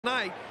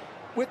night,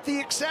 with the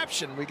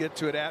exception, we get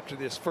to it after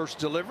this first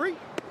delivery.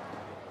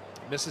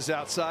 Misses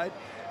outside.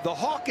 The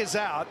hawk is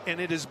out,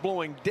 and it is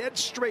blowing dead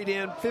straight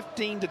in,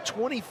 15 to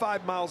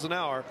 25 miles an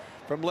hour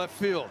from left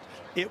field.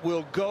 It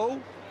will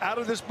go out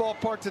of this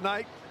ballpark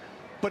tonight,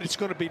 but it's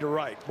going to be to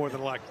right, more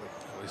than likely.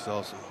 We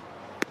saw some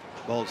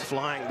balls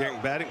flying during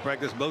batting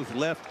practice. Both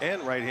left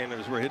and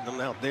right-handers were hitting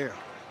them out there.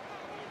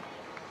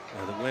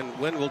 The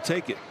wind will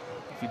take it.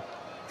 If you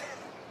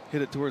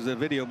hit it towards the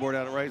video board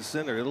out in right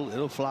center,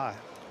 it'll fly.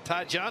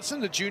 Ty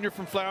Johnson, the junior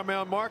from Flower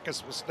Mound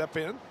Marcus, will step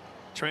in.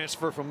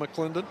 Transfer from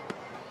McClendon.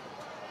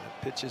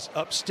 That pitch is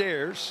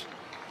upstairs.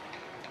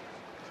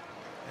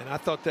 And I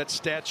thought that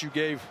stat you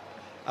gave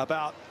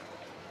about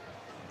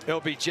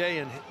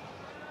LBJ and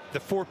the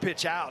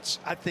 4-pitch outs,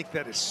 I think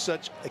that is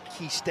such a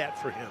key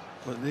stat for him.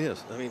 Well, it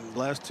is. I mean,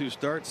 last two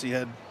starts, he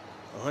had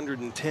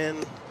 110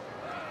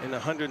 and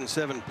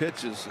 107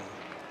 pitches, and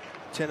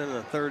 10 and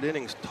a third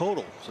innings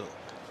total. So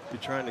you're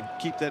trying to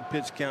keep that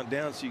pitch count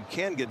down so you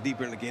can get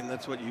deeper in the game.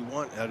 That's what you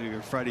want out of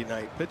your Friday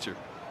night pitcher,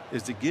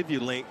 is to give you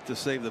length to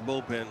save the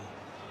bullpen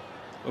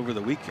over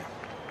the weekend.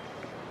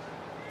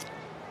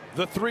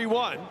 The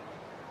 3-1.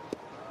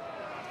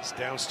 It's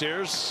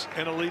downstairs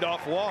and a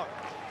leadoff walk.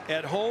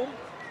 At home,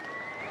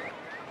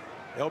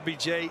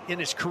 LBJ in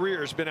his career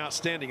has been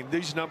outstanding, and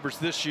these numbers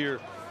this year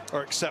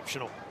are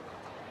exceptional.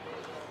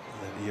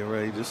 And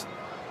ERA just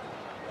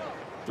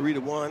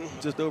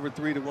 3-1, just over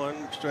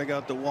 3-1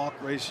 strikeout to walk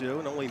ratio,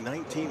 and only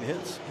 19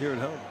 hits here at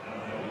home.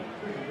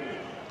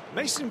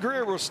 Mason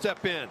Greer will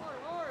step in.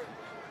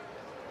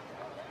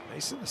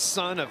 Mason, the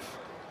son of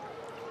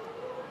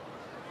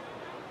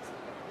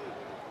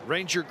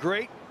Ranger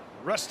great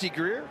Rusty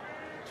Greer,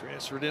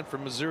 transferred in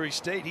from Missouri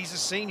State. He's a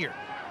senior.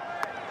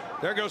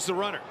 There goes the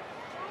runner.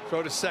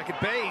 Throw to second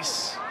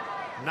base,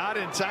 not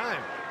in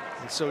time.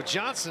 And so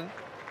Johnson,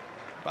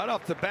 right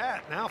off the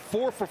bat, now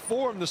 4 for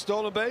 4 in the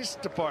stolen base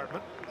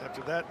department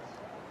after that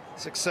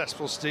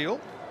successful steal.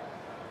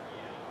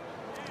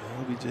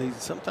 LBJ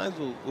sometimes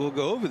we'll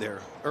go over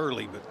there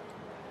early, but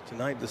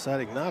tonight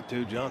deciding not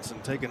to. Johnson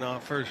taking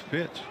off first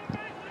pitch.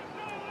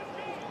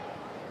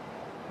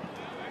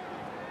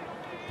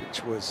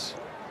 Pitch was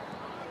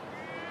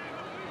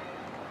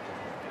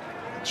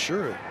not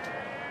sure.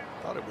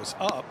 Thought it was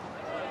up.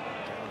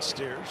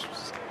 Downstairs.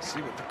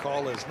 See what the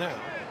call is now.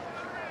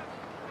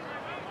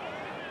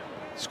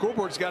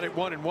 Scoreboard's got it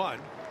 1-1.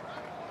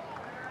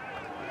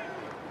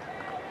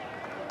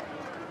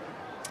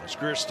 As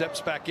Greer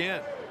steps back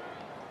in,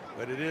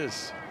 but it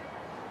is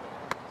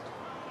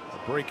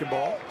a breaking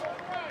ball.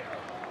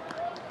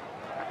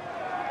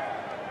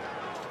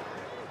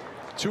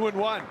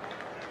 2-1.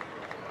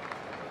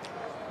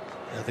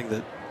 I think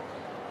that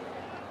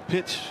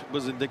pitch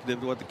was indicative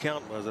of what the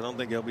count was. I don't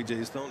think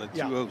LBJ's thrown a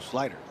 2-0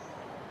 slider.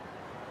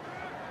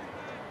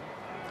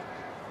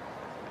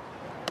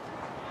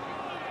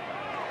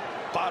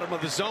 Bottom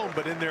of the zone,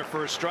 but in there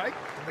for a strike,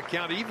 and the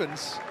count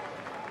evens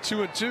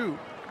 2-2.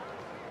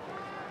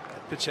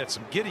 That pitch had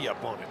some giddy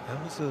up on it.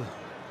 That was a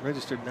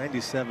registered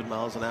 97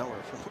 miles an hour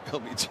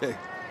from LBJ.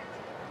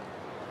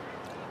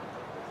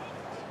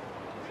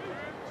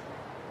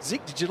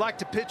 Zeke, did you like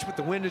to pitch with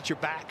the wind at your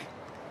back?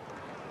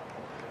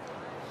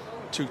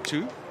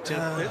 2-2,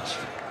 10th pitch.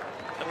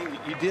 I mean,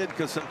 you did,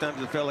 because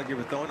sometimes it felt like you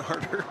were throwing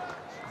harder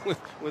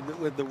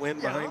with the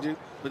wind behind you.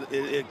 But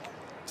it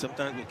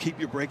sometimes will keep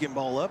your breaking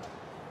ball up.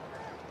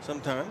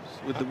 Sometimes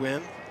with the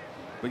wind.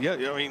 But yeah,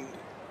 I mean,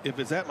 if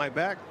it's at my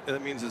back, that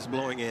means it's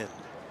blowing in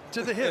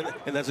to the hitter,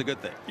 and that's a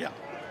good thing. Yeah,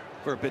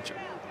 for a pitcher.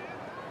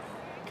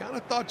 Kind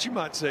of thought you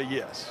might say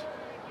yes.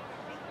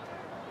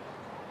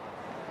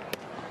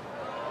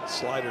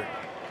 Slider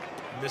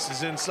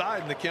misses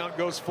inside, and the count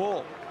goes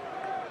full.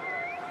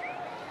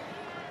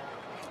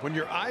 When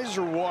your eyes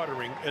are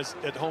watering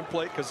at home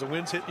plate because the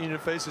wind's hitting you in the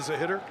face as a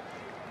hitter,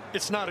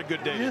 it's not a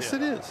good day. Yes,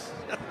 it is.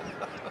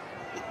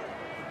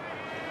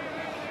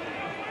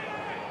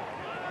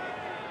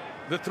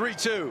 The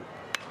 3-2.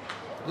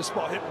 This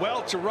ball hit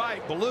well to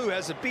right. Ballou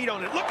has a beat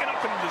on it. Looking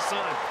up into the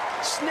sun.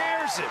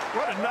 Snares it.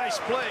 What a nice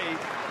play.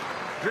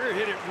 Greer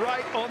hit it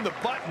right on the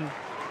button.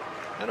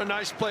 And a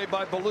nice play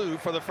by Ballou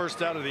for the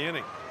first out of the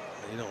inning.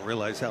 You don't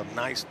realize how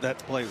nice that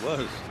play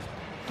was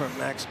from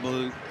Max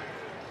Ballou.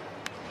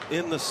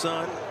 In the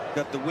sun,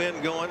 got the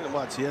wind going, and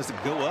watch, he has to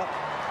go up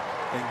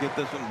and get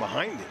this one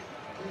behind him.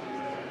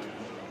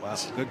 Wow,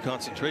 good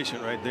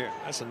concentration right there.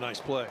 That's a nice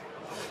play.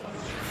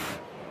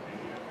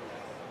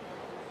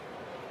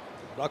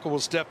 Buckle will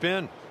step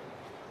in.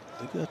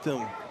 They got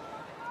them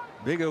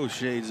big old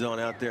shades on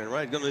out there, and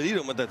right, going to need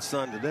them with that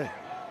sun today.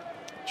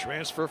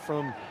 Transfer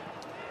from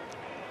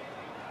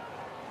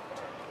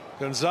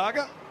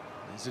Gonzaga.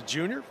 He's a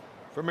junior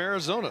from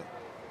Arizona.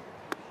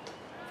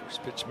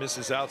 First pitch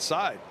misses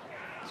outside.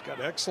 He's got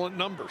excellent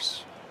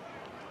numbers.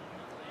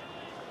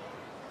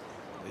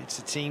 Leads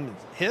the team in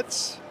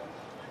hits.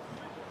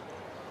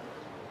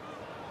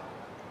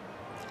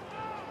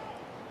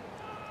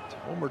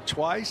 Homered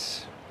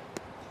twice.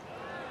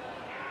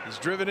 He's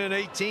driven in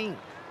 18.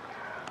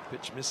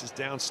 Pitch misses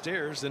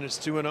downstairs, and it's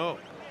 2-0.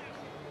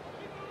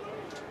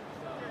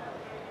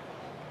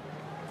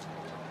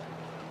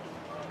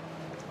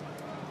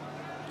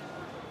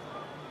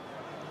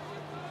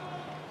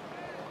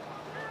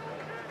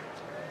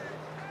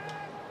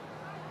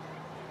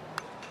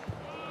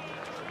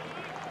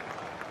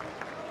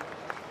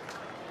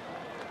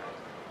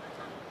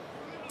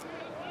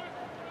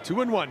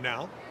 2-1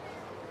 now.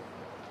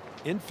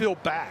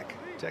 Infield back.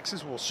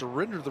 Texas will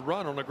surrender the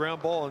run on a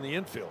ground ball in the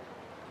infield.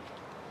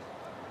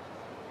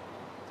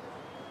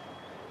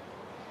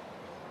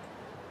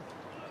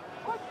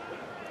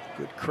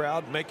 Good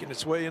crowd making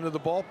its way into the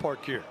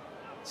ballpark here.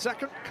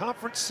 Second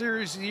conference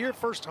series of the year,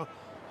 first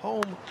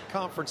home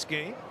conference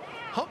game.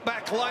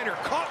 Humpback liner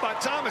caught by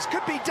Thomas,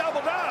 could be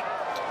doubled up.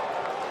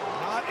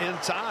 Not in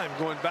time,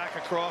 going back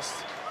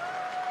across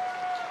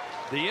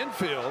the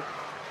infield.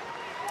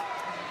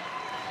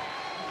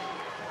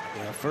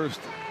 Yeah,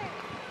 first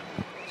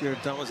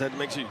Jared Thomas had to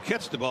make sure you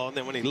catch the ball, and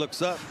then when he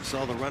looks up,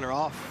 saw the runner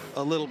off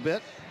a little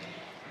bit.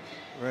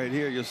 Right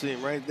here, you'll see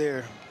him right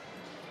there.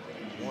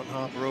 One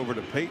hopper over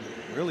to Peyton.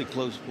 Really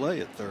close play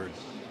at third.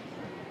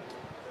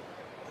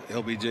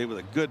 LBJ with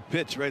a good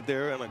pitch right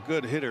there and a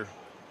good hitter.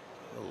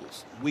 A little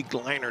weak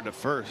liner to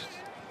first.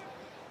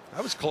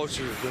 That was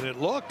closer than it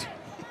looked.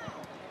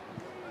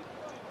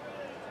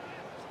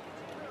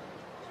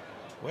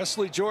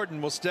 Wesley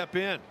Jordan will step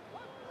in.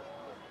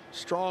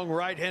 Strong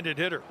right-handed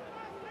hitter.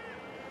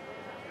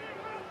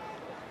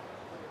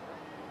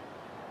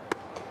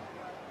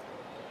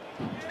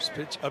 First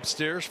pitch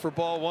upstairs for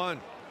ball one.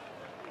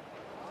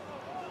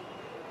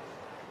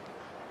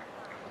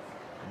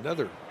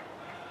 Another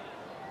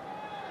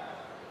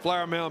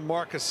Flower Mound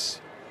Marcus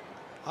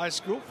High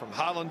School from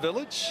Highland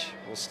Village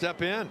will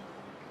step in.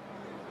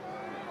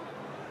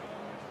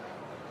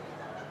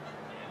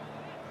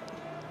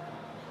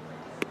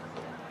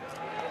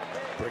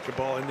 Breaking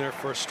ball in there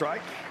for a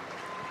strike.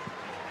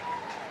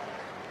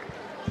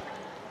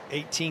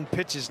 18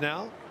 pitches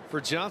now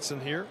for Johnson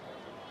here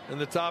in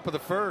the top of the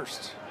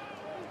first.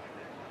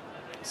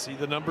 See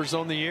the numbers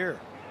on the year.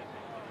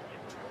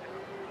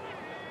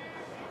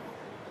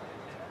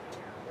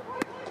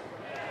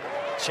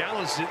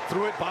 Challenged it,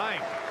 threw it by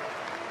him.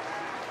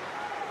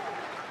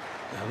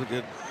 That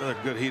was another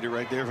good heater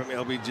right there from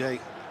LBJ.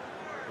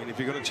 And if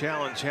you're going to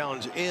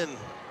challenge in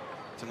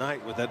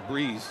tonight with that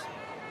breeze.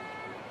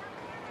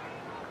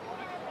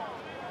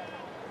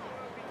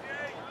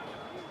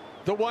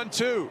 The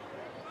 1-2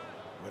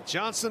 with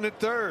Johnson at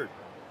third.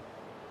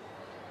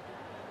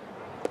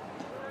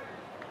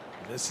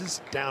 This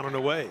is down and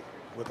away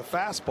with a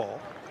fastball.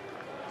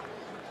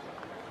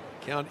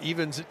 Count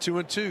evens at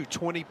 2-2.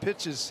 20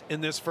 pitches in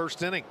this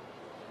first inning.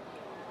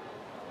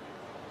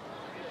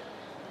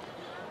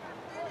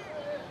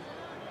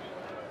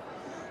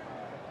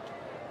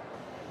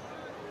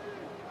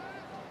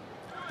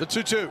 The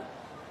 2-2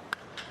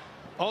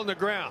 on the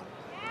ground.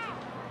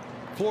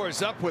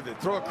 Flores up with it.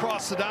 Throw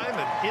across the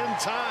diamond in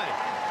time.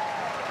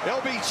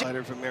 LBJ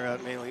Slider from there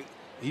out mainly.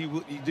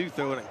 You do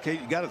throw it. You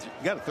got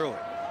to throw it,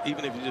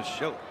 even if you just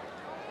show it.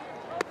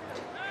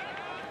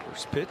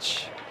 First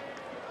pitch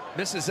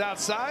misses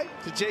outside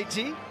to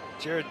JT.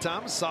 Jared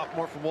Thomas,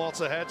 sophomore from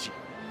Waxahachie.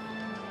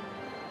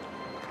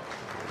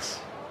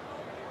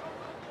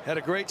 Had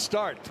a great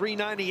start.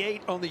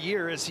 398 on the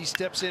year as he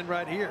steps in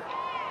right here.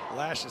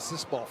 Lashes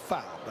this ball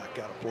foul back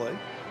out of play.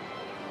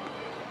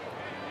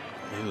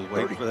 He was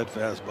waiting for that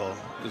fastball.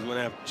 Just went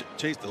after,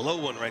 chased the low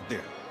one right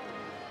there.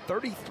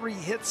 33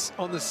 hits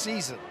on the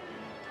season.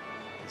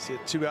 He's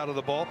hit 2 out of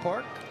the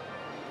ballpark.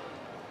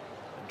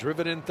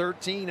 Driven in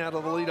 13 out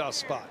of the leadoff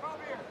spot.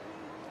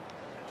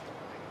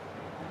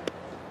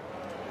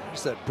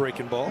 There's that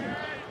breaking ball.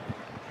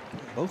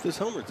 Both his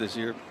homers this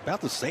year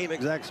about the same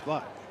exact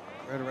spot.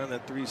 Right around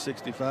that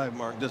 365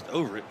 mark, just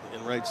over it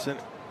in right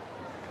center.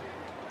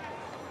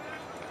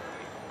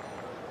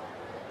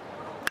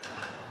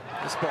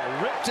 This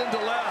ball ripped into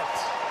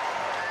left.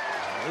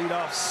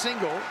 Leadoff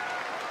single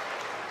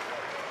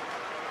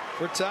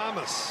for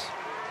Thomas.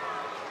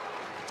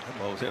 That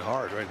ball was hit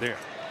hard right there.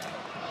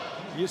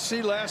 You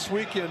see last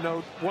weekend,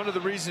 though, one of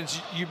the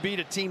reasons you beat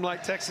a team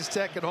like Texas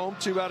Tech at home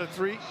 2 out of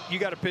 3, you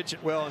got to pitch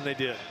it well, and they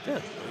did. Yeah,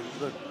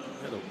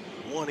 had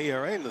a 1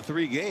 ERA in the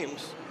 3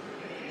 games.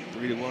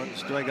 3-1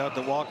 strikeout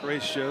to walk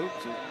ratio.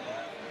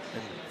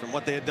 And from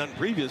what they had done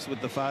previous with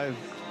the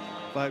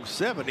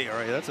 5.57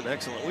 ERA, that's an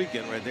excellent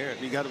weekend right there.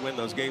 You got to win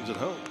those games at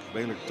home.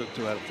 Baylor took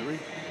 2 out of 3.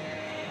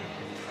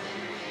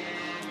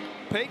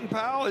 Peyton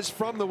Powell is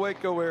from the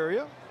Waco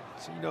area,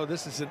 so you know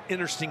this is an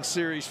interesting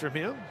series from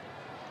him.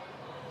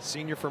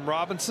 Senior from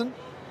Robinson.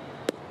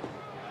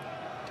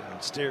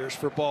 Downstairs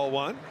for ball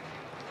one.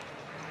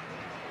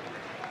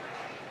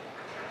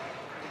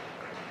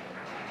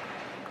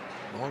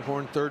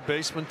 Longhorn third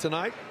baseman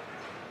tonight.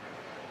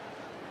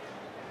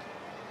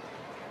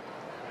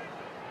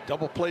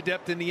 Double play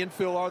depth in the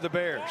infield are the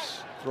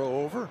Bears.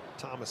 Throw over.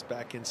 Thomas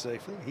back in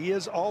safely. He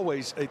is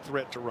always a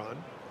threat to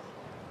run.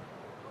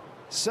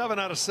 7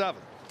 out of 7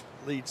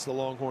 leads the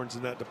Longhorns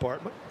in that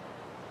department.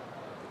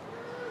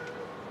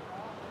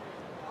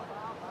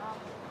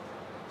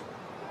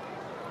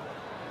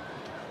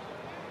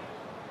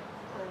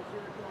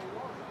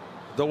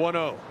 The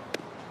 1-0.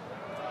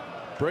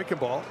 Breaking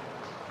ball.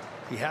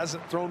 He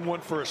hasn't thrown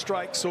one for a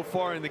strike so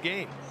far in the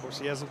game. Of course,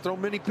 he hasn't thrown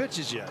many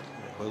pitches yet.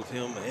 Both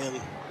him and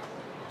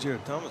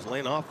Jared Thomas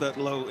laying off that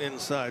low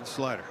inside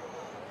slider.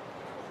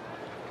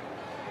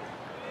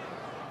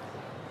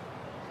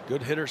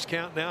 Good hitters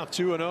count now,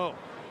 2-0.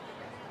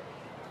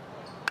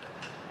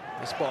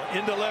 This ball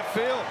into left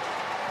field.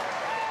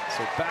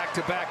 So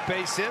back-to-back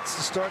base hits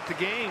to start the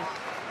game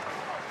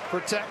for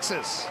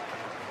Texas.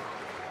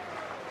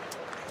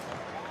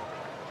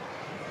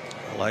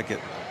 I like it.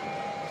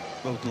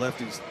 Both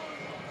lefties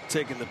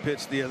taking the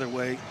pitch the other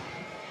way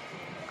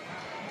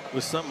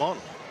with something on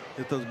them.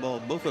 Hit those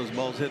balls. Both those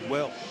balls hit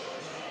well.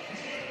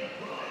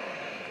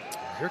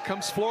 Here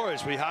comes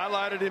Flores. We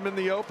highlighted him in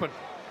the open.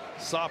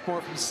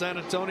 Sophomore from San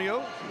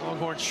Antonio,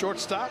 Longhorn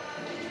shortstop.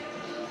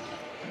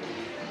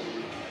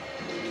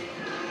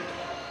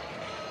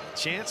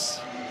 Chance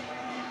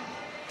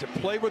to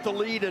play with the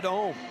lead at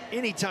home.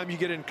 Anytime you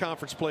get in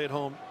conference play at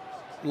home,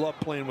 love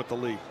playing with the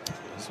lead.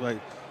 That's right.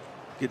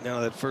 Getting out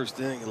of that first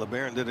inning,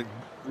 LeBaron did a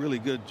really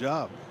good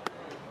job.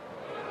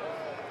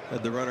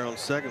 Had the runner on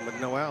second with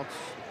no outs.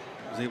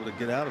 Was able to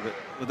get out of it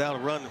without a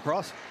run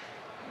across.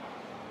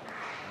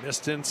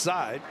 Missed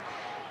inside.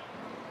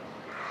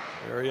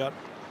 Marriott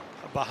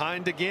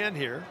behind again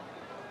here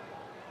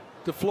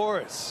to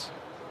Flores.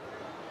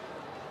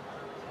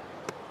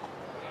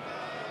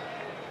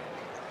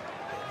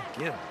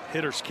 Again,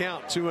 hitters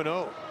count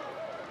 2-0.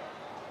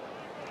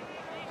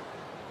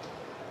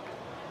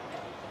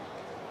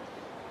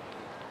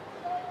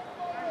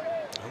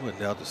 I wouldn't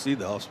doubt to see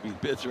the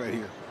off-speed pitch right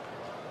here.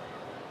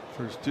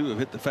 First two have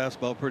hit the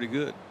fastball pretty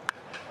good.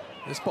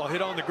 This ball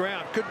hit on the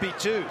ground. Could be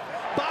two.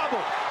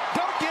 Bobble.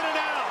 Don't get it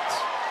out.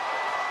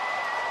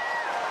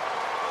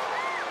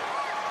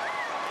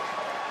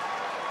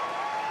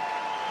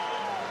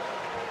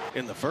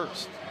 In the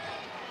first.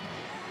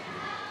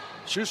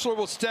 Schuessler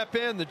will step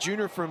in, the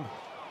junior from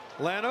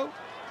Llano.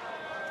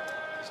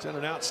 He's done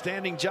an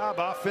outstanding job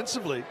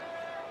offensively,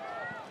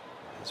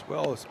 as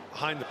well as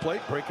behind the plate.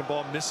 Breaking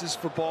ball misses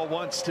for ball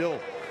one. Still,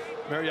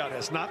 Marriott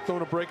has not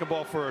thrown a breaking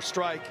ball for a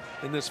strike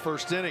in this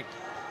first inning.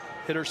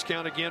 Hitters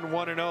count again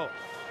 1-0.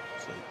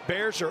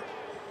 Bears are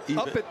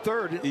up at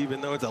third.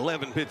 Even though it's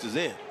 11 pitches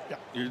in, yeah,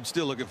 you're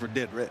still looking for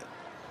dead red.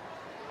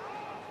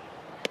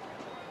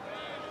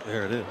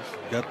 There it is.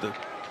 Got the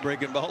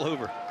breaking ball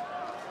over.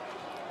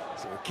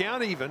 So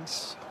count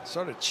evens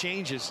sort of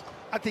changes.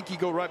 I think you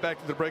go right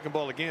back to the breaking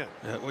ball again.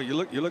 Yeah, well,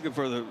 you're looking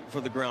for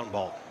the ground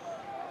ball,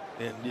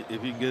 and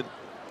if you can get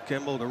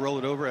Kimball to roll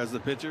it over as the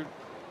pitcher,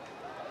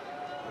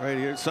 right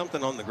here,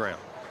 something on the ground.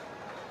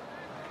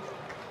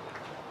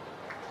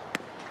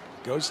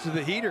 Goes to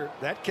the heater.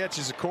 That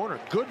catches a corner.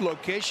 Good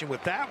location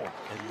with that one.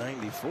 And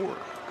 94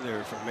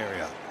 there from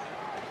Marriott.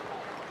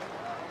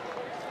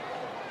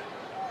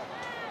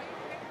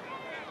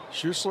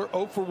 Schuessler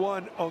 0 for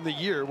 1 on the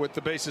year with the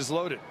bases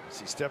loaded.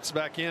 As he steps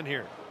back in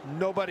here.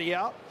 Nobody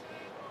out.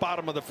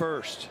 Bottom of the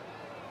first.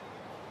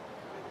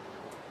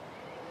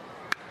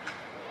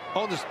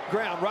 On the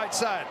ground, right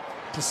side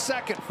to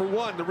second for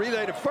one. The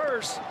relay to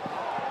first.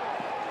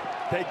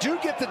 They do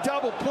get the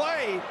double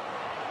play.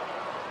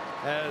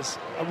 As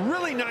a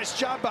really nice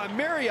job by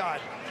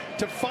Marriott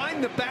to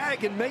find the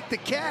bag and make the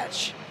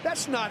catch.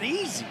 That's not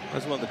easy.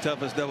 That's one of the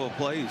toughest double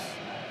plays.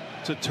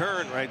 To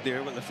turn right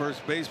there when the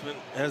first baseman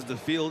has to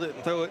field it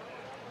and throw it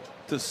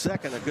to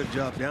second. A good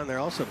job down there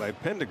also by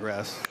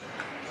Pendergrass,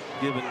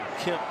 giving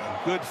Kemp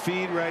a good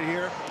feed right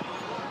here.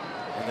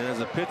 And then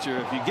as a pitcher,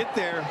 if you get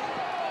there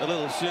a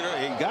little sooner,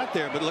 he got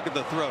there, but look at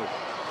the throw.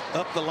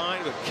 Up the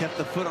line, but kept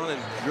the foot on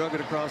and drug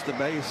it across the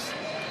base.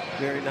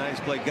 Very nice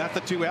play. Got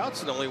the 2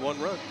 outs and only 1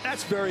 run.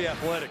 That's very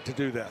athletic to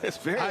do that. It's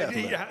very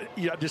athletic.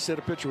 I just said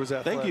a pitcher was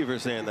athletic. Thank you for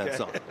saying that,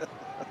 song.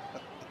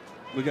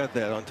 We got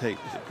that on tape.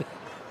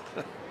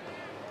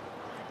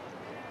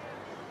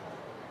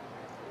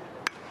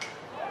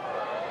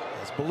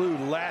 As Blue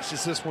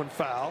lashes this one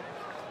foul.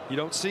 You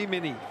don't see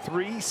many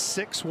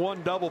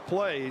 3-6-1 double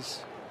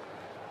plays,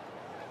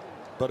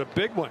 but a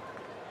big one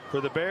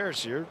for the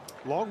Bears here.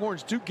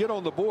 Longhorns do get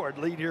on the board.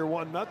 Lead here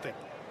 1-0.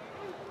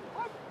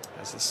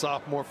 As the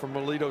sophomore from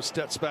Melito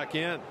steps back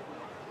in.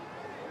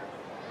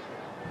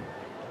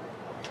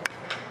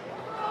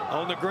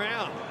 On the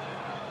ground.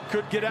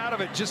 Could get out of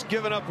it, just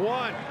giving up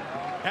one.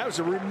 That was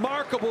a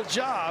remarkable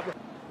job.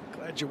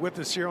 Glad you're with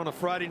us here on a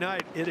Friday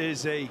night. It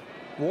is a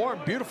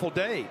warm, beautiful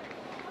day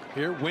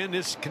here. Wind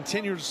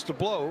continues to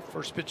blow.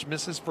 First pitch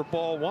misses for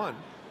ball one.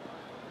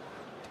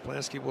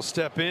 Plansky will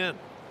step in.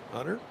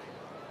 Hunter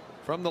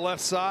from the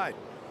left side.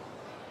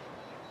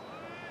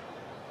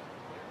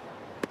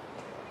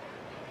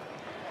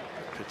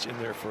 Pitch in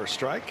there for a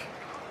strike.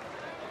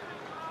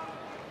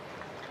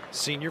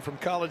 Senior from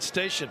College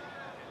Station.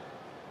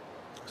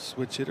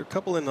 Switch hitter.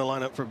 Couple in the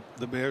lineup for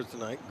the Bears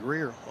tonight.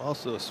 Greer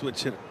also a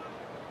switch hitter.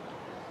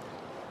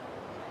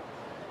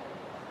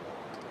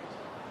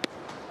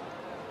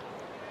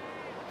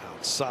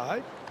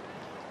 Outside.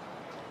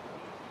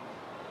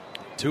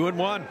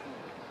 2-1.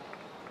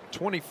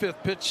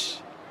 25th pitch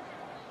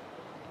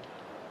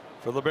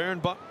for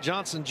LeBaron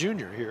Johnson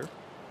Jr. here.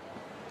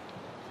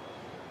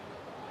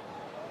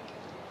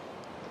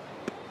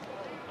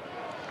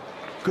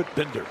 Good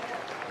bender.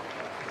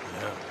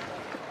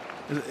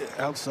 Yeah.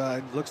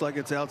 Outside. Looks like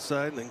it's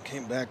outside and then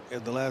came back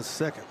at the last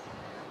second.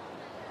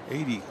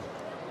 80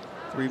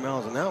 3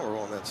 miles an hour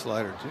on that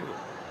slider too.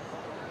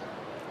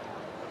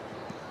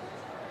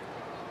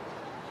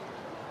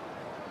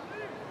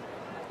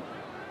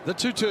 The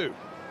 2-2.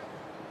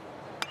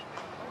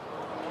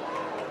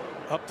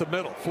 Up the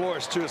middle.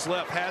 Flores to his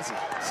left. Has it.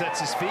 Sets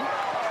his feet.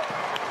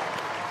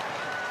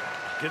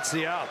 Gets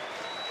the out.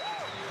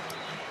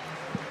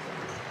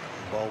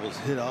 Ball was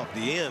hit off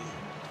the end.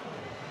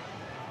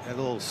 Had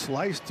a little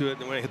slice to it,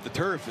 and when it hit the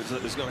turf, it's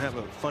going to have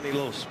a funny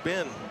little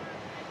spin.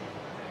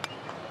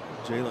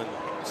 Jalen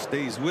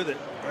stays with it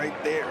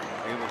right there.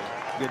 Able to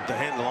get the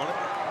handle on it.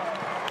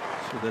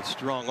 So that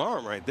strong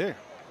arm right there.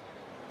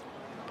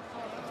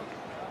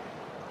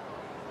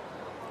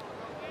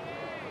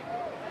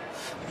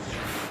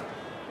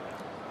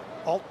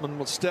 Altman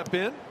will step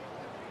in.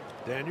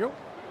 Daniel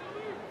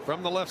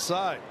from the left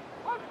side.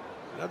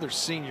 Another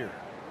senior.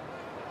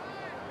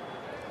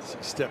 As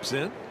he steps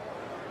in.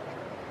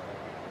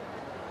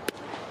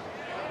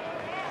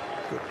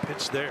 Good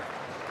pitch there.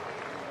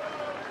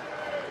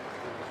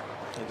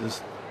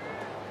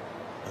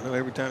 I know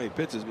every time he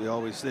pitches, we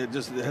always say it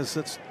has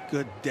such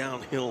good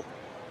downhill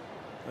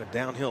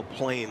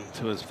plane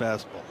to his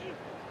fastball.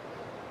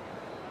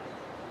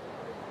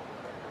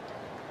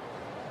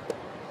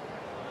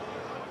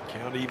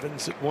 Count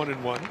evens at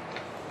 1-1. You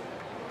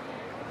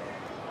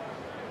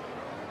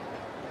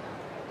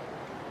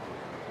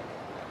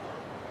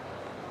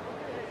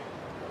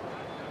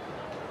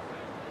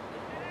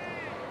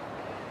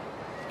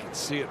can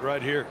see it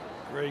right here.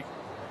 Great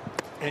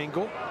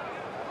angle.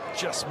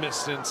 Just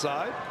missed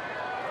inside.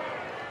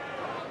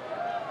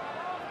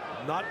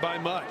 Not by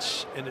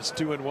much, and it's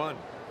 2-1.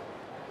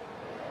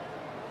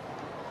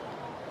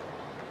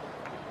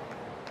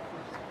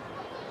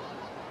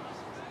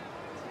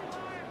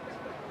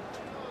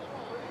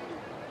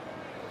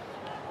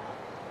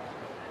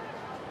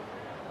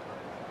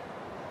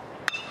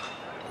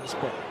 This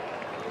ball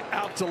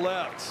out to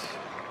left.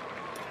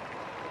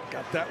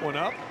 Got that one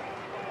up.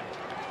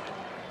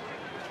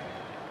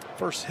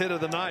 First hit of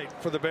the night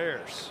for the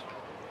Bears.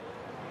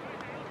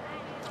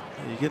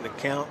 You get an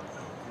account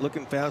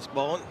looking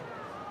fastball.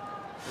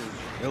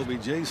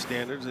 LBJ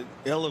standards, it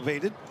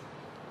elevated.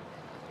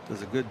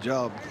 Does a good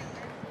job.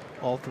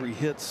 All 3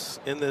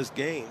 hits in this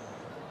game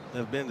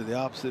have been to the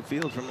opposite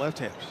field from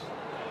left-handers.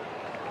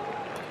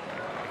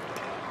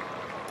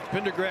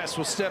 Pendergrass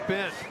will step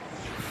in.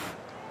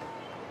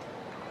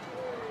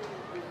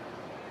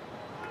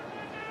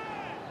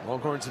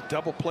 Longhorns a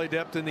double play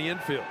depth in the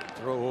infield.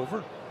 Throw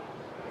over.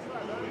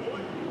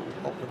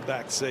 Altman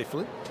back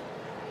safely.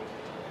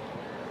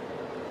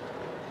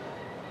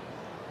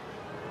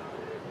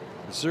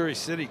 Missouri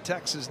City,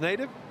 Texas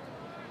native,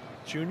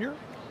 junior.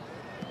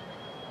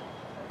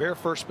 Bear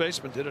first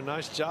baseman did a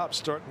nice job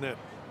starting that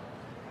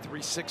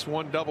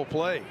 3-6-1 double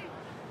play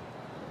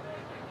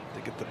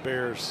to get the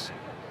Bears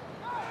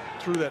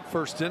through that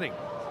first inning.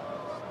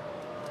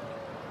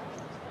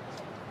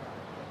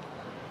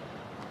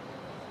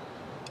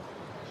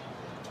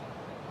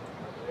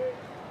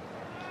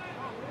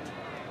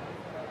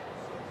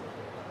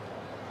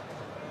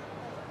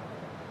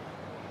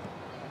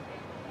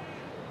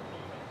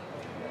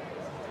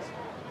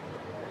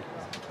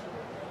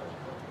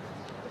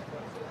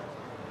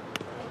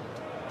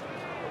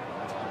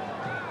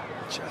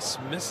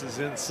 Just misses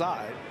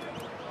inside.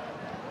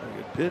 A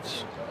good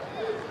pitch.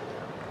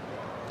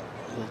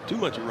 A little too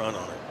much run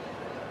on it.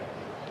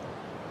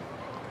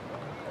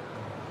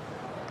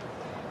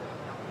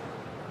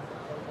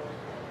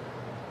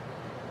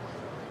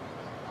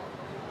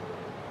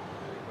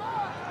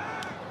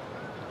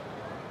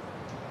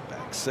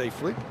 Back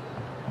safely.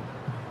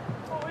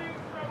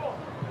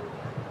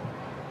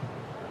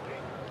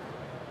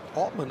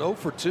 Altman 0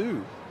 for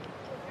 2.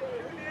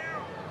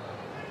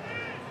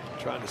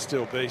 Trying to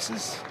steal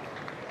bases.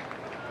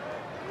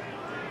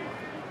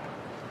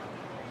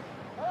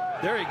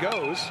 There he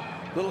goes.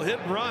 Little hit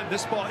and run.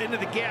 This ball into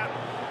the gap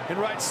in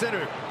right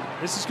center.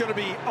 This is going to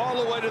be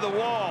all the way to the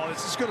wall.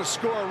 This is going to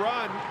score a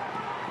run.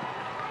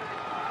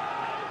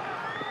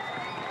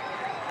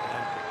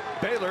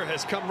 And Baylor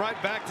has come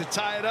right back to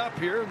tie it up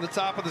here in the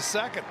top of the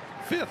second.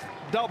 5th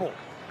double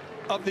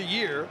of the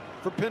year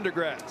for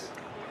Pendergrass.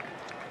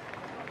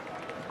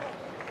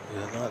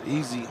 Yeah, not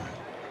easy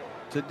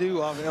to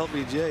do off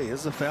LBJ.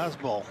 It's a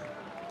fastball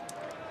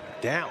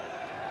down,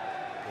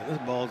 and this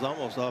ball's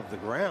almost off the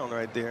ground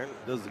right there.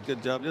 Does a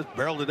good job, just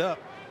barreled it up,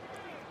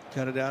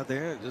 cut it out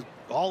there, and just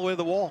all the way to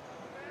the wall.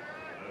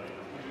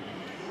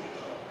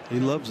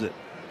 He loves it.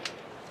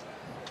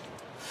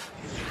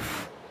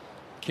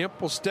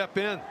 Kemp will step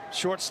in,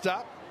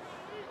 shortstop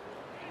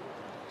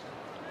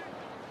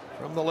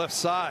from the left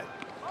side.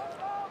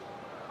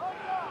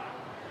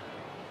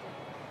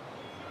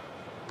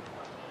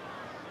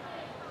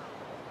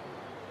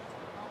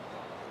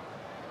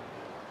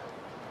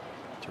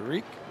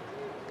 Tariq.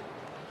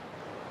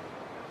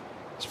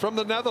 It's from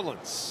the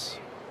Netherlands.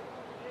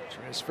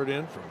 Transferred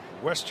in from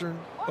Western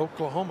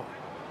Oklahoma.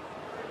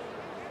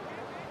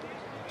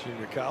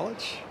 Junior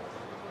college.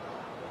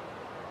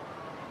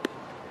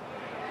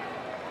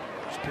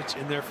 First pitch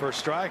in there for a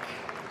strike.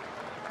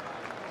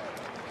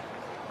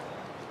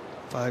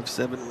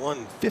 5'7",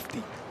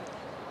 150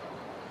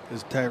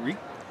 is Tyreek.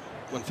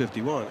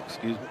 151,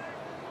 excuse me.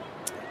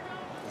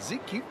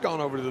 Zeke, you've gone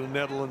over to the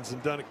Netherlands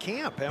and done a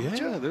camp, haven't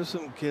you? Yeah, there's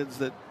some kids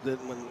that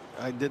when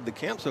I did the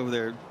camps over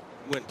there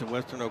went to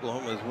Western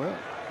Oklahoma as well.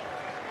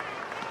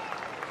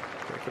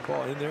 Break the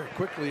ball in there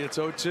quickly. It's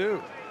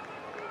 0-2.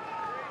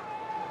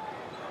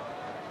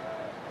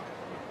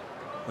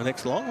 My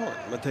next Longhorn,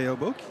 Mateo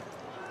Boki,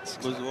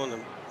 was one of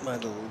my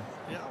little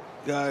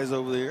guys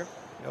over there.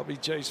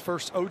 LBJ's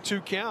first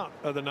 0-2 count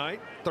of the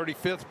night.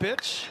 35th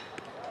pitch.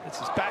 This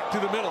is back to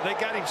the middle. They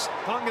got him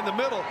hung in the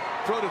middle.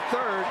 Throw to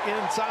third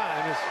in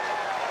time as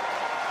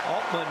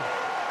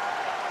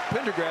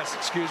Pendergrass,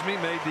 excuse me,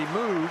 made the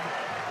move.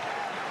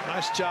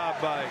 Nice job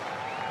by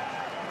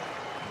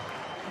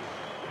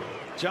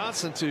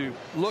Johnson to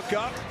look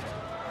up,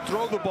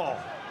 throw the ball,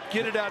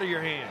 get it out of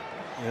your hand.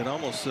 It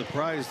almost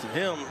surprised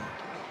him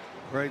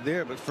right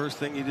there, but first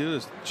thing you do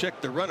is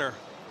check the runner.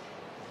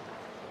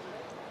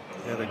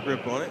 Had a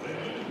grip on it.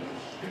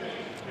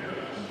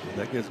 If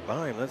that gets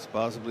by him, that's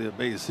possibly a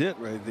base hit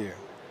right there.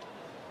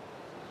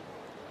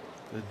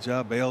 Good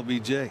job by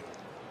LBJ.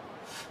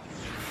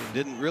 He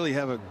didn't really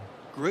have a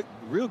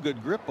real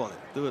good grip on it.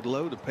 Threw it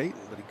low to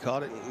Peyton, but he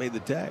caught it and made the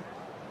tag.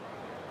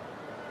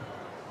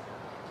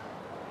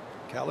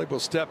 Caleb will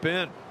step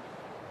in.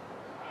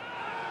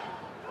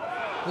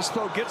 This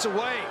throw gets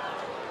away.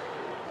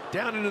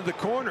 Down into the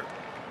corner.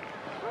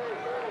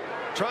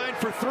 Trying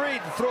for three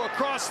to throw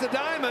across the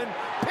diamond.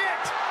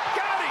 Picked.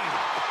 Got him.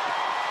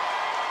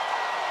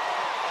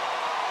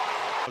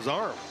 His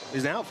arm.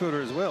 He's an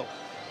outfielder as well.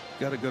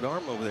 Got a good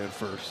arm over there at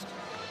first.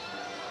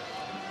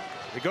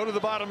 We go to the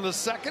bottom of the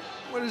second.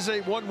 What is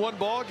a 1-1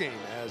 ball game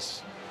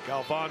as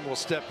Galvan will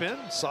step in.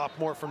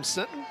 Sophomore from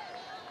Sinton.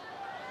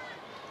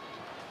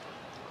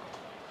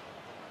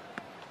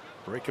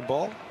 Breaking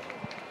ball.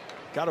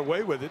 Got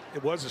away with it.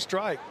 It was a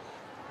strike.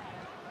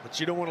 But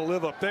you don't want to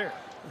live up there.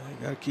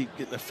 You got to keep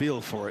getting a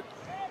feel for it.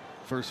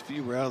 First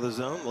few were out of the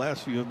zone.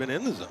 Last few have been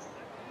in the zone.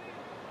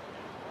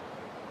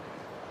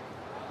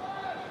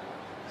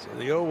 So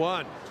the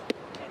 0-1.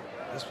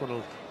 This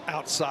one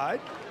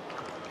outside.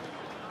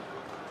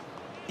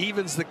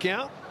 Evens the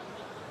count.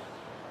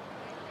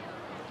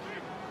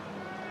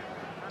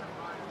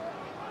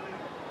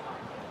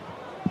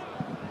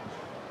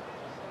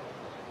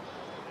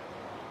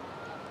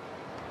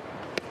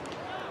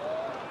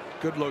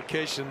 Good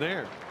location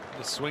there.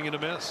 A swing and a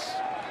miss.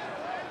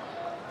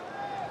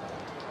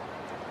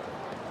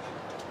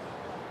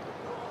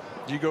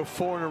 Do you go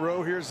 4 in a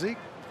row here, Zeke?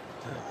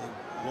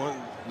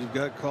 One you've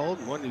got called,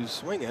 and one you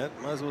swing at.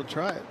 Might as well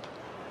try it.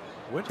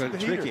 Went try to the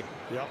trick heater. him.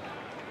 Yep.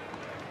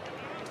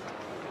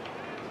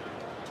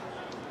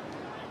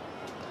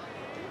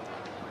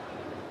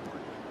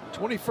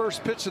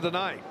 '21st pitch of the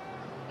night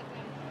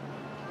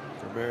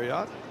for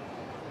Marriott.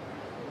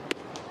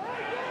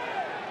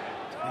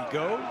 Did he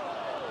go?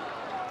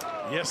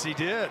 Yes, he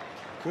did.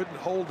 Couldn't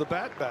hold the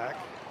bat back.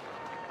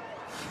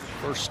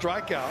 First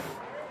strikeout.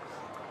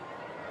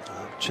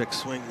 Check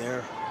swing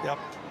there. Yep.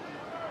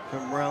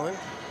 From Rowland.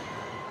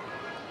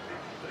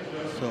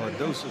 So a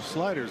dose of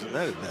sliders and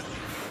that is that.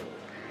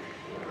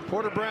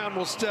 Porter Brown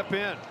will step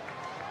in.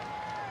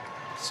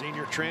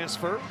 Senior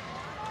transfer.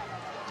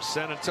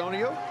 San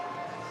Antonio.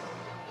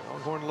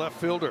 Longhorn left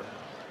fielder.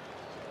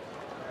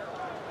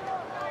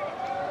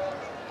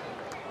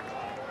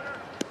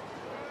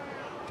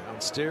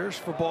 Downstairs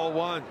for ball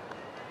 1.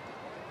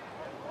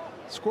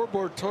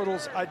 Scoreboard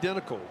totals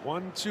identical.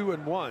 1, 2,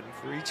 and 1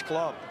 for each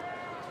club.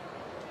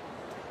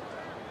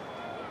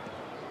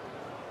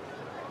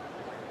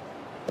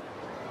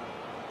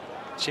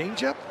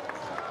 Changeup.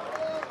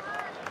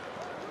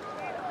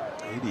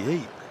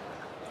 88.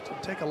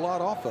 Don't take a lot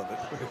off of it.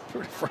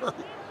 Pretty firm.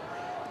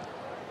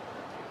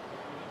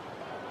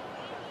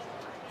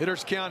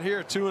 Hitters count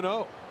here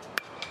 2-0.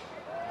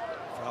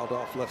 Fouled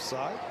off left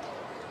side.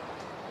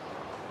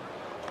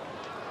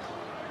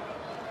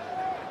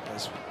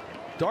 As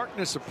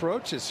darkness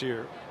approaches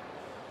here,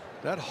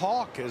 that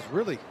hawk has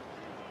really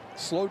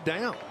slowed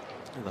down.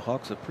 And the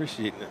Hawks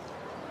appreciating it.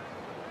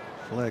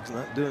 Flag's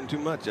not doing too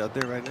much out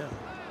there right now.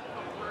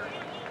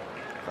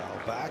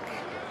 Foul back.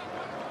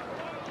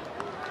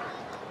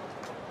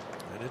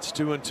 And it's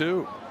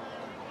 2-2.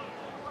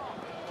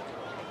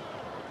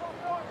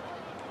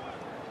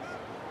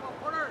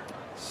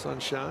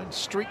 Sunshine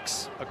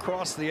streaks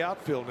across the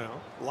outfield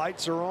now.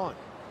 Lights are on.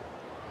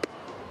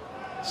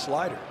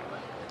 Slider.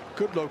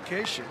 Good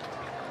location.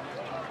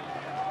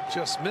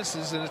 Just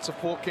misses, and it's a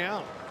full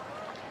count.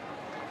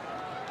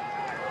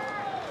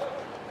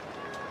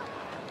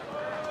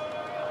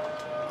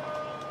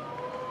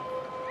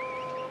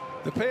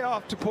 The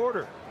payoff to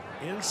Porter.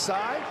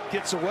 Inside,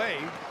 gets away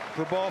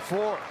for ball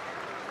 4.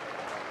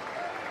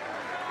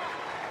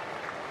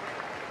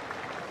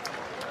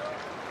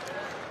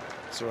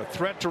 So a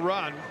threat to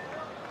run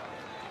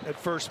at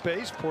first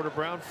base. Porter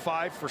Brown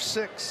 5 for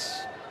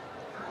 6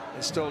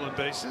 in stolen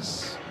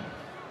bases.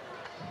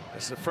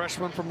 As the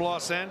freshman from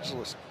Los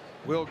Angeles,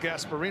 Will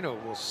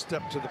Gasparino, will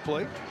step to the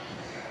plate.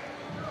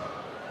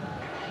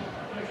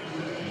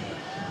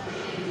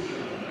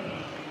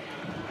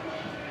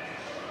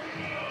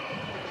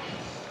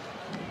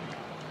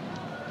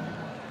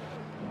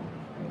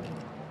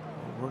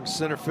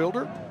 center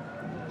fielder.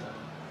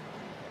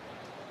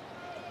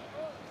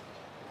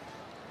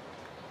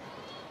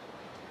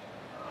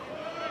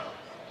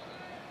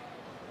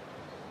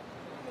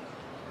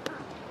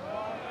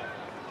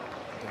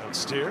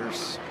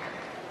 Downstairs.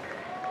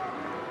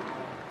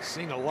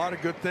 Seen a lot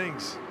of good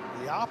things.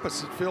 The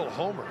opposite field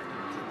homer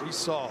that we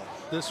saw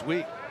this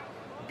week,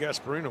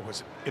 Gasparino,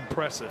 was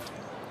impressive.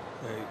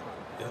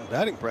 In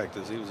batting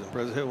practice, he was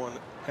impressive. Hit one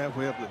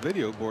halfway up the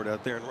video board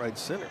out there in right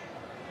center.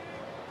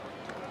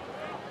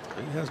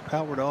 He has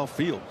power to all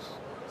fields.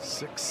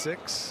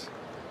 6'6".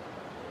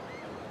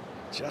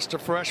 Just a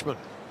freshman.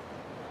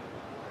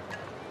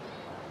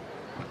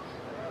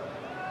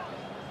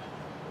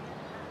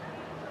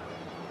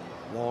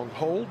 Long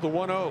hold, the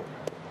 1-0.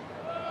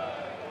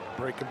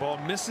 Breaking ball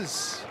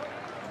misses.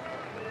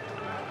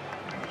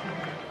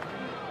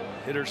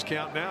 Hitters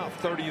count now.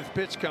 30th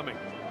pitch coming.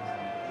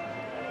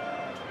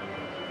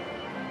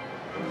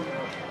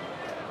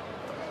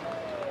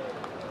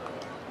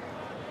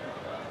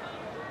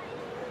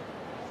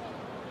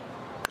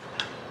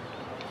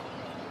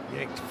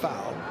 Yanked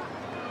foul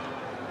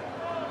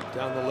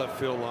down the left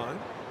field line.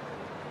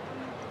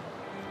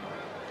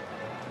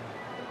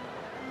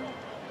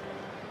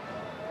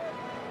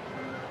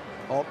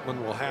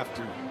 Altman will have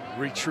to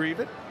retrieve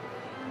it.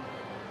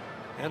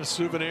 And a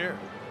souvenir.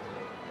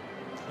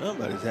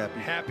 Somebody's happy.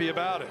 Happy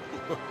about it.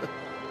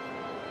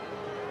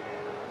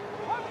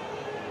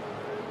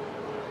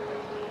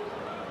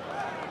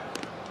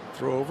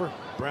 Throw over.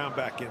 Brown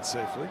back in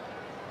safely.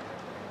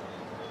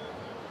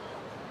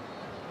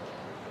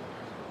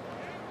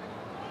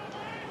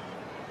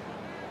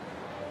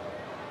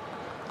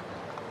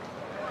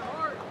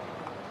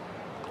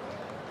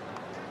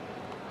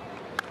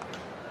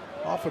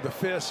 Off of the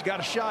fist, got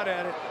a shot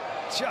at it,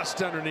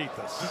 just underneath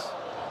us.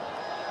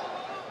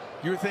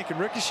 You were thinking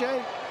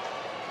ricochet?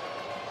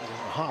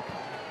 Hop.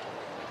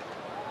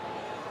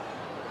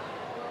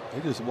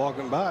 He just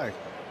walking by.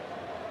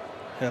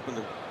 Happened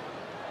to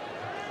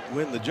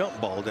win the jump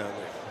ball down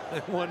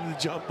there. They won the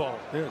jump ball.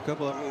 Yeah, a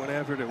couple of them went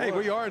after it. Hey,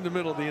 we are in the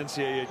middle of the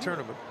NCAA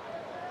tournament.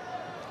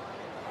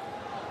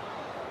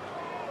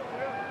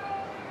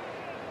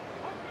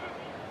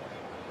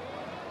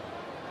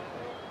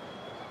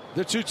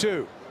 The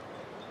 2-2.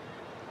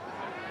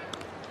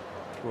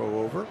 Throw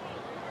over.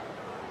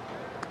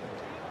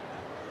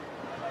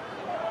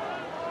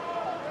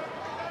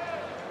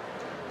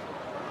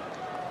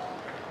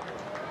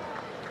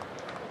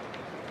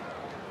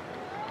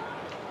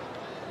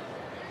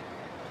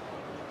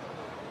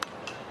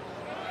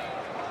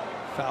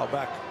 Foul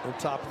back on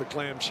top of the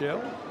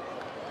clamshell.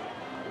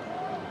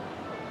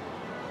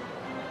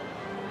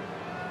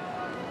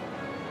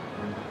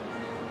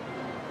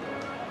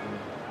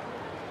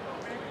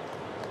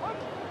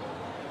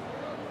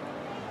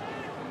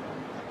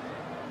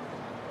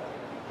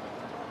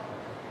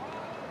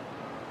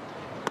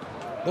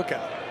 Look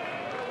out.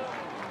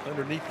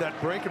 Underneath that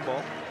breaking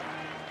ball.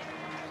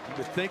 You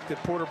would think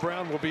that Porter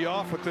Brown will be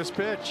off with this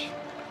pitch.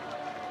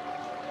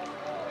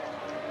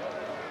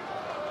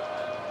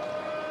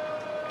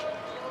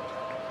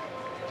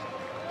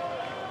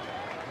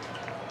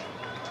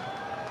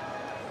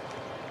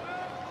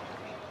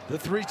 The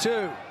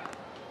 3-2.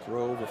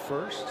 Throw over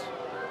first.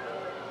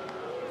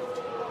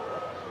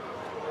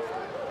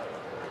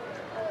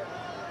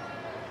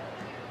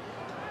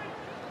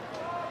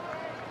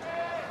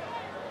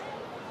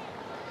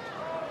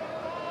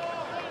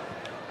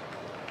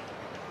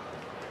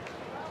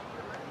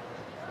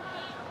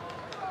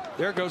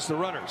 There goes the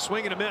runner.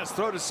 Swing and a miss.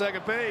 Throw to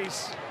second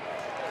base.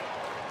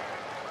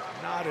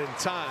 Not in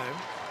time.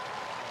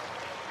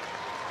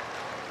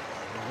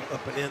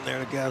 Up and in there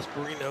to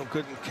Gasparino.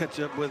 Couldn't catch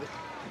up with it.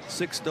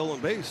 6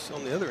 stolen base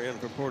on the other end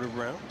for Porter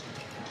Brown.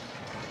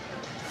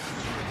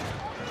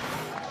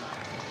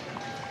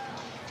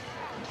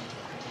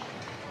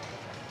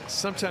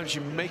 Sometimes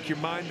you make your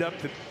mind up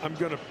that I'm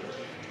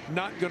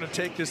not gonna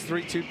take this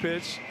 3-2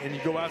 pitch, and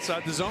you go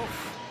outside the zone.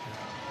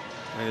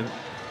 And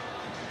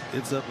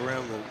it's up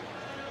around the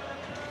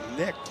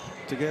neck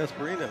to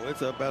Gasparino.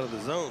 It's up out of the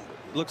zone.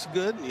 It looks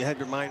good, and you had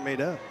your mind made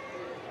up.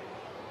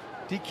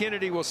 D.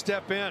 Kennedy will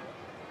step in.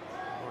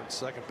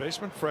 Second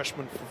baseman,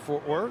 freshman for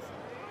Fort Worth.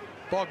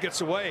 Ball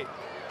gets away.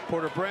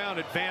 Porter Brown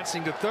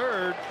advancing to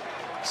third.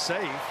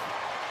 Safe.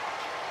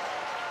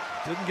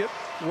 Didn't get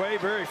away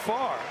very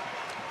far.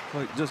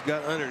 Well, it just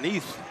got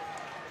underneath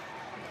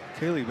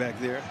Cayley back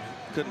there.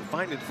 Couldn't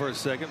find it for a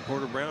second.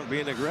 Porter Brown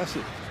being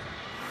aggressive.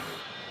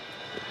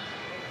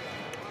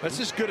 That's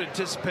just good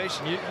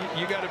anticipation. You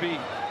got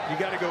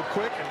to go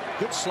quick, and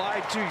good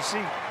slide too. You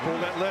see, pull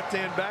that left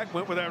hand back,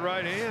 went with that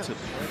right hand.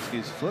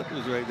 Sapolsky's foot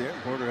was right there.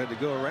 Porter had to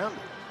go around it.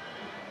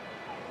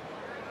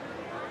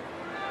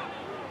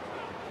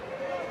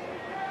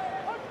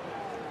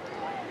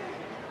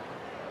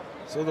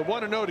 So the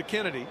 1-0 to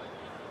Kennedy.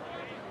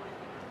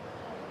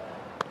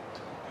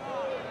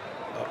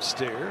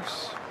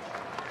 Upstairs.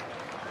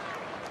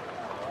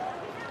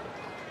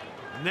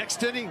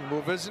 Next inning,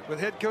 we'll visit with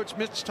head coach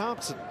Mitch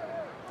Thompson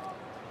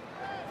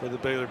for the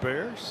Baylor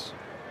Bears.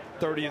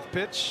 30th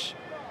pitch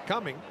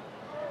coming.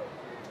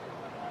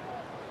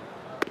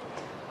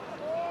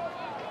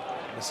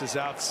 This is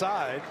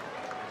outside.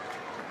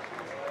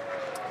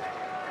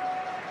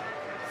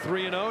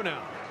 3-0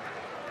 now.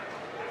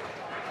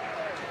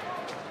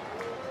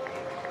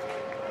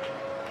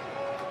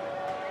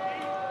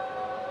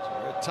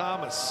 Jared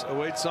Thomas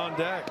awaits on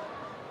deck.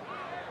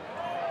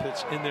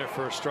 Pitch in there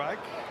for a strike.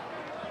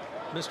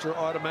 Mr.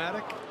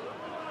 Automatic.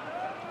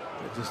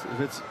 Just if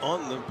it's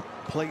on the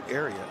plate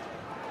area.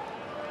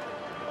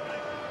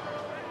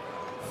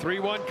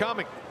 3-1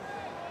 coming.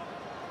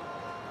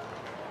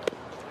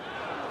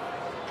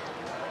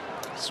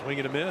 Swing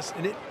and a miss.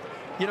 And it,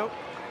 you know,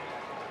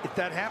 if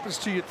that happens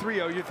to you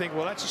 3-0, you think,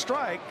 well, that's a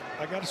strike.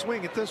 I got to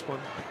swing at this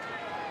one.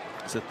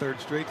 It's a third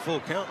straight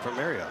full count from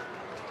Marriott.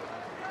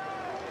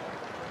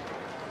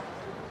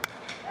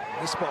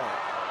 This ball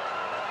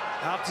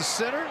out to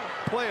center,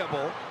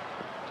 playable.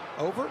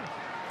 Over,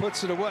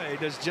 puts it away.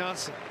 Does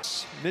Johnson.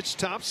 Mitch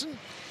Thompson.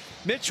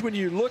 Mitch, when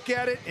you look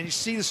at it and you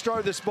see the start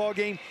of this ball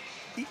game,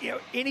 you know,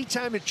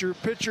 anytime that your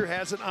pitcher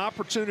has an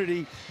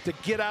opportunity to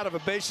get out of a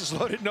bases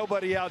loaded,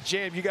 nobody out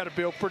jam, you got to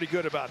feel pretty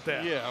good about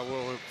that. Yeah,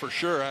 well, for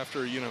sure.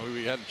 After, you know,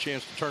 we had a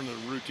chance to turn the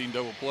routine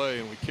double play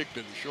and we kicked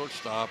it to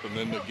shortstop, and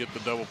then to get the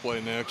double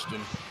play next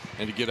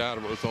and to get out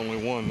of it with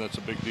only one, that's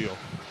a big deal.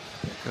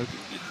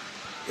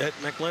 At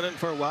McLennan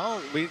for a while,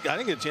 I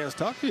didn't get a chance to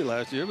talk to you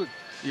last year, but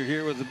you're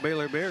here with the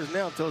Baylor Bears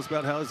now. Tell us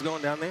about how it's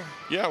going down there.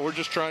 Yeah, we're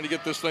just trying to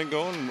get this thing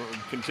going. We're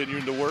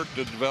continuing to work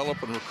to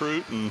develop and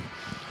recruit and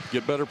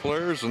get better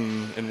players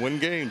and win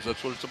games.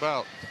 That's what it's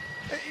about.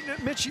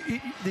 Mitch,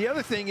 the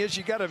other thing is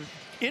you got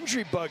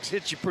injury bugs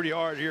hit you pretty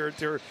hard here at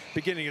the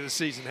beginning of the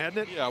season,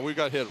 hadn't it? Yeah, we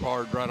got hit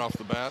hard right off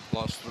the bat.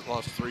 Lost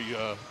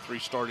three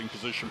starting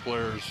position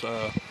players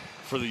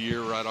for the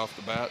year right off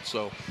the bat.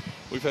 So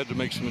we've had to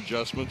make some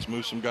adjustments,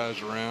 move some guys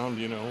around.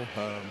 You know,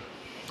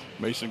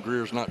 Mason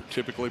Greer's not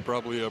typically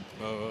probably a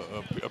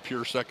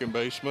pure second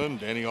baseman.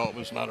 Danny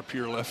Altman's not a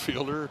pure left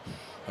fielder.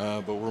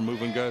 But we're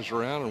moving guys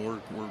around, and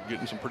we're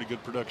getting some pretty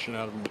good production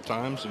out of them at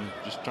times, and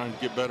just trying to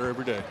get better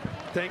every day.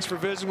 Thanks for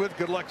visiting with.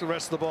 Good luck the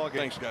rest of the ball game.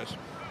 Thanks, guys.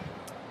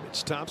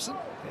 Mitch Thompson,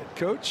 head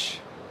coach.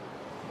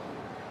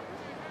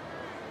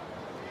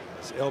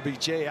 It's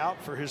LBJ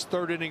out for his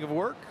third inning of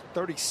work.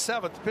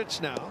 37th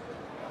pitch now.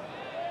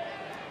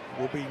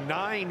 Will be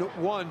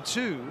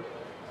 9-1-2.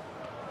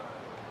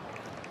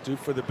 Due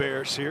for the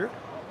Bears here.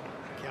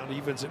 Count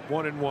evens at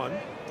 1-1.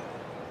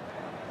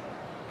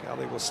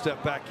 Cali will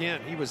step back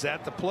in. He was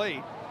at the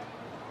plate.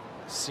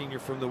 Senior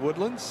from the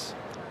Woodlands.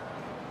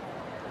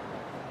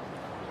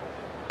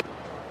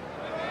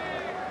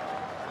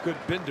 Good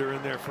bender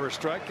in there for a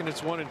strike, and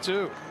it's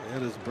 1-2. He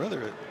had his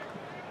brother that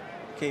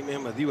came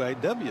in with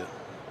UIW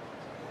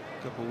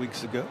a couple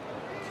weeks ago.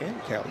 Cam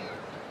Cali.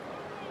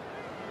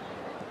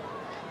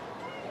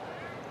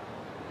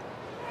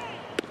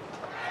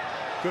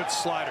 Good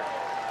slider.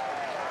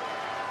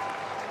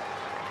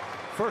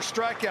 First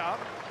strikeout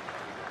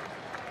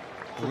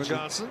for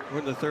Johnson. We're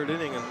in the third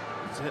inning and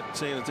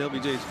saying it's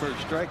LBJ's first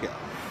strikeout.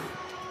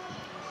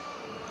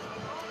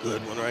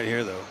 Good one right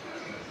here, though.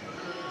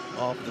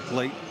 Off the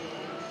plate.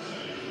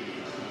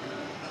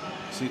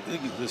 See, you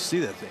can just see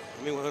that thing.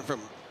 I mean, we went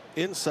from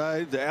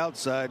inside to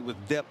outside with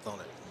depth on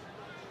it.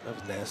 That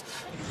was nasty.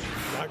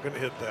 Not going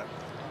to hit that.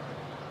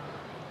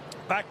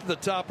 Back to the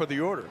top of the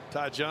order.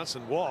 Ty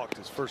Johnson walked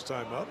his first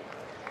time up.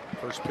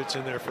 First pitch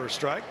in there for a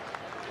strike.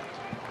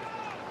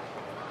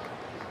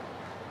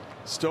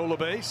 Stole a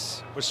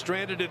base, was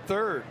stranded at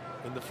third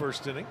in the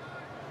first inning.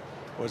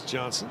 Was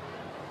Johnson.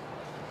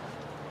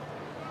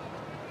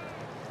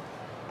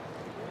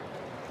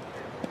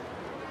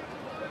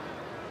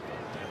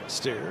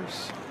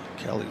 Downstairs.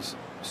 Kelly's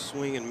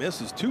swing and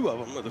misses. Two of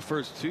them are the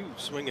first two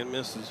swing and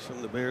misses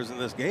from the Bears in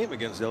this game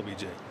against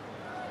LBJ.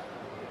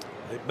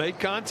 They've made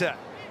contact.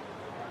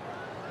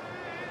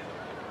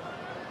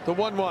 The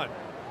 1-1.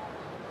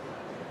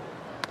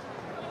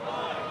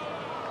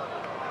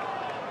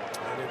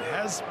 And it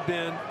has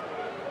been,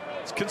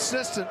 it's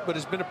consistent, but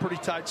it's been a pretty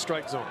tight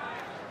strike zone.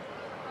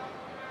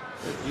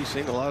 You've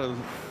seen a lot of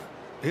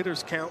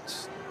hitters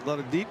counts, a lot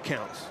of deep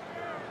counts.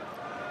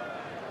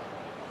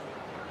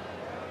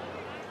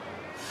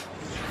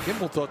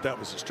 Kimball thought that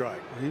was a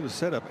strike. He was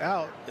set up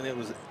out, and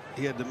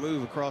he had to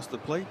move across the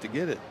plate to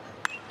get it.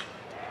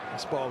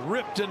 This ball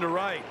ripped into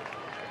right.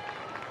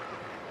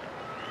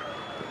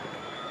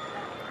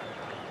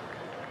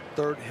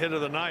 Third hit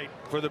of the night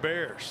for the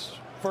Bears.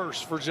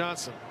 First for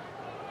Johnson.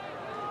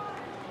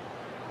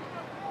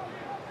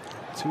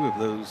 Two of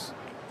those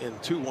in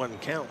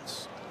 2-1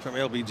 counts from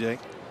LBJ.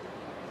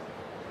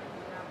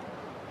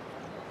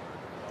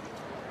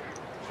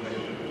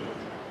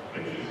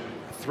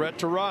 Threat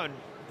to run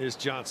is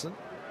Johnson.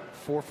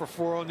 4 for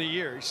 4 on the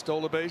year. He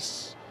stole a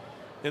base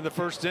in the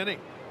first inning.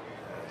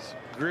 As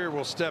Greer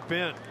will step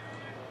in.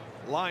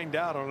 Lined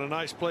out on a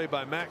nice play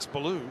by Max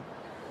Ballou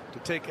to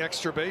take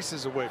extra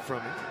bases away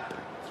from him.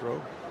 Throw.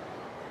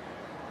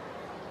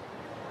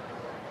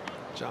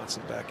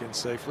 Johnson back in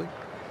safely.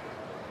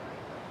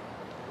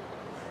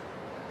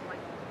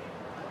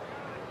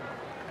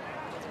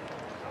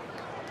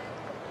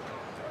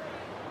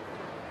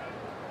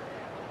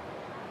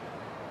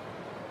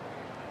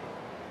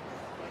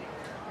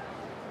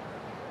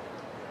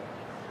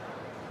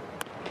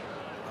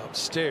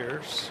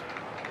 upstairs.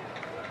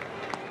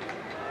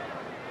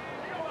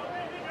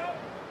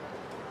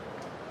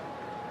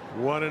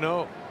 One and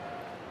 0.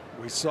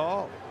 We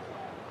saw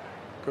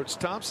Coach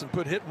Thompson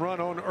put hit and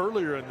run on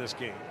earlier in this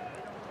game.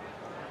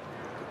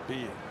 Could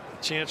be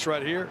a chance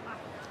right here.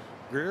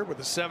 Greer with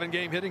a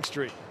 7-game hitting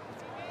streak.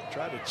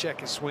 Tried to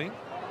check his swing,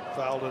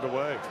 fouled it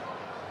away.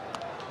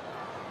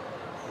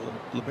 Well,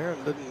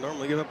 LeBaron doesn't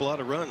normally give up a lot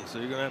of runs, so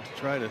you're going to have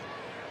to try to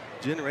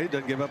generate.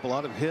 Doesn't give up a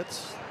lot of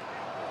hits.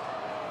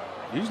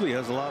 Usually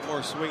has a lot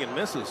more swing and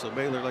misses. So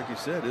Baylor, like you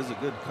said, is a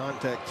good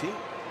contact team.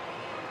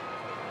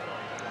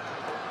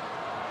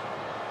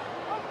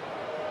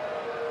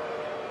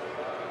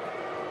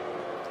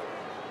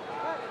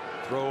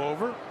 Throw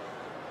over.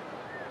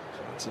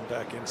 Johnson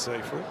back in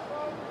safely.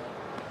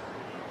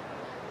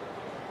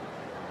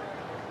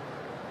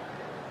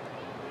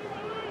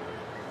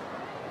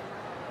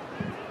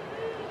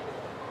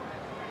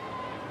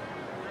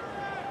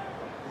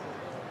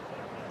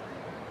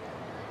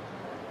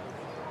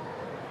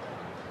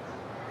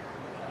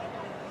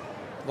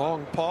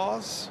 Long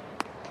pause,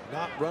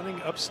 not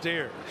running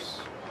upstairs.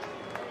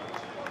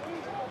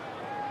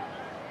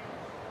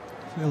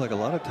 I feel like a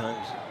lot of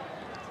times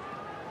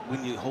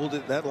when you hold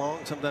it that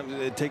long, sometimes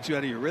it takes you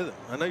out of your rhythm.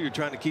 I know you're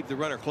trying to keep the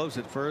runner close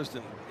at first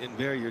and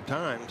vary your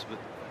times, but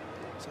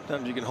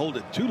sometimes you can hold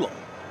it too long.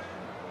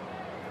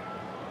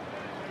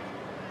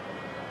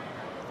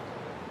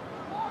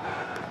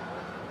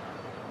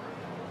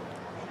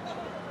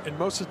 And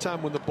most of the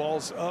time when the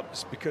ball's up,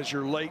 it's because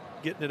you're late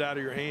getting it out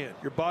of your hand.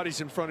 Your body's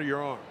in front of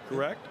your arm,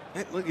 correct?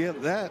 And look, you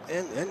have that,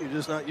 and you're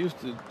just not used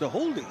to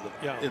holding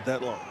it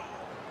that long.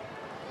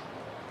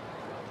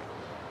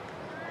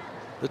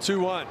 The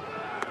 2-1.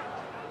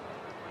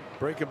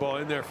 Breaking ball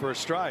in there for a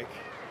strike.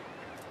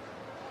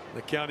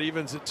 The count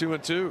evens at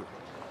 2-2.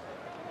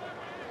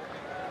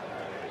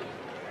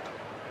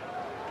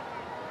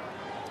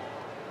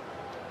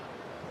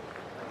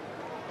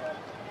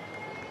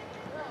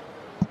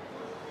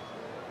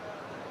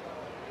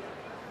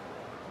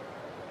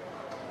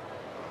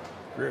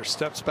 Greer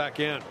steps back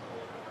in.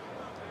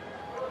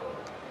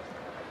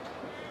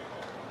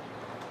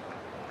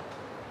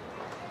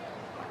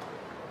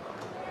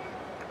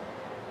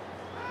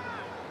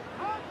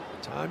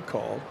 Time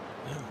called.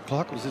 Yeah, the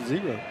clock was at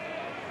 0.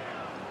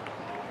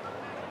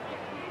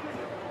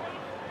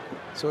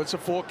 So it's a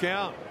full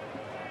count.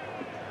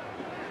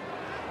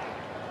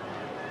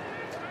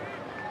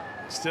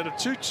 Instead of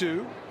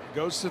 2-2,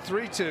 goes to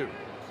 3-2.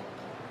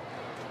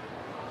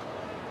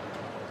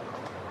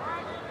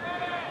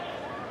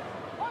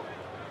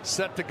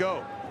 Set to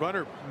go.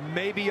 Runner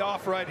may be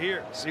off right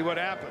here. See what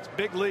happens.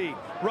 Big lead.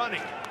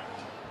 Running.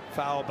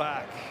 Foul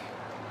back.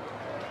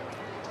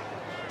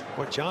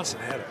 Boy, Johnson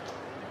had a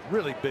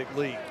really big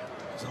lead.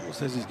 It's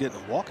almost as he's getting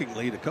a walking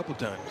lead a couple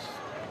times.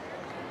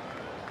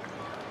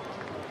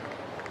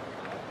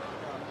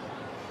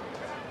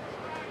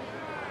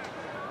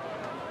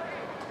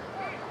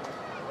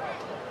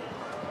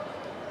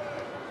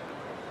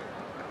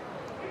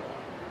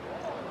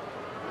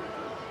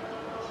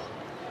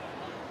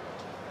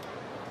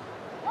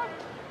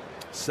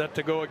 Set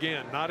to go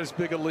again. Not as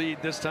big a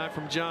lead this time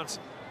from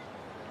Johnson.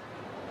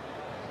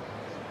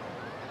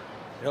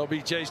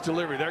 LBJ's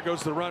delivery. There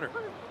goes the runner.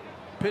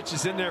 Pitch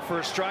is in there for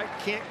a strike.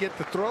 Can't get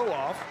the throw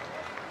off.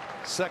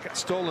 Second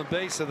stolen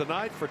base of the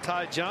night for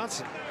Ty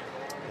Johnson.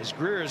 As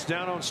Greer is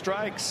down on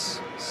strikes.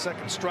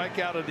 Second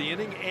strikeout of the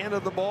inning and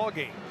of the ball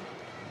game.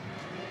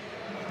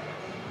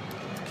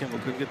 Kimball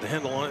couldn't get the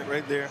handle on it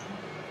right there.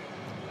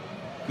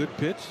 Good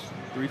pitch.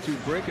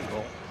 3-2 breaking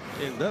ball.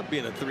 Ended up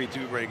being a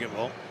 3-2 breaking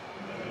ball.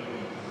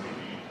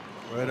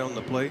 Right on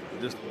the plate,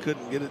 just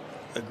couldn't get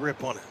a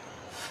grip on it.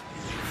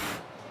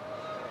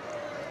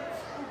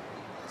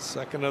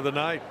 Second of the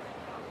night.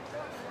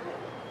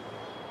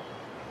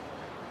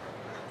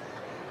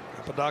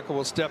 Apodaca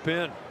will step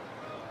in.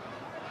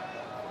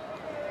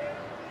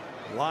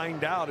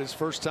 Lined out his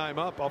first time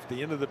up off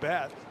the end of the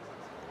bat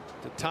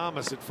to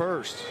Thomas at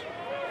first.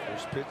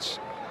 First pitch.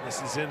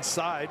 This is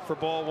inside for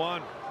ball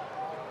 1.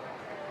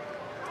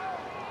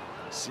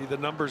 See the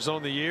numbers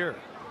on the year.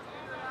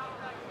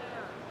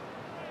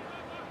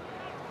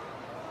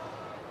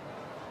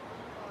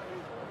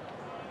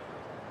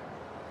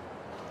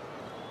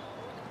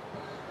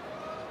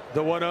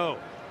 The 1-0.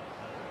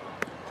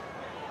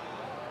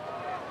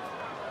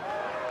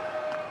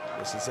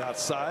 This is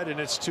outside and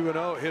it's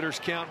 2-0. Hitters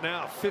count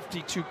now.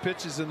 52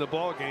 pitches in the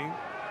ball game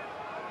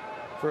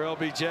for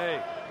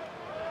LBJ.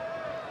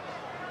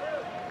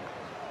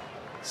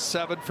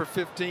 7 for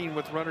 15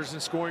 with runners in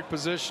scoring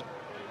position.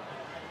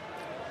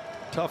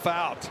 Tough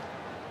out.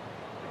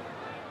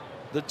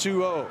 The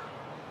 2-0.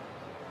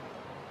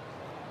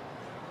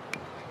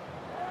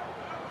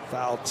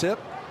 Foul tip.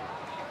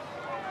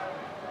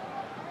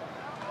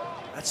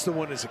 That's the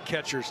one as a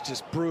catcher. It's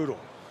just brutal.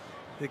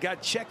 The guy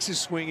checks his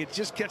swing. It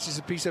just catches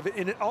a piece of it.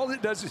 And all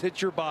it does is hit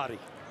your body.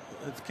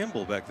 It's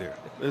Kimball back there.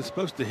 It's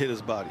supposed to hit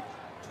his body.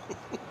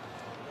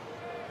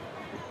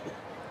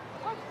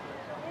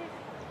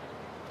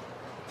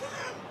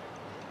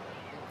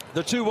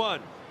 The 2-1.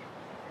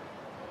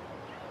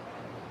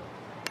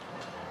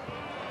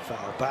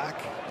 Foul back.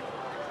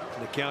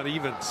 And the count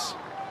evens.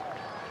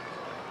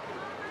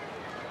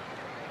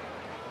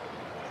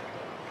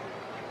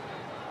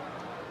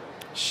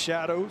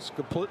 Shadows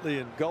completely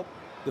engulf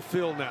the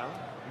field now.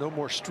 No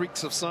more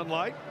streaks of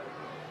sunlight.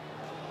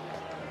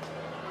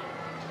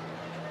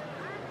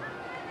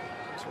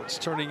 So it's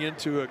turning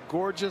into a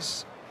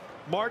gorgeous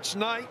March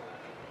night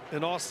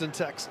in Austin,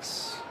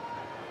 Texas.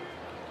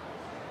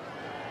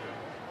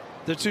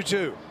 The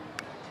 2-2.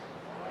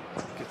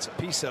 Gets a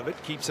piece of it,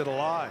 keeps it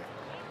alive.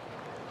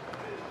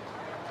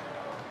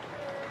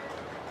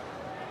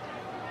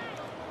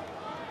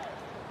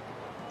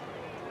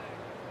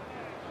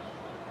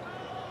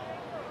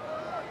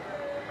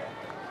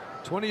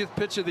 th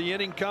pitch of the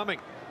inning coming.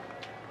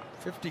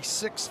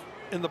 56th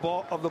in the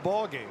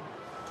ball game.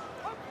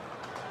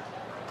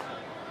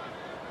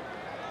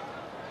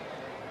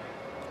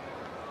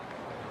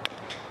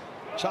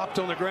 Chopped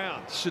on the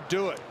ground. Should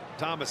do it.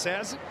 Thomas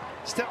has it.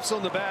 Steps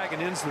on the bag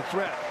and ends the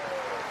threat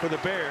for the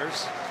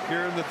Bears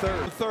here in the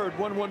third. The third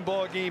 1-1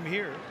 ball game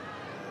here.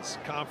 As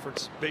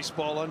conference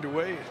baseball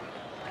underway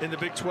in the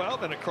Big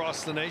 12 and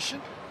across the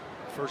nation.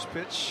 First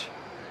pitch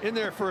in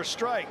there for a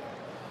strike.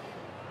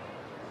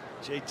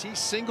 JT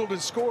singled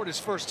and scored his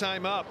first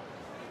time up.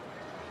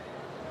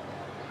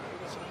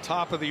 So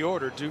top of the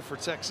order due for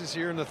Texas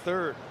here in the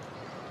third.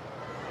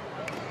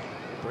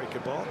 Break a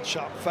ball,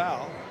 chop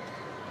foul.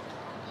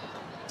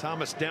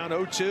 Thomas down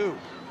 0-2.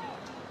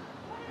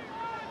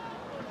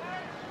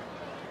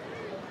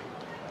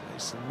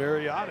 Mason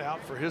Marriott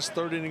out for his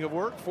third inning of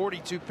work.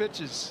 42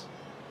 pitches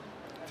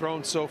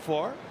thrown so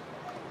far.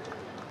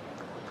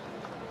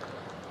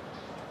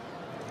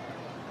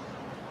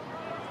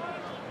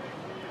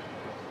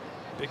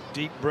 Big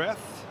deep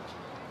breath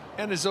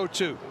and his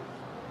 0-2.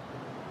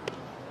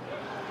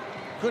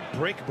 Good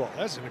break ball.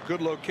 That's in a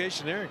good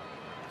location there.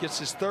 Gets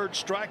his third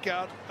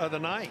strikeout of the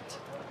night.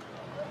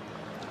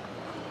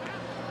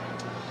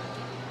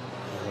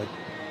 Like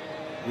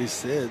we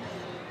said,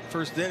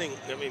 first inning,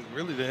 I mean,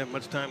 really didn't have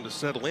much time to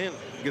settle in,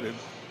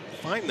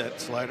 find that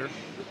slider.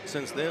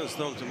 Since then, it's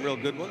thrown some real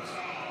good ones,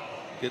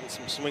 getting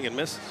some swing and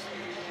misses.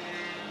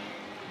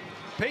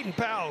 Peyton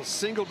Powell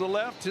singled to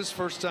left his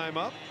first time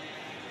up.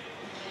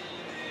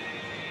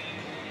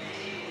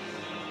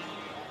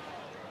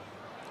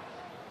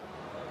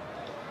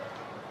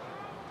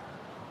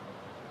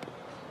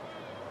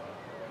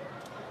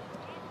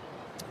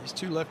 These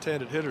two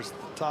left-handed hitters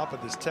at the top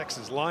of this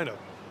Texas lineup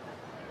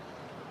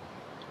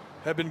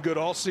have been good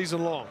all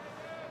season long.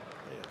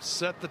 They have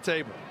set the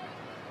table.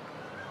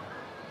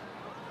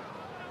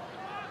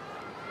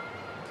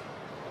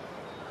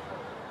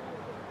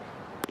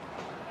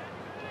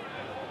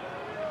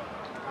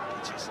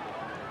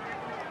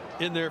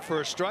 In there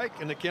for a strike,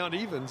 and the count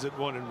evens at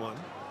 1-1.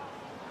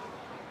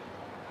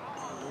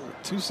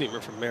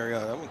 Two-seamer from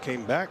Marriott. That one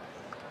came back,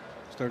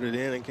 started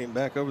in and came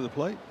back over the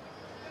plate.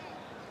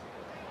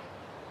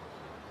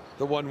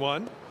 The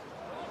 1-1.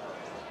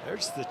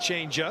 There's the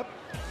changeup.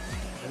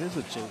 That is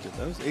a changeup.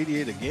 That was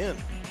 88 again.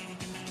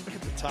 Look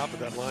at the top of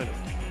that lineup.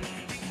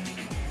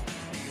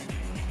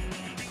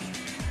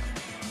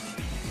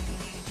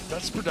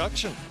 That's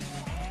production.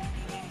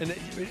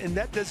 And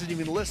that doesn't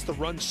even list the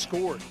runs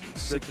scored.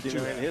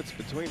 69 hits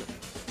between them.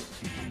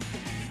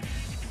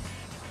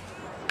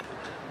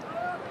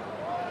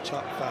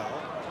 Chop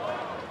foul.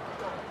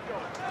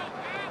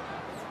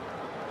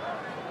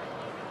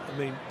 I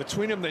mean,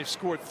 between them, they've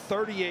scored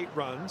 38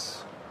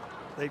 runs.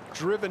 They've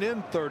driven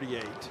in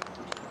 38.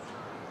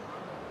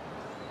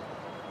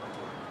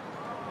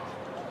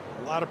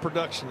 A lot of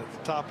production at the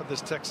top of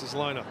this Texas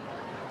lineup.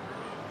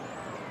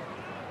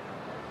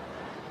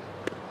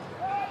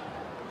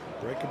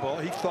 Break a ball.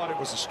 He thought it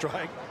was a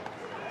strike.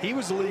 He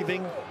was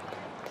leaving.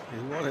 He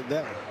wanted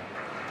that one.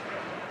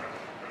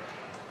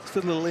 Just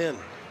a little in.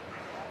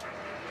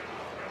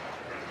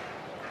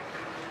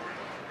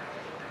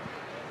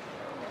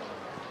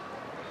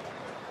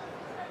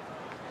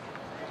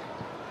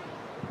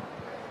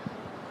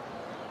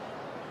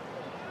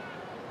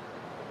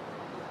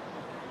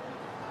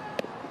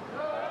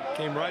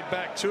 Came right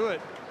back to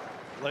it.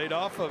 Laid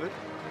off of it.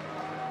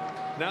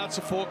 Now it's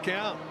a full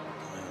count.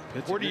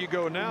 Where do you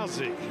go now,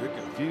 Zeke? You're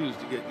confused.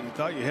 You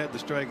thought you had the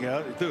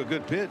strikeout. You threw a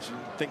good pitch. You're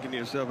thinking to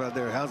yourself out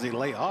there, how's he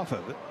lay off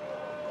of it?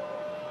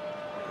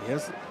 He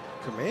has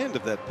command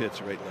of that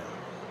pitch right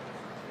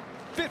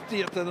now.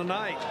 50th of the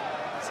night.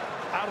 It's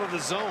out of the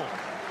zone.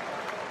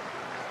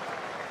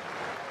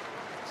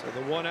 So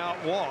the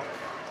 1-out walk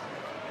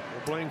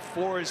will bring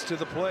Flores to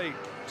the plate.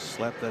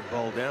 Slap that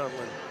ball down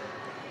when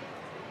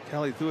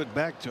Kelly threw it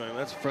back to him.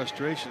 That's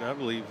frustration, I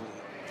believe.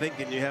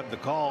 Thinking you have the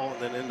call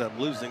and then end up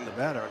losing the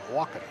batter and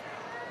walking.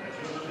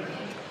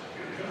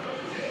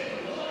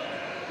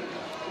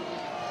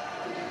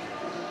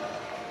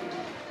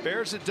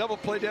 Bears at double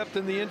play depth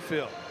in the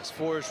infield as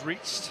Flores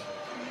reached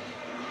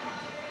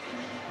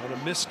on a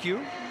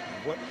miscue.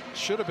 What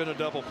should have been a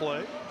double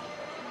play.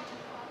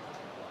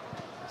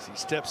 As he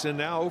steps in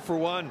now 0 for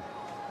 1.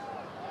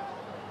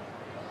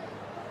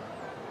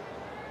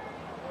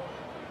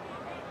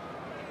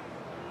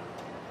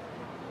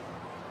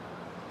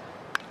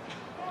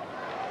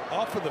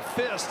 off of the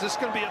fist. This is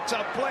going to be a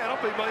tough play. I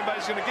don't think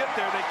anybody's going to get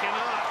there. They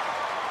cannot.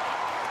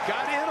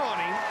 Got in on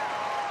him.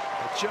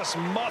 But just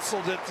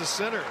muscled it to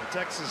center.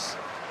 Texas,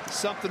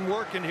 something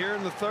working here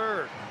in the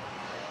third.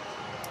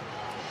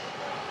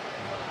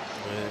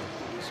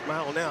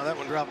 Smile now. That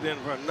one dropped in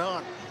for a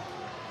knock.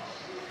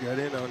 Got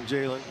in on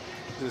Jalen.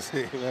 Just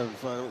having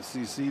fun with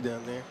CC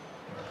down there.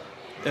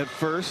 At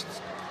first.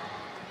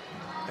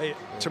 Hey,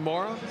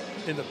 tomorrow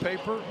in the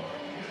paper,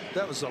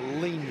 that was a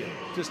lenient,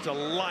 just a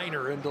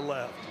liner into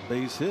left.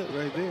 Base hit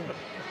right there.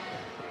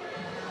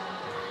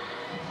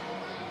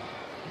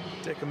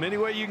 Take them any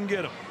way you can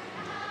get them.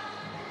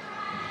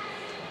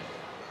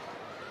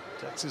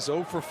 Texas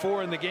 0 for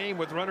 4 in the game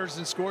with runners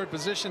in scoring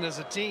position as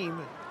a team.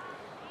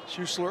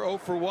 Schussler 0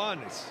 for 1.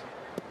 It's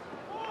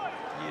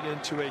get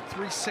into a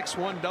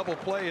 3-6-1 double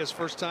play his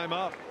first time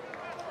up.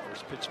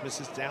 First pitch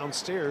misses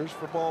downstairs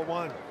for ball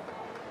 1.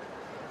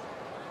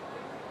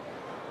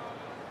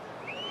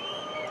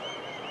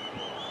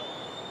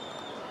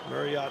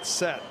 Marriott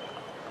set.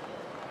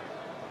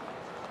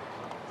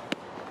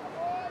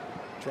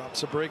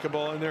 Drops a breaking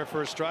ball in there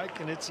for a strike,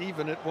 and it's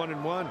even at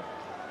 1-1.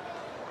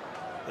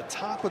 The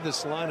top of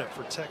this lineup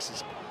for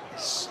Texas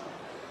is,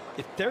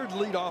 if they're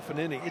lead off an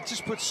inning, it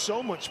just puts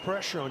so much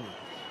pressure on you.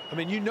 I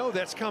mean, you know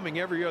that's coming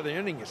every other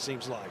inning, it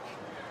seems like.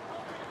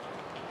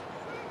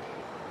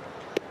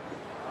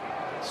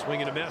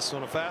 Swing and a miss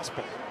on a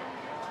fastball.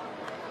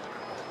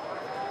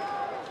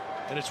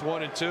 And it's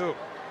 1-2.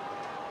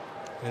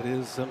 It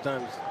is.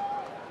 Sometimes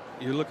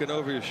you're looking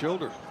over your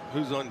shoulder.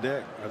 Who's on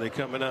deck? Are they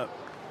coming up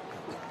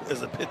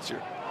as a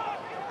pitcher?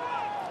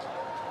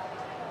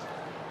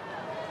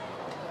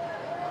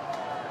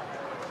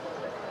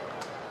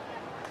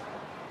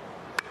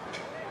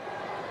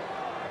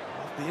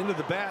 Off the end of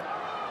the bat,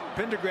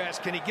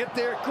 Pendergrass, can he get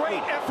there?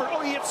 Great effort.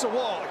 Oh, he hits the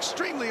wall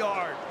extremely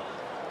hard.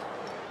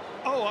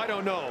 Oh, I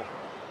don't know.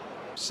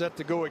 Set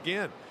to go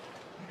again.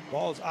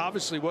 Ball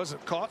obviously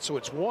wasn't caught, so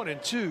it's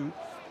 1-2 to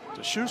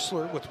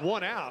Schussler with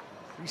 1 out.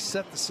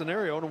 Reset the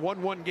scenario in a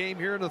 1-1 game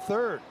here in the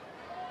third.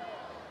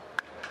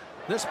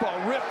 This ball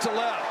ripped to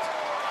left.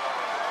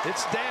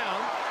 It's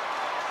down.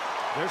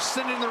 They're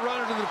sending the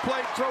runner to the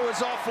plate. Throw is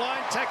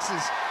offline.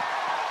 Texas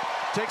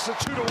takes a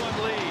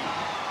 2-1 lead.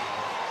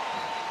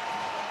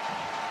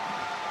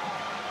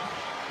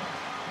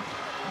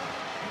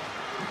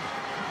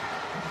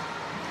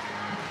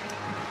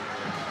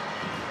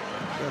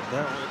 Got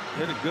that one.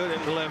 Hit it good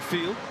into left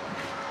field.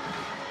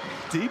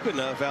 Deep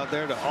enough out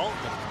there to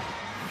Altman.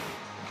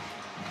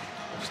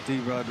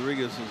 Steve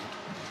Rodriguez is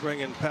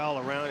bringing Powell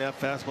around. That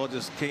fastball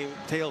just came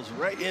tails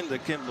right into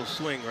Kimball's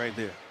swing right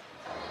there.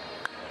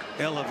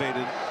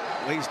 Elevated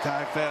waist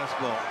high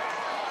fastball.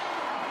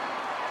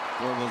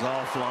 Throw was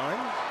offline.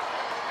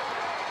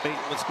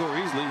 Bateman would score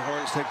easily.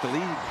 Horns take the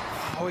lead.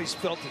 I always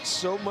felt it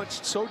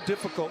so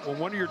difficult when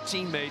one of your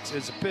teammates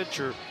is a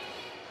pitcher.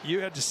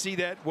 You had to see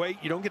that wait.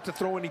 You don't get to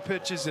throw any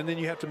pitches, and then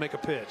you have to make a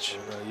pitch.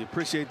 You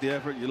appreciate the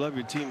effort. You love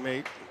your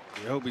teammate.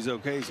 You hope he's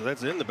okay. So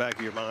that's in the back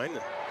of your mind.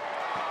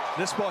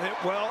 This ball hit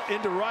well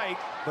into right,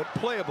 but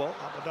playable.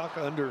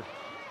 Apodaca under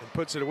and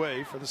puts it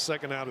away for the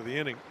second out of the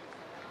inning.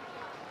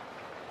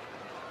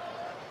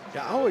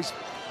 Yeah, I always.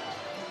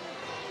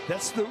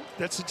 That's the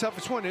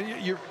toughest one.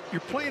 You're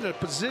playing a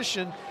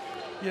position.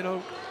 You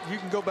know, you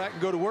can go back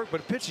and go to work,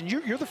 but pitching,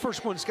 you're the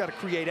first one that's got to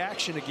create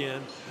action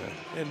again.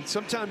 Yeah. And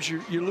sometimes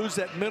you lose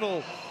that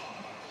mental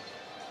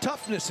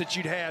toughness that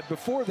you'd had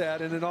before that,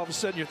 and then all of a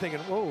sudden you're thinking,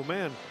 whoa,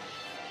 man,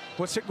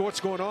 what's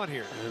going on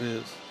here? It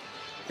is.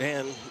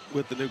 And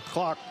with the new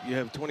clock, you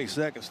have 20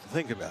 seconds to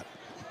think about it.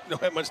 You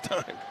don't have much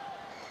time.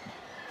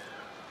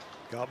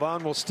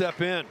 Galvan will step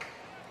in.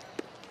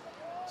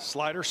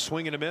 Slider,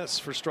 swing and a miss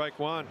for strike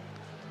 1.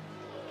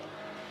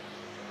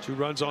 2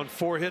 runs on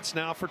 4 hits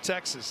now for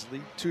Texas.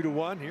 Lead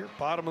 2-1 here,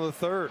 bottom of the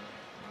third.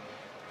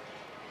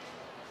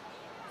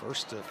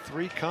 First of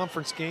 3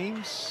 conference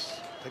games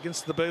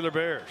against the Baylor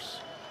Bears.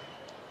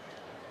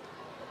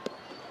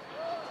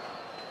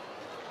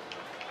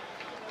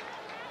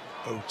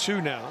 Oh,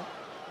 2 now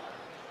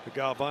to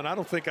Galvan. I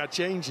don't think I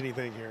changed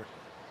anything here.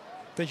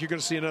 I think you're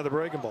going to see another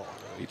breaking ball.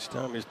 Each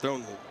time he's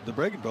thrown the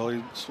breaking ball,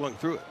 he swung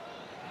through it.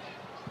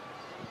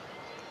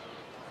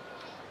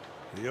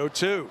 The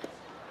 0-2.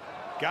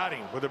 Got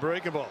him with a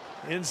breaking ball.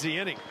 Ends the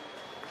inning.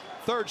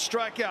 Third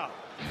strikeout.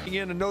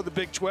 In to know the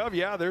Big 12.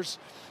 Yeah, there's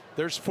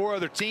 4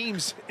 other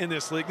teams in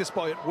this league. This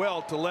ball hit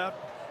well to left,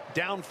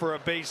 down for a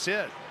base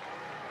hit.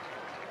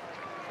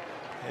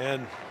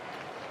 And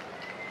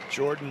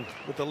Jordan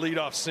with the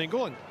leadoff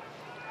single. And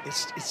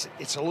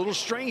it's a little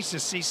strange to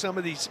see some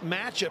of these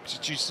matchups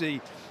that you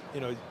see. You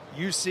know,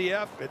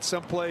 UCF at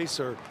some place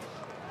or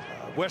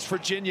West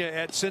Virginia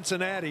at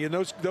Cincinnati, and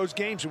those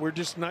games we're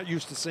just not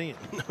used to seeing.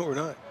 No, we're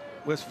not.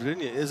 West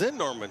Virginia is in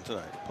Norman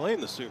tonight,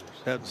 playing the Sooners.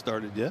 Hasn't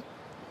started yet.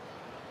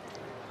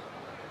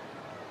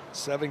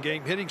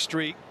 7-game hitting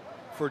streak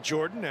for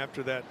Jordan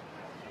after that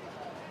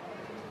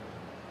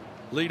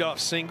leadoff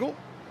single.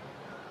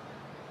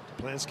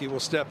 Plansky will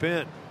step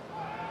in.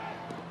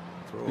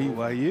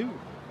 BYU.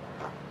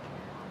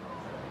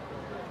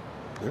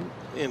 They're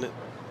in it.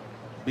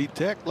 beat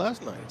Tech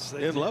last night Yes, they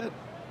in did. Lubbock.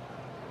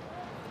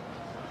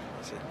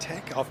 So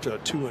Tech off to a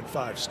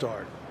 2-5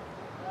 start.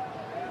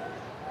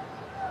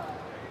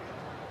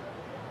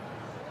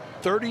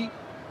 30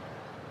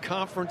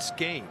 conference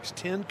games,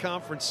 10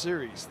 conference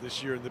series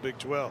this year in the Big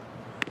 12.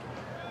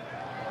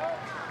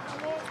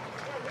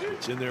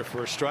 It's in there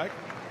for a strike.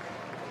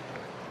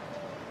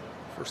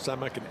 First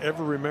time I can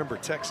ever remember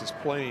Texas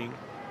playing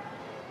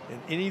in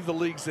any of the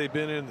leagues they've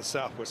been in the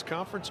Southwest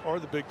Conference or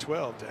the Big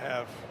 12 to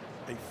have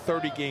a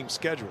 30-game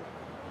schedule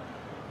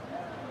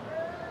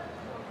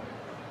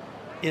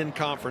in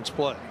conference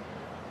play.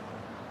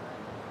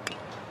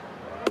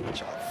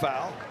 Chop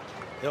foul.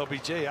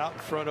 LBJ out in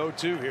front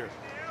 0-2 here.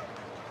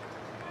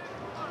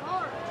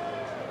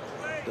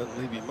 Doesn't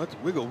leave you much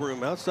wiggle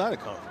room outside of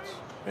conference.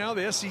 Now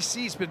the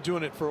SEC's been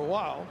doing it for a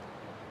while.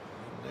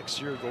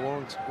 Next year the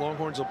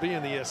Longhorns will be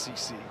in the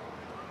SEC.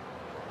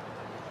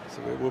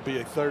 So it will be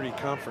a 30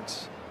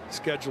 conference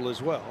schedule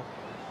as well.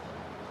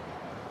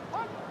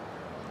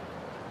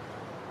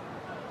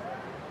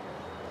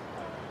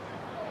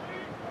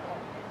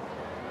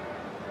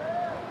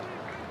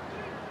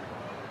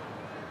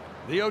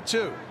 The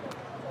 0-2.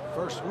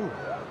 First, ooh,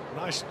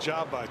 nice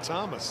job by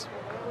Thomas.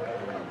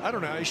 I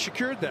don't know how he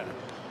secured that.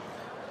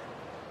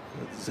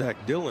 Zach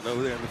Dillon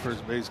over there in the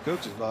first base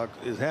coach's box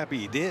is happy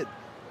he did.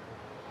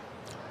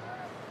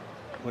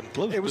 Wasn't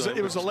close It was to him,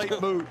 it was a but late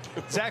still. move.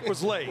 Zach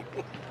was late.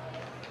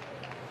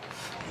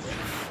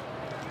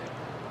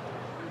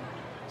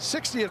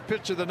 60th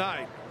pitch of the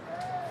night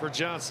for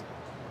Johnson.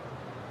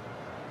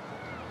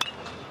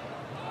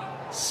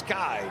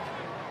 Skied.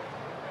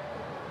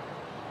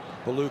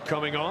 Ballou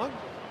coming on.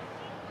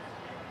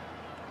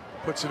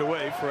 Puts it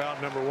away for out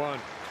number 1.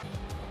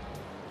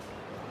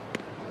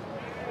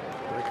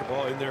 Breaker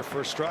ball in there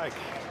for a strike.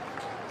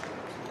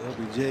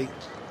 LBJ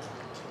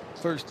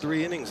first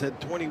 3 innings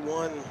had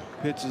 21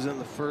 pitches in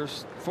the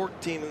first,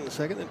 14 in the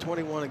second, and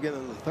 21 again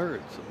in the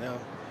third. So now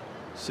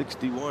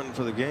 61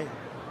 for the game.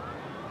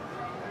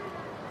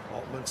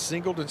 Altman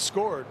singled and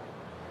scored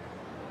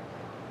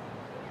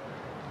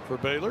for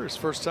Baylor. His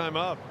first time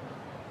up.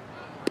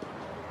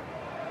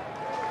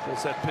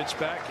 Pulls that pitch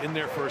back in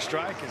there for a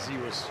strike as he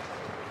was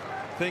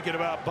thinking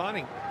about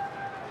bunting.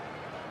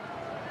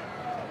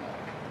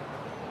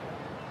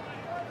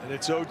 And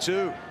it's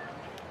 0-2.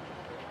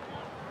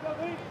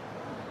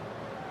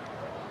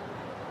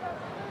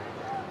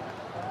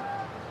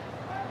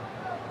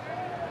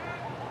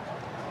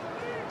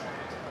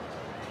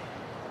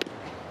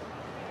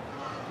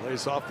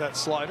 Lays off that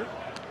slider.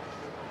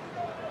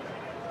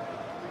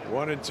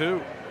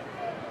 1-2.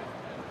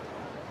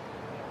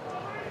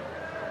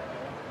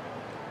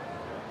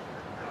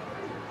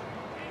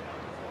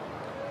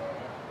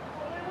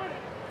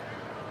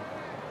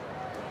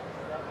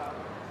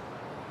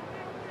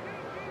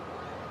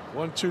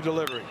 One-two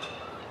delivery.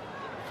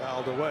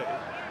 Fouled away.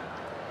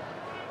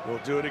 We'll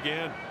do it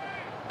again.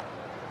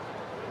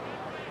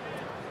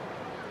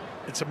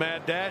 It's a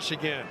mad dash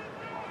again.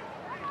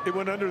 It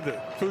went under the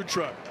food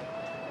truck.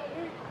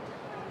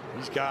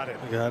 He's got it.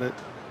 Got it.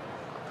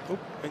 Oh,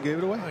 and gave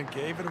it away. And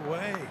gave it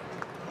away.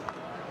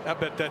 I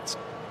bet that's,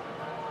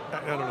 I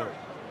don't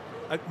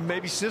know.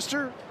 Maybe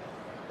sister?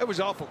 That was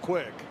awful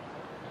quick.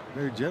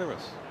 Very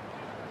generous.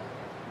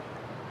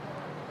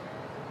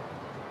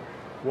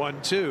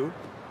 1-2.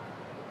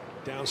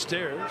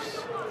 Downstairs.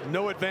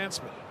 No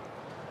advancement.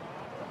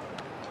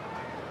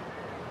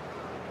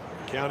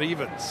 Count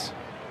evens.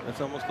 That's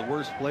almost the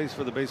worst place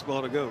for the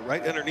baseball to go.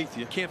 Right underneath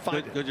you. Can't find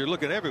it. Because you're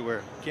looking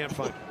everywhere. Can't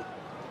find it.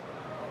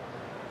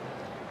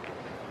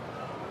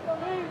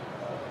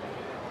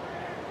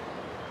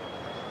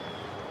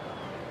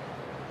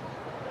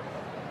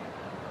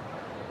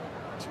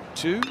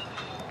 Two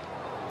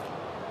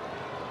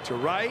to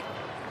right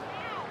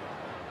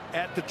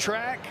at the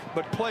track,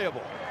 but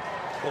playable.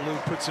 Ballou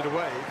puts it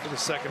away for the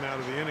second out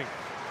of the inning.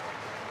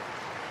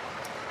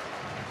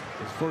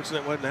 It's fortunate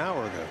it wasn't an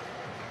hour ago.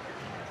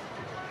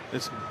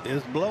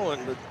 It's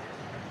blowing, but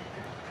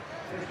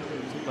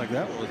it seemed like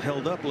that one was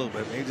held up a little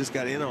bit. He just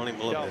got in on him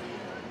a little bit.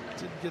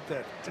 Didn't get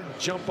that. Didn't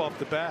jump off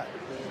the bat.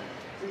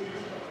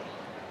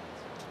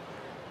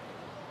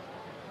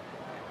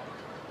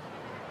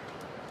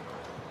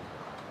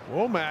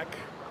 Womack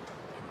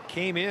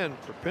came in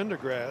for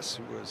Pendergrass,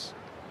 who was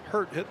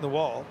hurt hitting the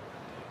wall.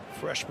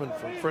 Freshman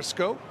from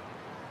Frisco.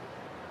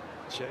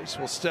 Chase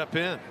will step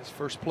in, his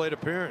first plate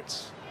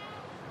appearance.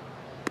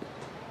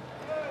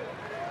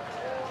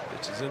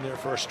 Pitch is in there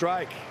for a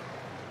strike.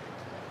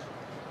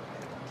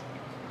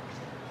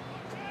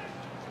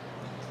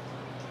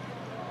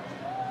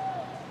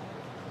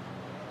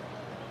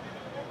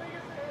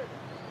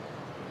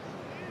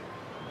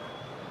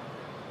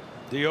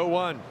 The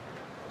 0-1.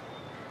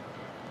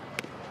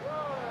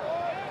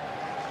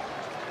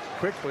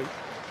 Quickly.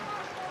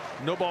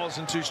 No balls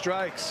and 2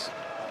 strikes.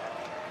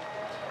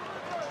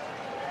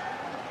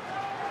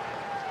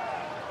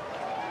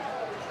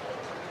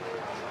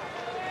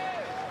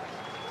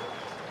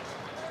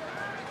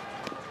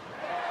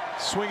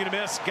 Swing and a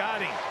miss.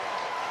 Got him.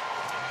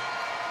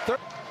 Third.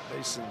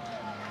 Mason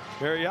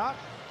Marriott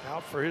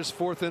out for his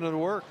 4th inning of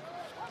work.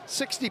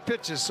 60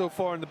 pitches so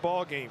far in the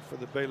ball game for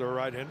the Baylor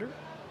right-hander.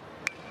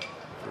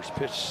 First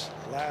pitch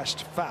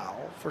lashed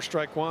foul for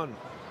strike 1.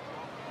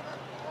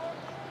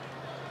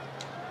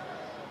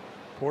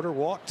 Porter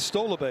walked,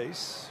 stole a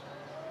base.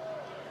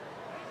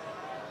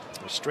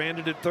 Was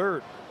stranded at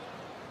 3rd.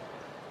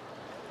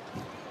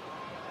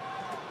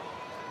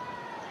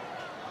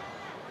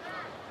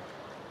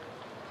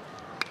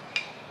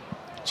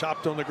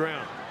 Chopped on the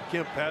ground.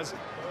 Kemp has it.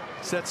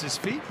 Sets his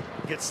feet,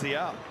 gets the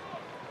out.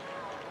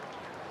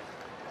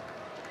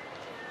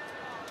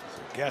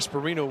 So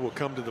Gasparino will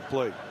come to the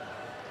plate.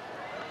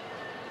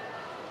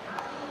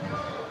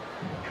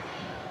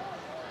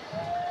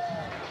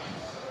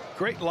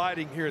 Great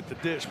lighting here at the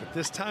dish, but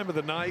this time of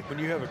the night, when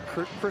you have a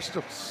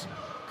crystal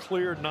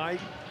clear night,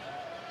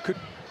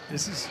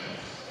 this is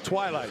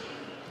twilight.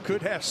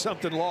 Could have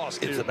something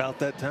lost. It's here. about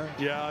that time.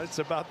 Yeah, it's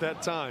about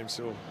that time.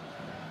 So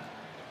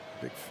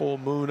big full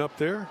moon up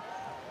there.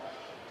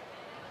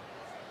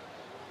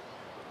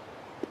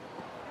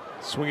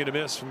 Swing and a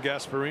miss from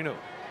Gasparino.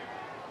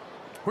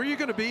 Where are you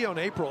going to be on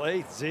April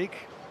 8th, Zeke?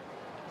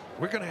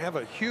 We're going to have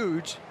a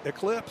huge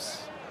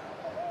eclipse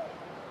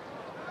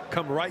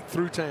come right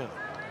through town.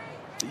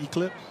 The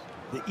eclipse?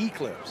 The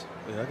eclipse.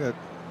 Yeah, I got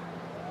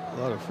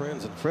a lot of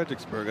friends in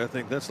Fredericksburg. I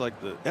think that's like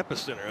the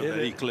epicenter of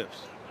that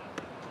eclipse.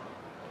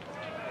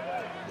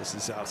 This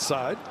is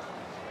outside.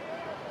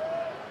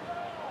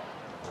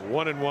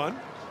 1-1.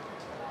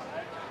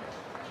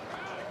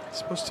 It's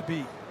supposed to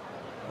be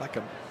like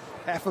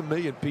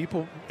 500,000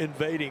 people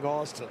invading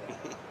Austin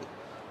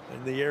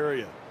in the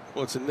area.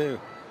 What's new?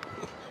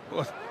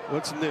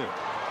 What's new?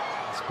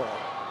 This ball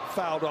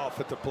fouled off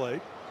at the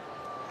plate.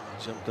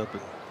 Jumped up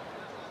and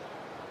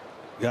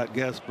got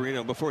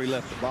Gasparino before he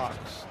left the box.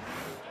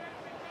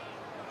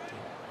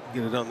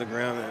 Get it on the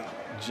ground and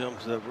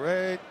jumps up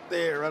right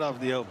there, right off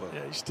the elbow.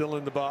 Yeah, he's still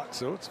in the box,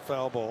 so it's a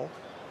foul ball.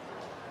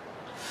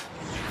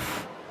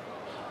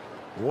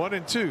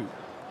 1-2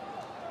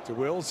 to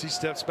Wills. He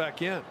steps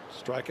back in.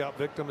 Strikeout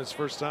victim his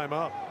first time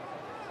up.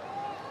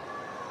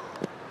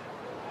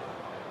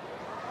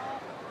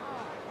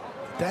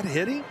 Did that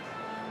hit him?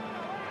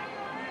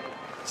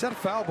 Is that a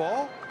foul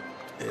ball?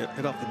 Yeah,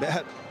 hit off the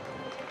bat.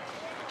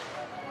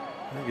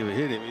 I think if it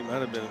hit him, he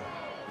might have been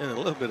in a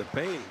little bit of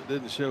pain, but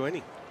didn't show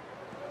any.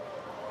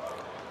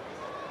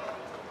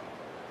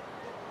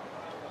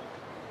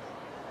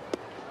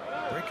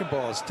 Breaking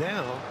ball is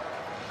down.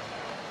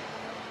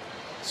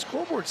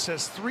 Scoreboard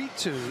says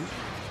 3-2.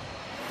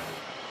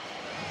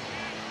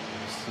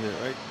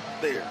 Right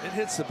there. It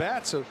hits the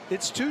bat, so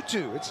it's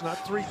 2-2. It's not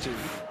 3-2.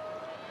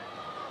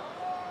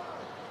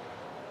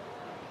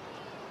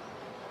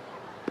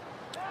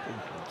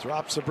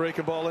 Drops the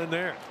breaking ball in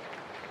there.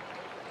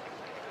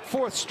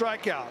 4th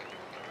strikeout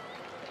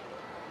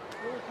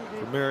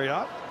for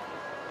Marriott.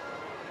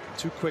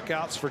 2 quick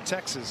outs for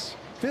Texas.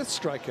 5th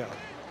strikeout.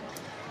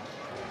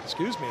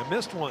 Excuse me, I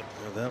missed one.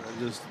 Yeah, that one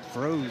just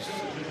froze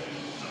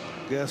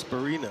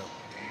Gasparino.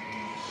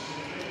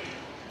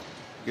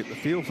 Getting the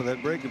feel for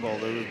that breaking ball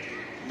there,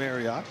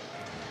 Marriott.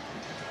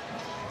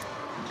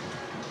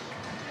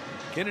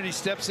 Kennedy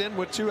steps in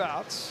with 2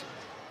 outs.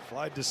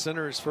 Flied to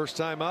center his first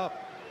time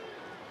up.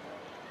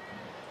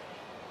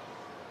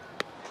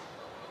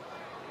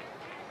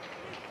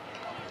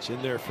 It's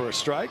in there for a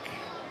strike.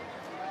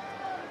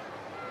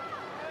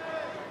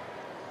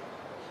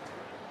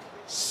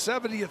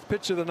 70th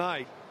pitch of the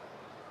night.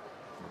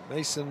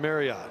 Mason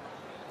Marriott.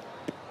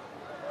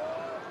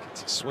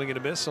 Gets a swing and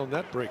a miss on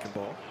that breaking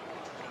ball.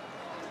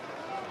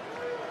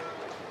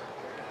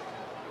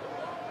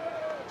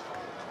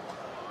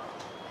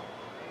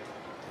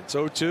 It's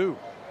 0-2.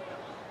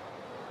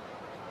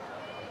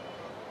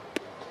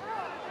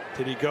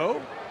 Did he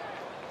go?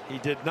 He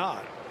did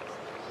not.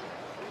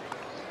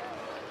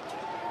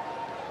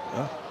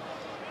 Huh?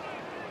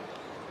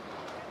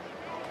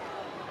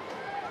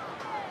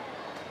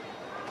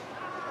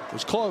 It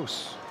was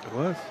close. It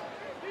was.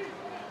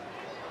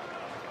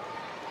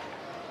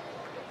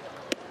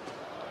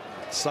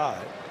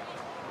 Side.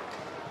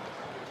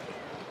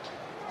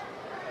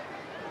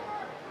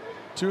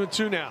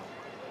 2-2 now.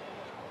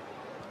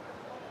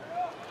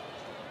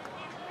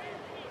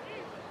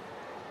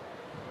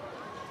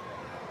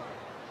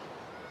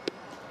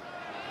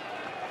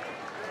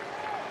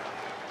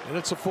 And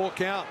it's a full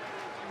count.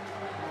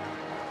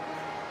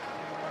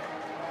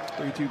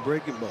 3-2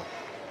 breaking ball.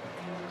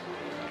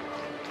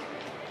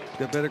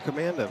 Got better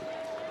command of it.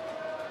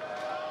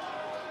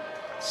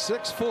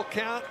 6th full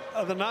count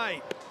of the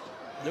night.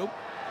 Nope.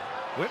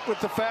 Went with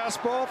the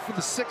fastball for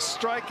the 6th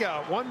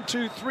strikeout.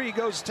 1-2-3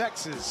 goes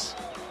Texas.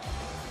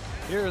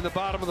 Here in the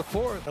bottom of the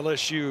 4th.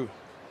 LSU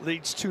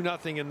leads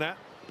 2-0 in that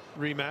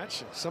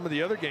rematch. Some of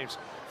the other games,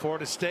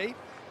 Florida State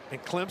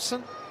and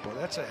Clemson. Boy,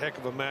 that's a heck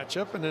of a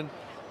matchup. And then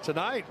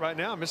tonight, right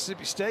now,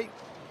 Mississippi State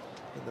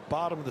in the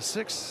bottom of the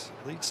 6th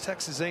leads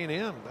Texas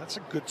A&M. That's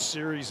a good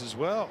series as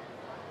well.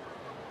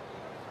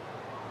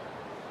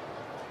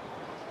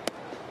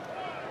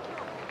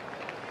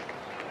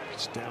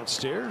 It's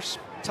downstairs.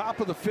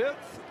 Top of the 5th.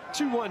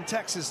 2-1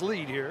 Texas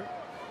lead here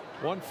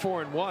 1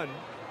 4-1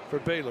 for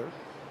Baylor,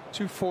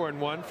 2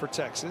 4-1 for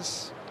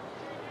Texas.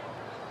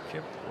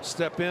 Kemp will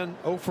step in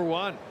 0 for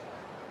 1.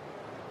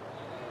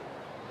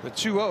 The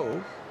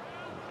 2-0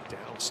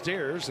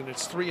 downstairs, and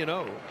it's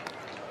 3-0.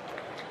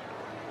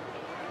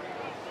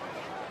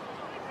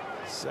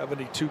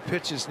 72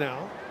 pitches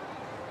now.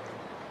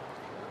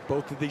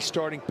 Both of these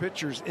starting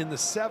pitchers in the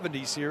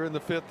 70s here in the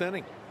 5th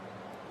inning.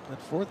 That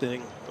 4th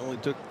inning only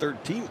took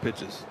 13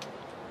 pitches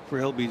for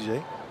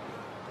LBJ.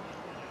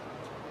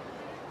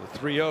 The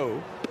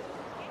 3-0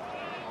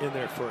 in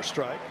there for a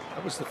strike.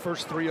 That was the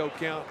first 3-0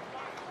 count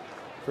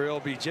for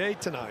LBJ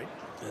tonight.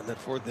 And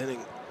that 4th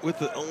inning,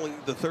 with only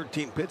the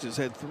 13 pitches,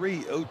 had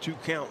 3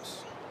 0-2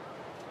 counts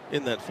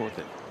in that 4th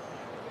inning.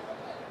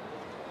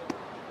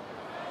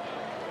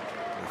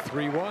 The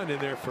 3-1 in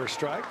there for a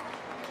strike.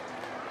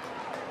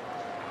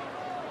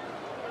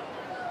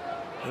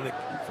 And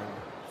from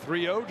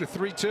 3-0 to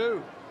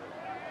 3-2.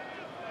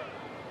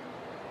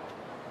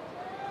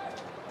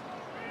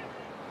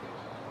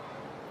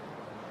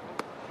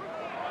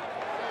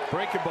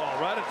 Breaking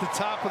ball right at the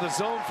top of the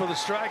zone for the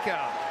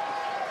strikeout.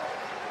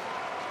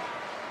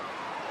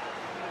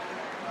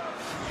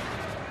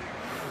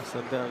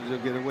 Sometimes you'll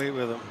get away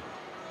with them.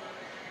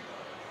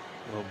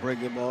 Well,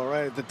 breaking ball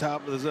right at the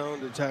top of the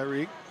zone to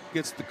Tyreek.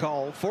 Gets the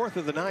call. 4th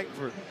of the night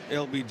for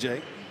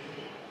LBJ.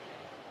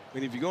 I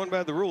mean, if you're going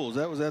by the rules,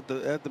 that was at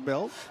the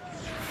belt.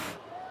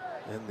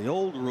 And the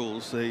old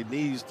rules say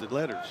knees to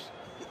letters.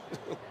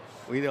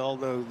 We all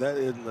know that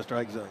isn't the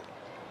strike zone.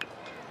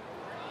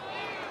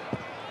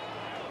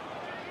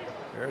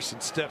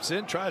 Harrison steps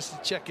in, tries to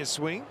check his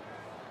swing.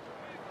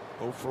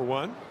 0 for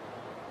 1.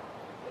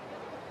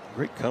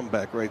 Great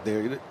comeback right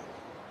there. You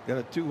got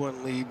a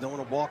 2-1 lead. Don't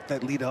want to walk that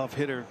leadoff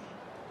hitter.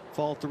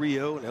 Fall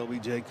 3-0, and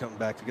LBJ come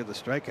back to get the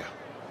strikeout.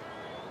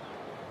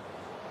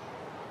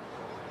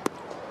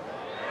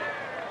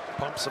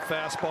 Pumps a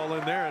fastball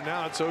in there, and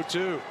now it's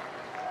 0-2.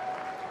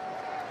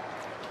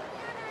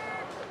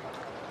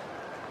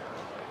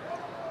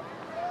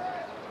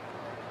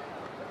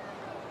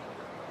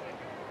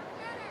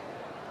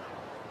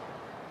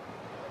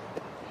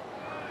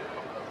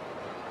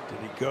 Did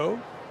he go?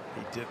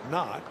 He did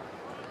not.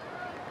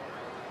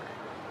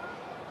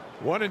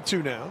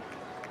 1-2 now.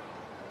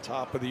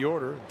 Top of the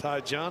order.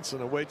 Ty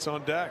Johnson awaits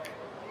on deck.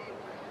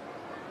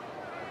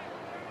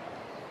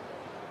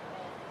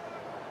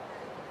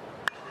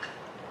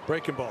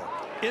 Breaking ball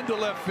into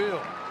left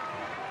field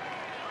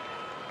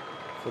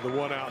for the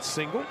 1-out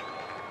single.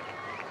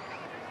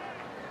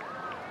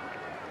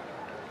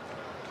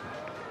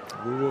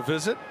 We will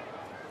visit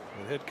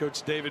with head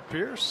coach David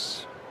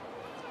Pierce.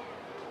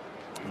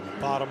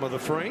 Bottom of the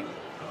frame.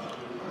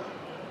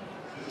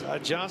 Ty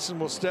Johnson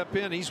will step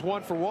in. He's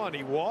 1 for 1.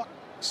 He walked,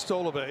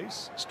 stole a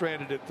base,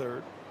 stranded at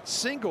third,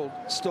 singled,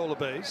 stole a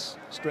base,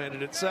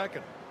 stranded at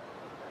second.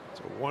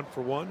 So 1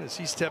 for 1 as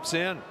he steps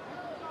in.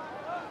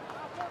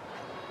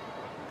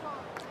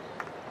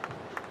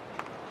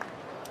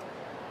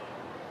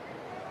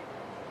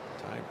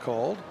 Time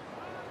called.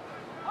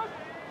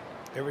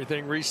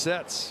 Everything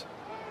resets.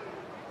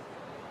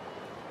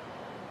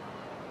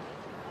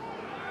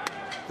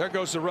 There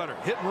goes the runner.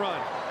 Hit and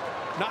run.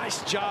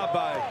 Nice job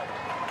by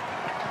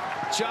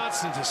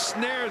Johnson to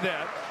snare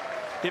that.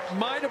 It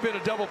might have been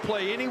a double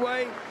play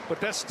anyway,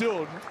 but that's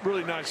still a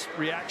really nice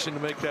reaction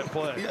to make that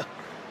play. Yeah.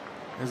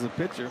 As a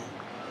pitcher,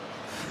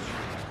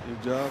 your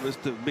job is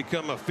to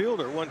become a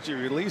fielder. Once you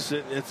release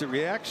it, it's a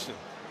reaction.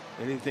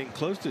 Anything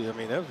close to you, I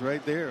mean, that was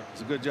right there.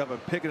 It's a good job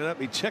of picking it up.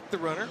 He checked the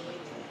runner.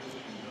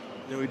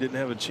 Knew he didn't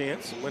have a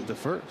chance and went to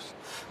first.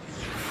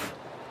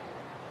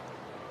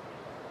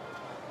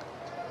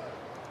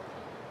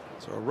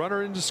 So a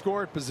runner into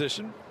score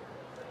position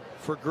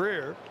for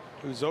Greer,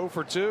 who's 0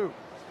 for 2.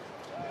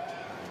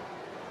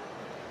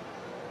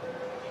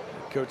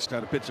 Coach tried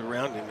to pitch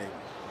around him, maybe.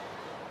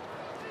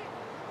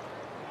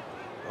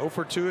 0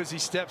 for 2 as he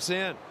steps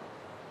in.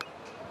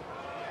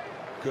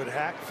 Good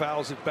hack,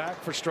 fouls it back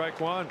for strike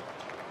 1.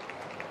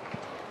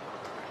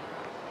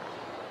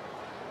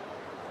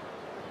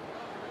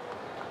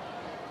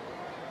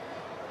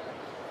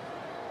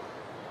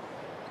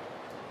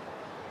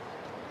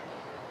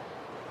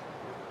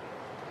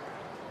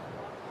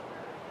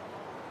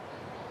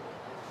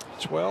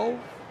 Twelve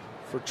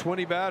for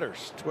 20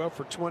 batters. 12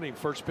 for 20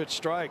 first pitch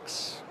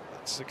strikes.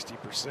 That's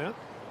 60%.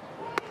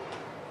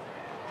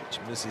 Which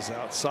misses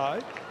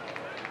outside.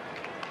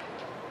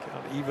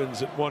 Count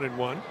evens at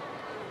 1-1.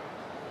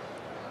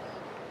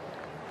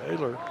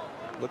 Baylor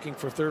looking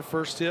for their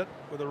first hit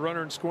with a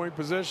runner in scoring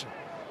position.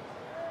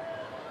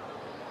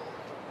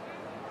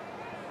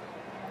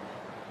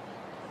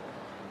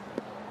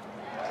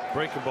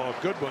 Breaking ball,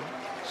 good one.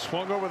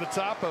 Swung over the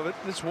top of it.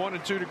 It's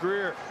 1-2 to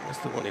Greer. That's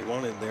the one he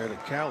wanted there to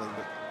Cali,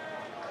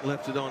 but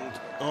left it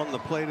on the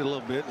plate a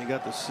little bit, and he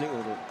got the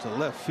single to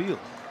left field.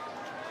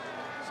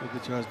 So he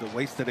tries to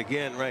waste it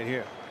again right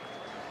here.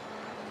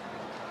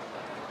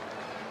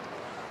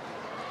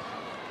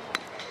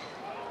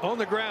 On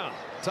the ground,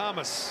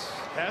 Thomas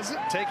has it,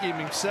 taking him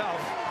himself.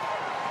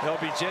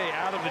 LBJ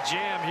out of the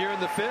jam here in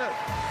the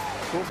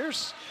 5th. Well,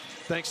 here's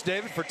Thanks,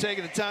 David, for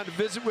taking the time to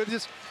visit with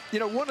us. You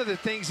know, one of the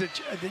things that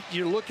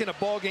you look in a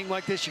ball game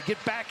like this, you get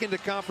back into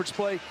conference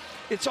play,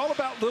 it's all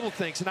about little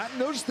things. And I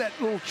noticed that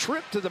little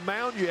trip to the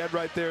mound you had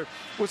right there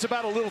was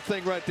about a little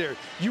thing right there.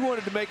 You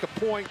wanted to make a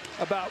point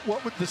about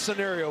what the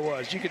scenario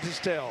was. You could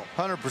just tell.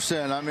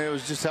 100%. I mean, it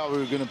was just how we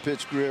were going to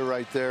pitch Greer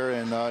right there,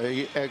 and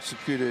he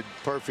executed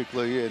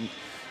perfectly. And,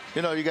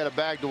 you know, you got a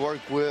bag to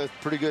work with,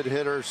 pretty good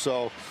hitter.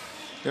 So,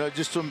 you know,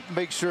 just to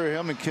make sure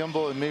him and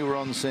Kimball and me were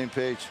on the same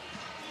page.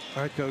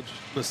 All right, Coach.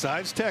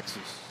 Besides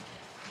Texas,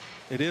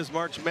 it is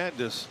March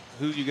Madness.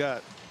 Who you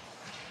got?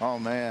 Oh,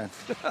 man,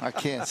 I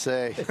can't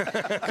say.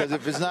 Because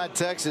if it's not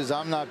Texas,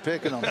 I'm not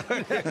picking them.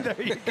 There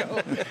you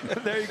go.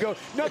 There you go.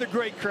 Another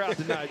great crowd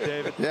tonight,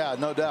 David. Yeah,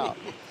 no doubt.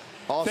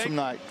 Awesome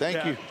night.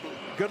 Thank you.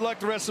 Good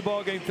luck the rest of the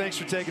ball game. Thanks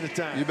for taking the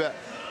time. You bet.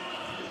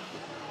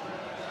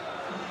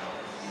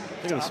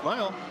 You got a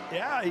smile.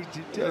 Yeah, he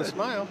did. Got a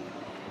smile.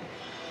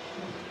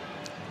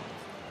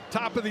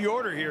 Top of the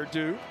order here,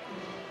 Duke.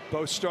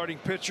 Both starting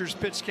pitchers'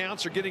 pitch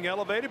counts are getting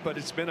elevated, but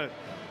it's been a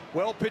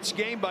well-pitched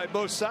game by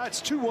both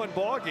sides. 2-1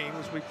 ball game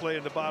as we play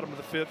in the bottom of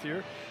the 5th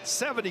here.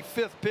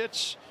 75th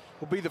pitch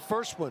will be the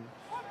first one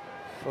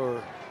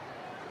for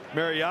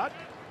Marriott,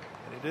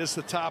 and it is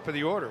the top of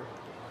the order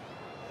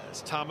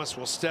as Thomas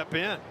will step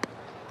in.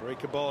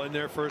 Break a ball in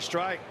there for a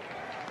strike.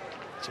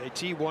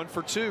 JT 1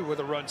 for 2 with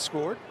a run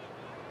scored.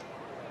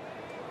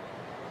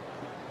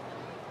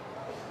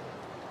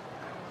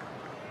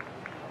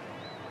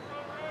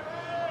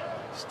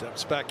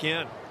 Steps back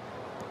in.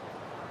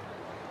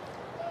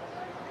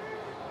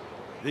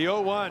 The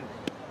 0-1.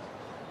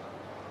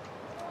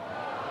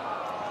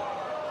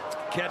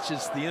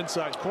 Catches the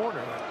inside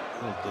corner.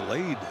 A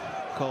delayed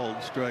called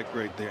strike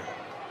right there.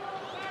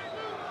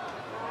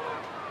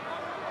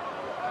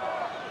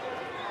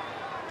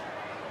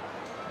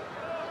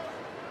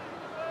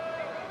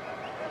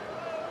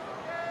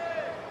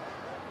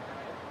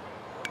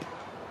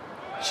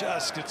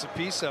 Just gets a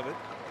piece of it.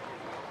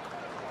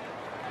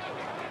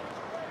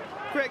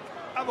 Greg,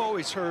 I've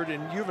always heard,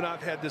 and you and I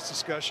have had this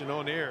discussion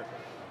on air,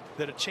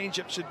 that a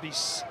changeup should be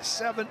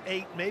 7,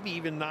 8, maybe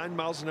even 9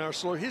 miles an hour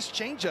slower. His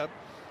changeup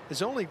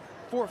is only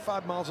 4 or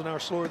 5 miles an hour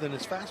slower than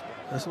his fastball.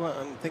 That's why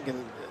I'm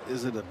thinking,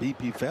 is it a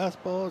BP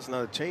fastball? It's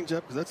not a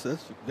changeup, because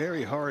that's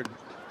very hard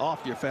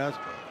off your fastball.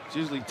 It's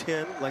usually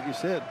 10, like you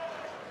said,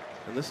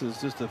 and this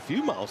is just a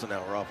few miles an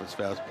hour off his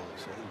fastball.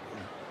 So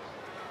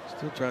I'm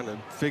still trying to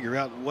figure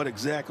out what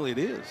exactly it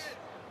is.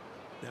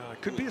 Yeah,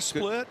 it could be a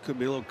split. Could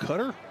be a little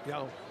cutter.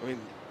 Yeah. I mean,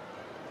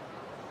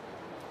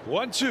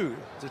 1-2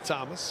 to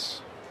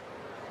Thomas.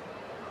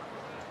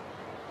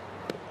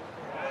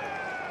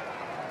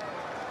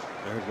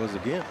 There it goes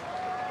again.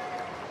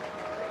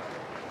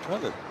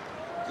 Trying to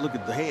look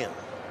at the hand.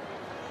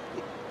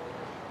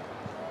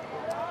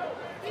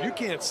 If you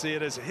can't see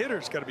it as a hitter,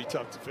 it's got to be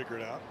tough to figure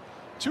it out.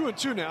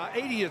 2-2 now.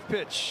 80th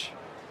pitch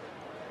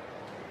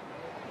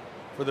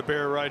for the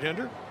Bear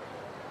right-hander.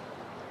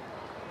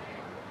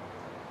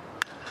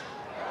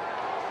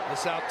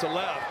 This out to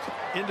left,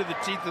 into the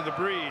teeth of the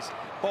breeze.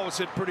 Ball was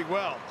hit pretty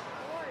well.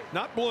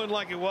 Not blowing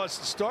like it was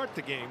to start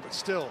the game, but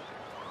still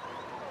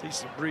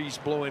decent breeze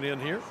blowing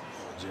in here.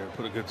 Jared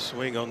put a good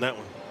swing on that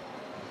one.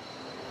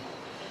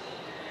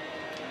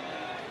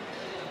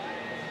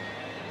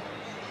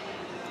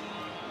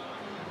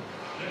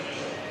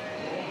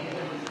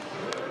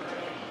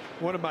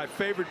 One of my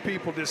favorite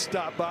people just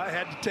stopped by.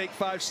 Had to take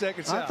 5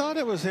 seconds out. I thought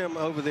it was him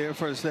over there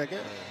for a second.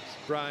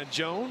 Brian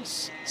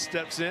Jones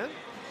steps in.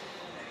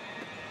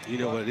 You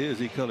know what it is?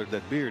 He colored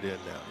that beard in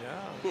now.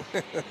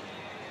 Yeah.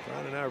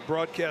 Brian and I were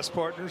broadcast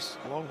partners,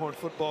 Longhorn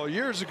football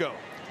years ago.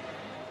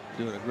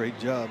 Doing a great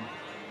job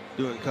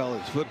doing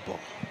college football.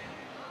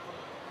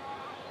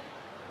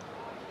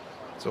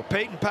 So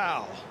Peyton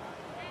Powell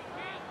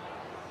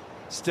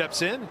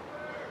steps in.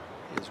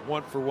 He's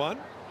 1 for 1.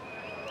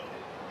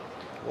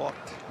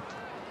 Walked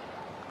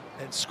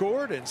and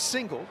scored and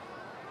singled.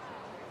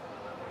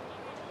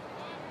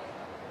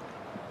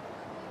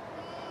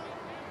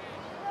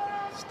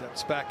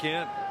 Steps back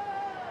in.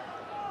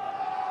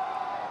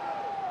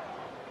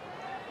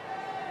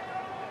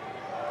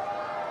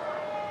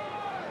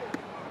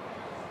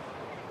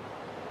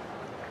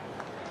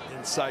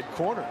 Inside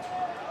corner.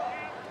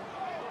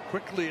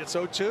 Quickly, it's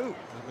 0-2.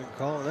 I've been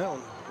calling that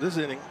one this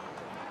inning.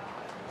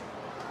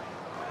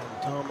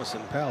 And Thomas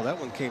and Powell, that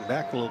one came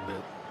back a little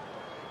bit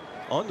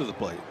onto the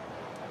plate.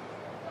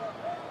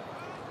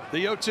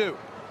 The 0-2.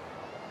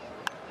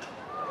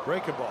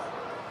 Breaking ball.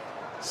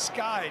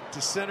 Skied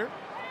to center.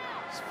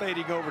 It's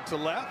fading over to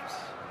left.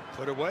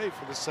 Put away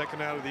for the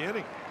second out of the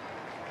inning.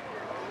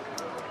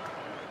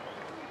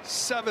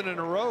 7 in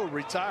a row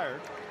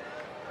retired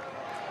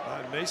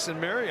by Mason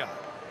Marriott.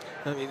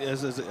 I mean,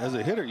 as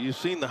a hitter, you've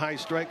seen the high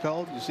strike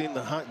called. You've seen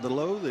the high, the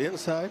low, the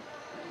inside.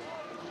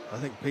 I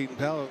think Peyton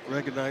Powell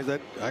recognized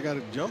that. I got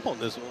to jump on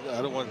this one.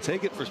 I don't want to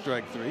take it for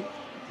strike 3.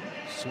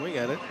 Swing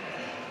at it.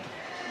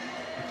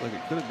 Looked like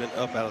it could have been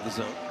up out of the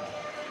zone.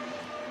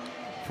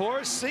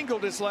 Flores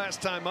singled his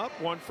last time up,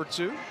 1 for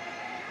 2.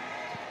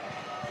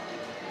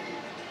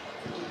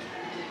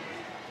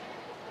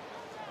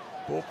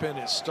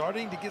 Bullpen is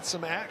starting to get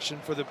some action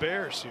for the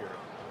Bears here.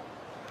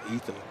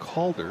 Ethan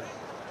Calder.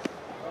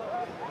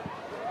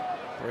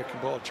 Breaking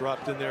ball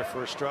dropped in there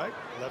for a strike.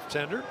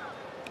 Left-hander.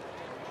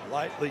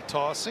 Lightly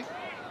tossing.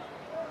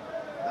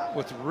 Not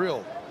with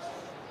real.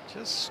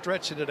 Just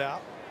stretching it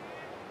out.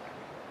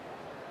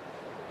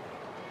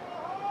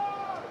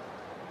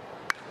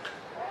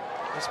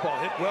 This ball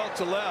hit well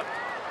to left.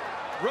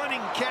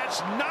 Running catch.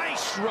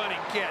 Nice running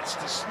catch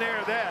to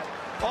snare that.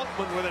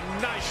 Altman with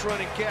a nice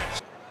running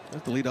catch.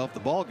 That's the lead off the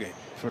ball game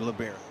for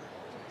LeBaron.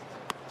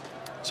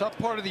 Tough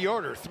part of the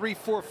order.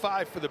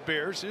 3-4-5 for the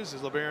Bears. Here's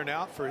LeBaron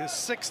out for his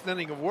 6th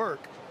inning of work.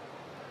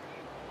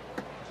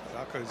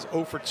 Daka is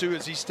 0 for 2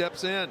 as he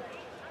steps in.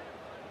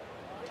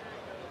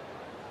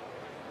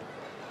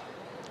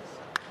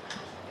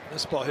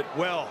 This ball hit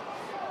well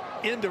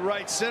into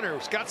right center.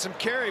 It's got some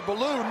carry.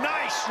 Ballou,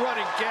 nice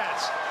running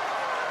catch.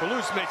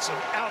 Ballou's made some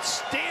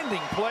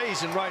outstanding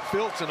plays in right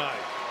field tonight.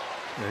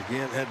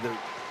 Again, had to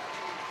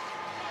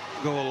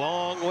go a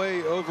long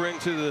way over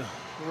into the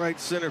right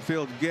center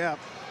field gap.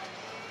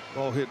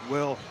 Ball hit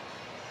well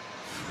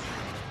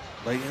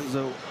by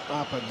Enzo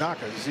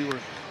Apodaca. You see where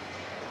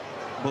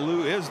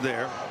Ballou is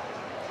there.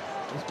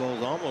 This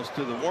ball's almost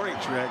to the warning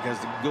track. Has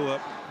to go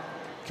up,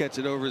 catch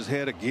it over his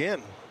head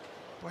again.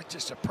 Boy,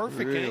 just a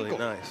perfect really angle.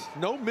 Nice.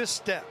 No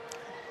misstep.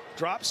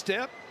 Drop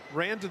step,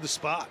 ran to the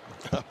spot.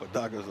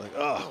 Apodaca's like,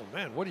 oh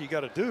man, what do you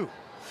got to do?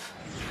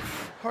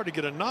 Hard to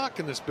get a knock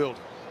in this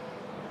building.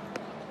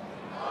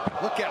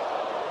 Look out.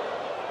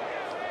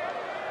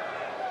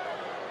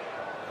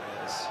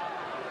 As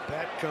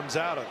bat comes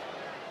out of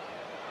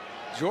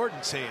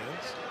Jordan's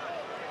hands.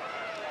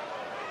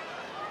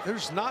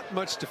 There's not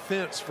much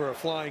defense for a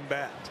flying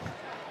bat.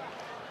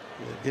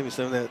 Yeah, give me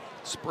some of that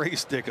spray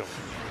stickum.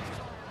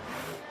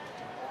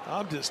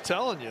 I'm just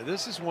telling you,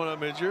 this is one of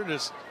them. You're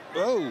just,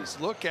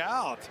 look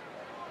out.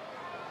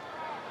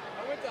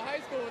 I went to high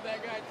school with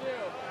that guy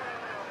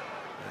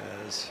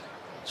too. As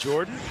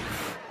Jordan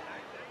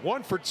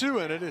 1 for 2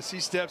 in it as he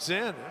steps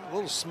in. A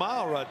little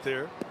smile right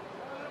there.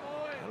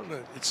 I don't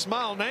know. It's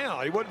smile now.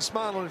 He wasn't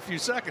smiling a few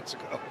seconds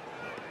ago.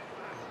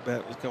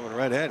 Bat was coming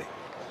right at him.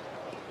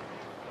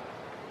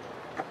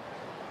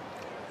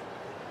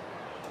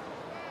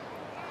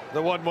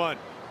 The 1-1.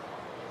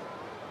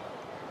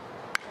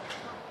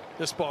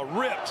 This ball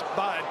ripped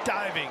by a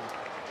diving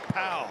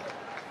Powell.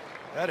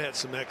 That had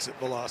some exit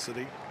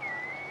velocity.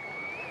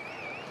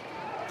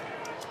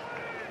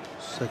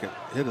 Second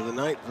hit of the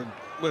night for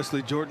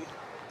Wesley Jordan.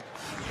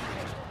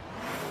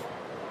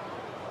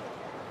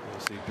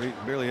 See,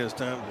 barely has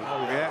time to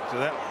react to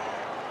that one.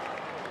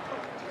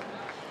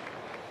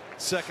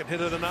 Second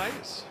hit of the night,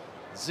 as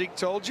Zeke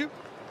told you.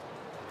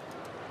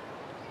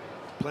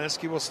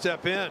 Plansky will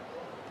step in.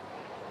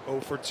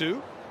 0 for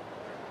 2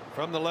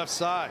 from the left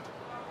side.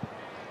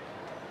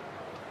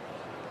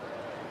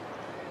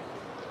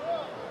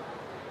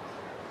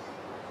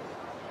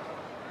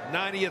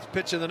 '90th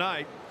pitch of the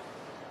night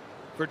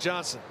for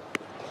Johnson.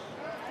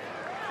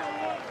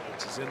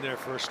 Which is in there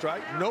for a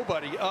strike.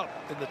 Nobody up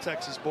in the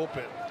Texas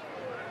bullpen.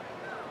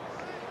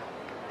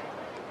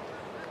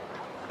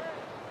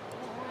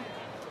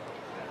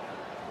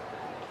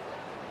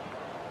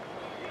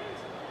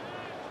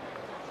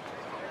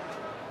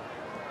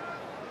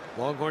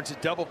 Longhorns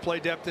at double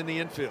play depth in the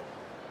infield.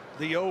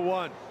 The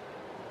 0-1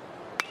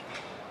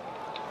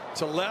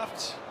 to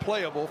left,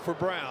 playable for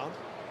Brown.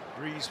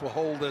 Breeze will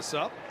hold this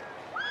up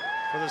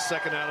for the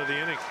second out of the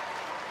inning.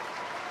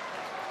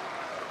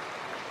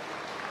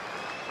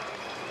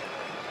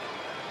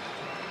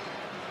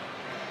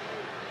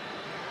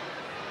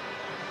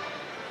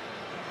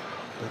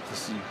 Like to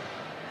see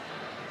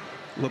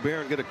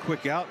LeBaron get a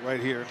quick out right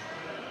here.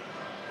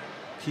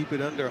 Keep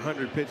it under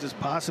 100 pitches,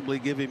 possibly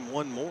give him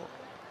one more.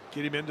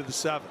 Get him into the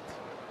 7th.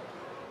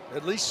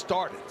 At least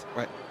start it.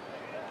 Right.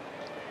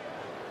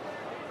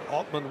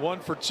 Altman 1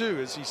 for 2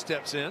 as he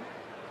steps in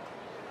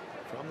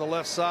from the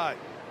left side.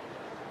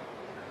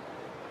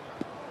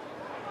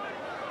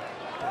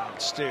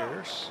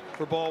 Downstairs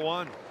for ball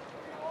 1.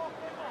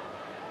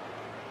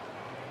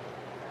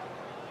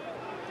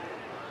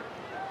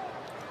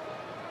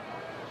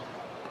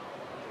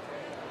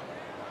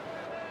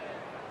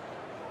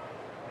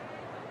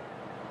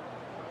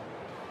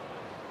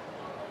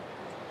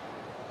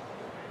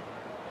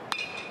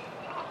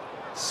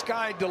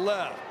 Skied to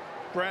left.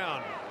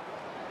 Brown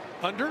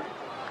under.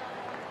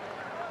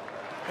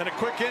 And a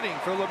quick inning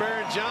for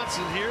LeBaron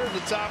Johnson here at the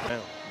top.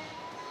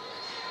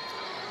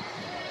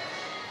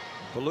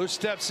 Ballou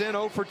steps in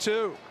 0 for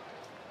 2.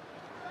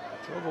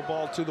 Drove a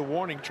ball to the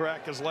warning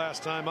track his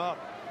last time up.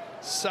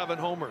 7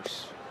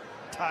 homers.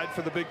 Tied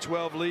for the Big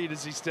 12 lead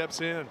as he steps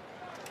in.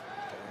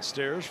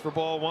 Downstairs for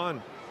ball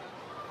 1.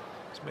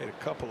 He's made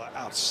a couple of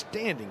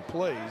outstanding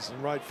plays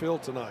in right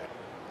field tonight.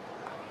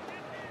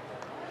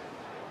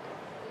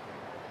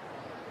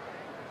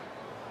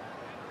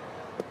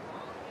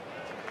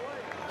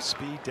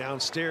 Speed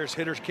downstairs.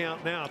 Hitters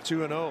count now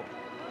 2-0.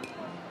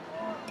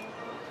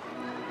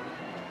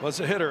 Was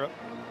a hitter.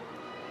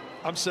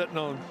 I'm sitting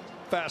on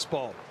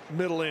fastball,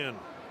 middle end.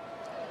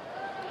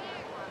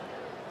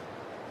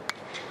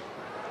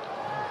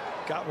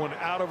 Got one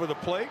out over the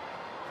plate.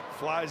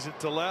 Flies it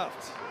to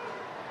left.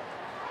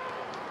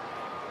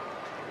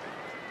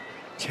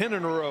 10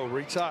 in a row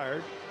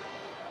retired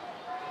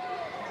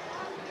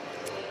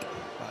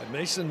by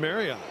Mason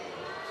Marriott.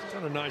 He's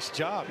done a nice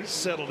job. He's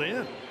settled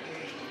in.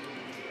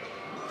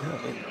 Yeah,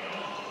 I mean,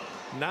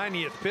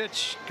 90th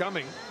pitch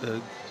coming.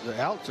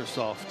 the outs are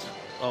soft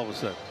all of a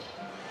sudden.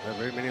 Not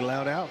very many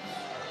loud outs.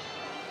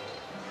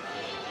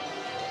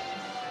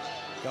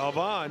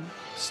 Galvan,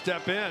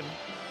 step in.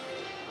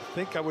 I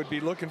think I would be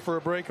looking for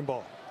a breaking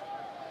ball.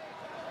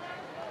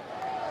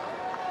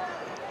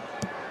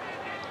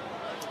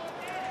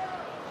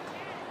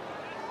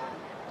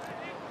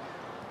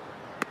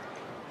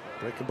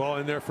 Breaking ball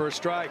in there for a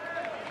strike.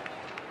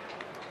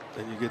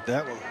 Then you get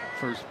that one.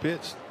 First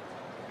pitch.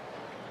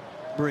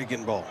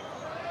 Breaking ball.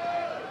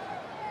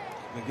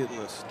 Been getting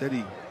a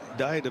steady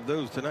diet of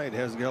those tonight,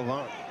 has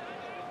Galvan.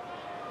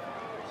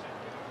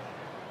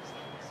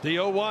 The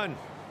 0-1.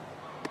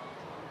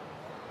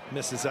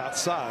 Misses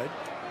outside.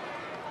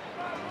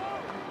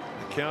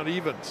 The count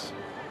evens.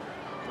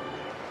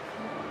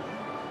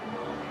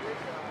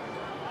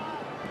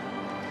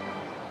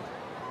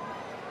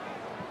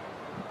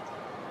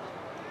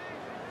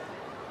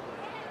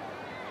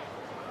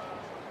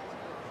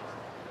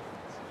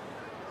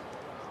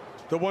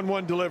 The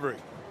 1-1 delivery.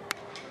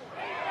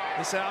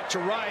 This out to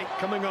right,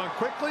 coming on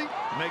quickly,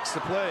 makes the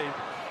play.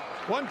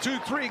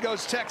 1-2-3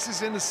 goes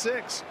Texas into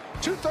 6.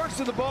 2/3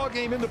 of the ball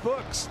game in the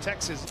books.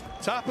 Texas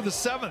top of the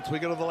 7th. We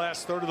go to the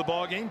last third of the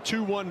ball game.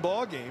 2-1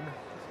 ball game.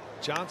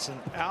 Johnson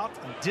out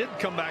and did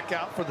come back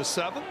out for the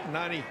 7th.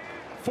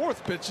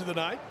 94th pitch of the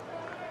night.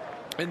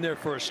 In there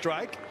for a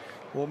strike.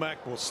 Womack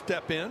will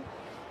step in.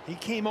 He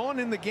came on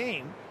in the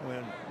game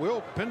when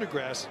Will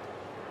Pendergrass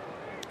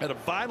had a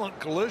violent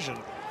collision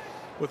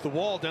with the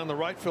wall down the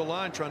right field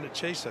line, trying to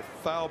chase a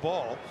foul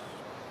ball.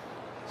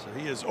 So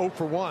he is 0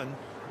 for 1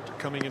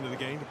 coming into the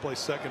game to play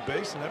second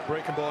base, and that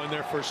breaking ball in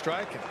there for a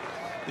strike. And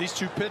these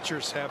two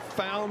pitchers have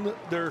found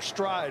their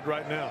stride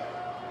right now.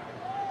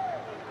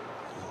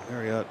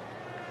 Marriott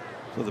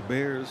for the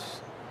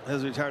Bears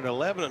has retired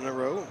 11 in a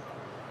row.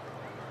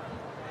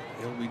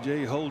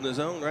 LBJ holding his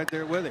own right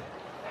there with him.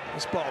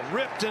 This ball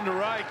ripped into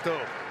right,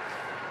 though,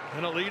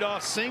 and a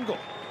leadoff single.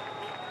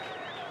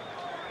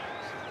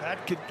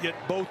 That could get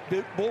both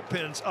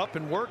bullpens up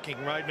and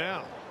working right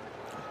now.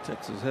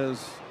 Texas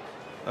has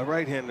a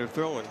right-hander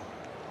throwing.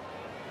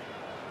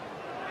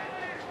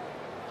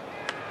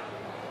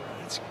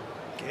 It's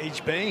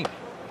Gage Bain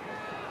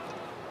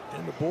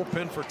in the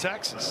bullpen for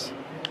Texas.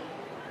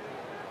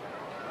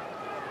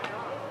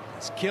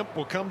 As Kemp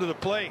will come to the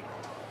plate.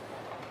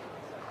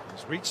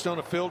 He's reached on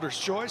a fielder's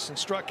choice and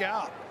struck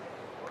out.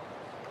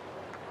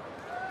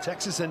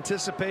 Texas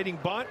anticipating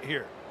bunt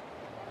here.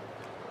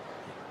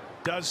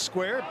 Does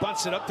square,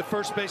 bunts it up the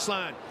first base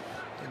line.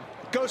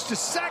 Goes to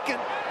second.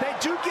 They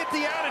do get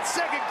the out at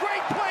second.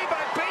 Great play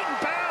by Peyton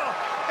Powell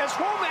as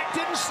Womack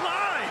didn't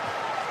slide.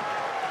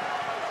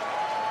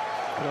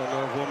 I don't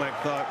know if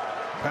Womack thought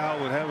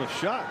Powell would have a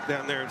shot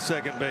down there at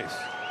second base.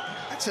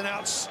 That's an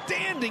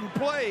outstanding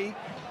play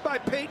by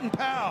Peyton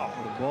Powell.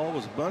 The ball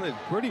was bunted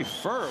pretty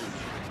firm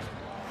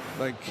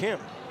by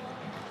Kemp.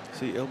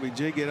 See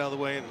LBJ get out of the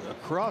way and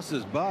across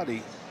his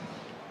body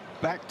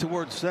back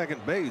towards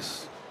second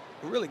base.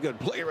 A really good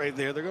play right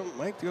there. They're going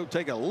to go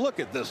take a look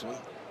at this one.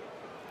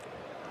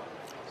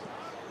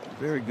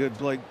 Very good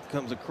play.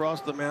 Comes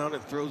across the mound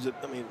and throws it,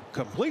 I mean,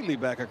 completely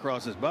back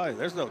across his body.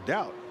 There's no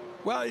doubt.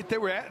 Well, they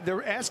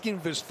were asking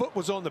if his foot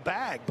was on the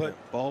bag, but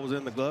ball was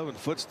in the glove and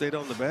foot stayed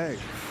on the bag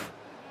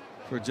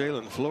for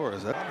Jalen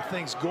Flores. A lot of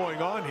things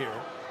going on here.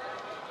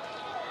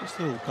 Just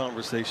a little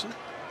conversation.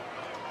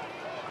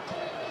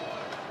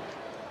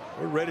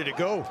 We're ready to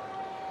go.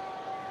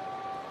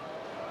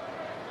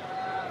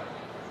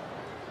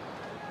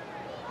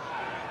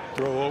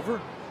 Throw over.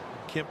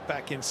 Kemp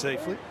back in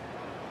safely.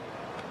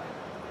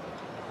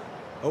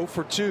 0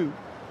 for 2.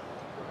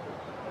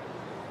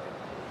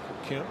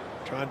 Kemp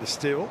trying to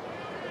steal.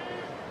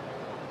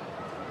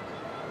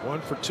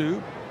 1 for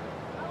 2.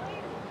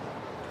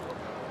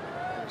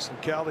 Harrison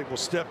Cowley will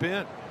step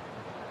in.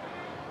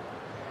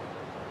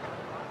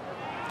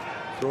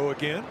 Throw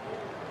again.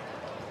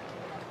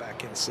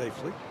 Back in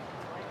safely.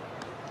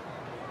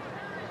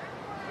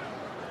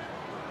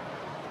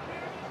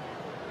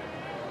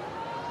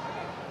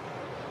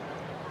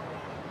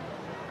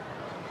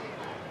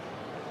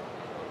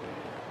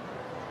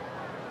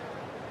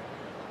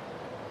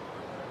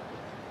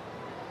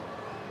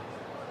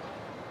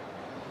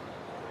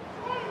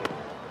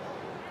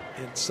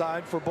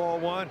 Inside for ball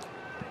 1.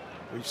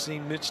 We've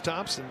seen Mitch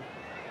Thompson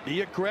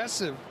be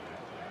aggressive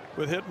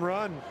with hit and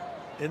run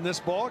in this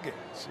ball game.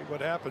 See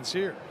what happens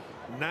here.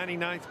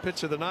 99th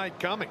pitch of the night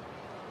coming.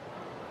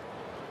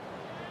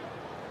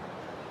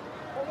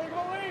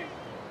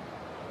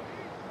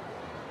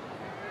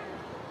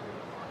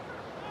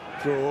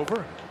 Throw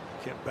over.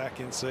 Kemp back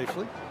in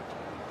safely.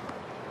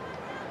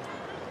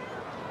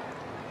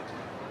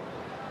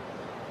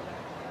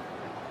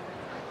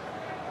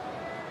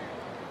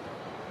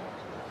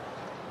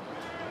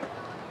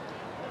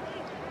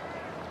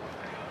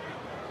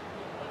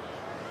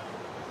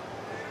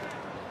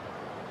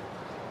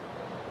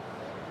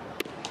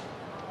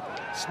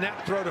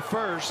 Snap throw to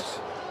first.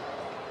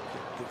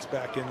 Gets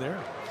back in there.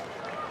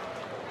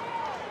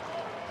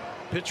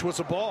 Pitch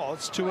was a ball.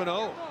 It's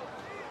 2-0.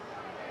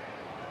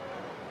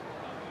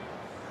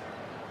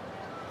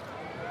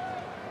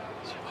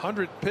 It's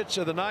 100th pitch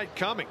of the night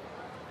coming.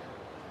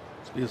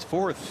 It's his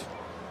 4th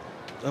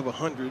of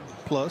 100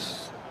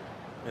 plus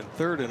and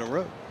 3rd in a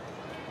row.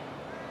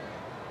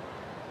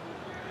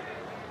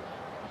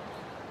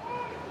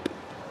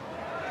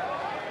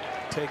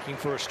 Taking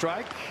for a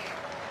strike.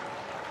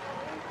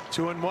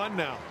 2-1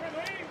 now.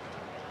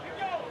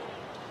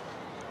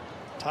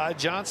 Ty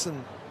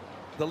Johnson,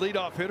 the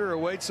leadoff hitter,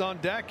 awaits on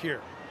deck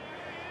here.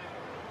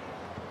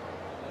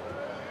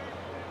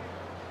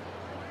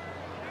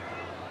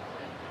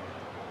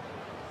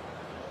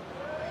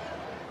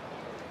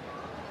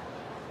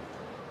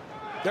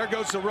 There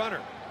goes the runner.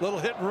 Little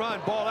hit and run.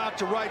 Ball out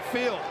to right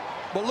field.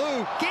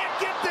 Ballou can't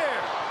get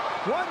there.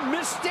 One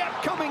misstep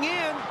coming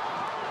in.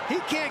 He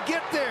can't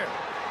get there.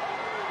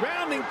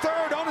 Rounding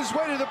third on his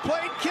way to the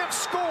plate. Kemp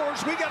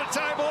scores. We got a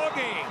tie ball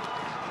game.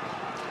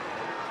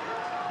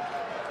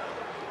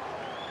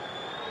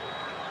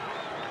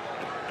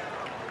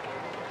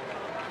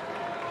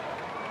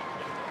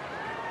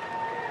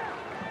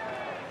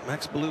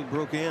 Max Ballou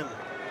broke in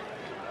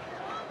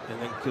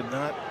and then could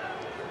not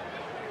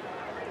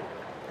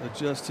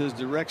adjust his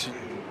direction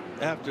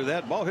after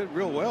that. Ball hit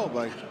real well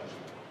by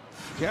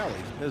Cali.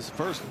 His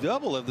first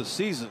double of the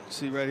season.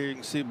 See right here, you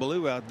can see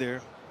Ballou out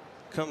there.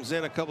 Comes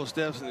in a couple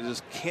steps and he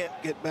just can't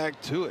get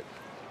back to it.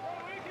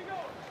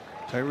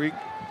 Tyreek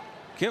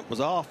Kemp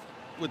was off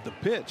with the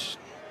pitch.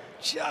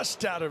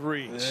 Just out of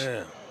reach.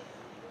 Yeah.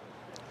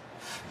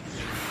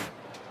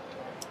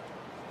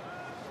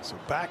 So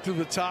back to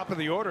the top of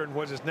the order in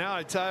what is now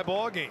a tie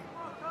ball game.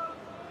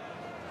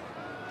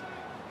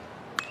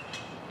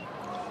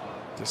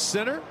 To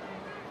center.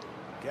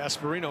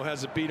 Gasparino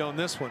has a beat on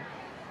this one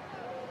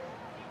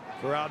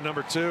for out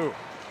number 2.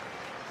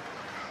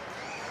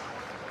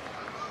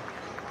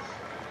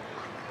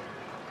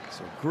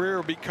 So Greer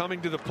will be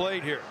coming to the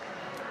plate here.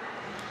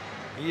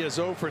 He is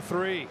 0 for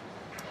 3.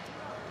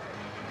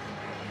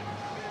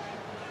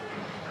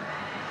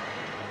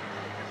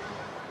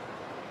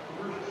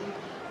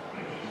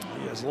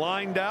 He is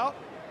lined out,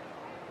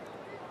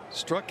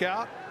 struck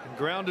out, and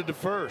grounded to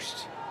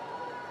first.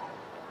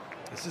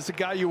 This is the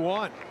guy you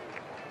want.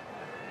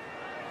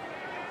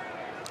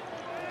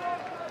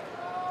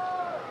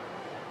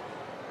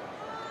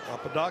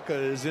 Apodaca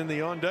is in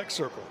the on-deck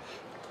circle.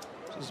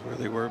 This is where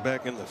they were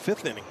back in the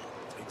 5th inning.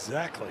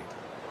 Exactly.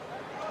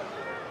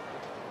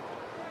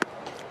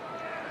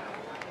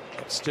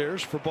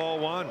 Upstairs for ball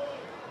 1.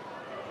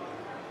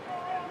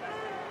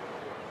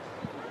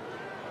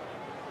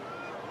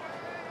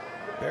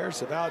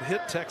 Bears have out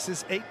hit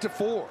Texas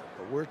 8-4,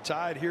 but we're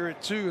tied here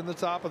at 2 in the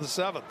top of the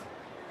 7th.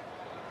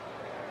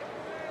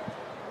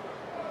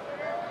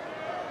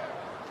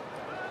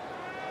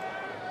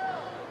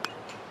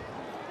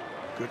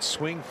 Good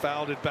swing,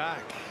 fouled it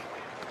back.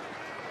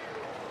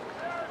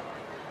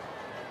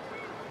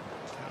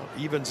 Count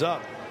evens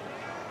up.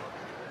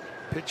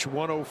 Pitch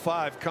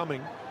 105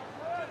 coming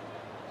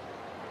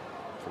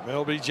from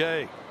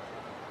LBJ.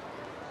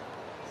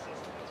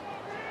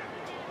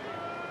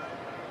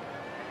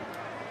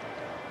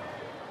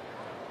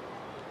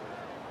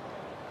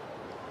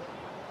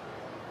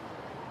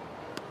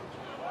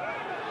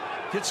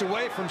 Gets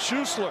away from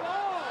Schussler.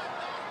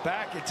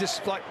 Back, it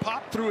just like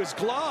popped through his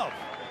glove.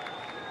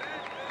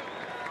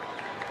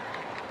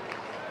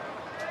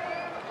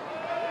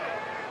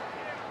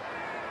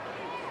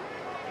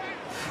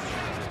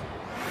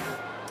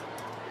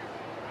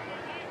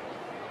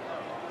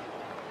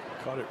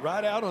 Caught it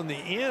right out on the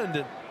end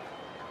and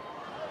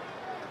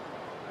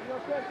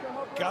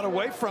got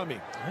away from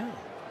him. Yeah.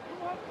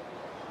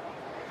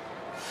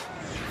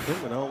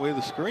 It went all the way to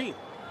the screen.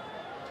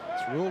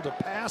 It's ruled a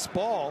pass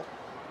ball.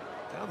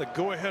 Now the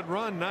go-ahead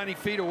run 90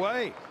 feet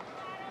away.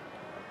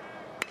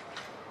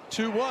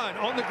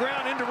 2-1 on the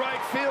ground into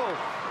right field,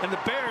 and the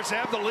Bears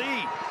have the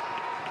lead.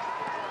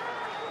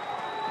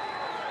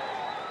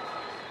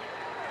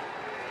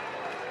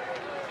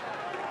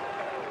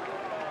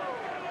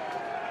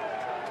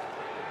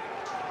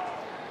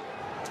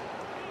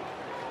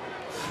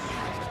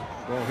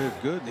 Ball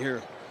hit good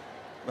here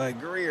by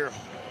Greer.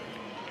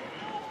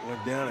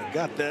 Went down and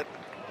got that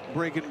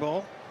breaking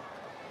ball.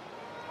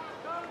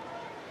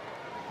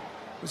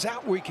 It was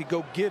out where he could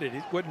go get it.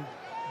 It wasn't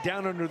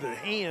down under the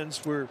hands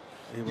where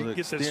you could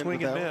get that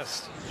swing and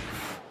miss.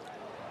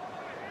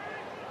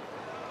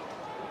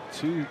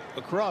 2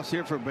 across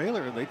here for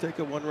Baylor, and they take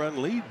a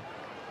 1-run lead.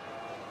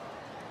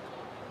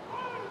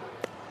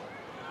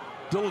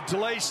 Little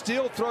delay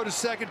steal, throw to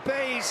second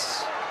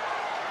base.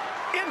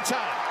 In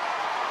time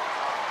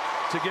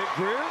to get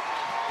Greer,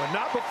 but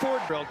not before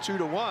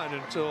 2-1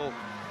 until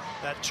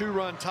that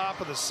 2-run top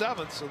of the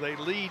 7th. So they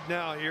lead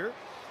now here.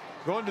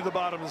 Going to the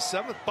bottom of the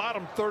 7th,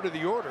 bottom third of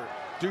the order,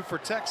 due for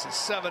Texas,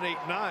 7, 8,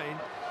 9.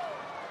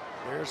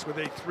 Bears with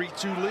a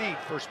 3-2 lead.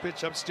 First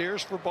pitch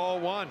upstairs for ball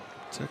 1.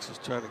 Texas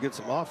trying to get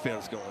some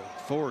offense going.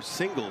 4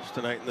 singles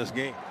tonight in this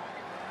game.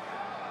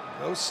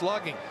 No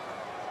slugging.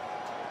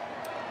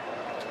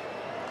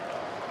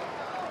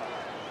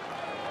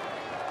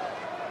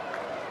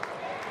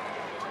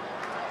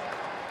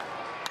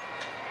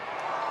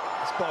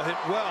 This ball hit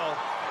well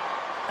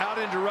out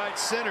into right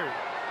center,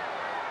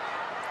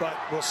 but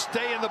will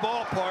stay in the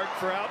ballpark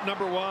for out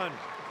number 1.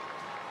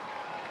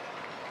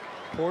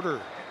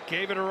 Porter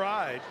gave it a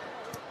ride.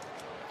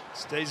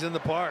 Stays in the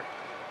park.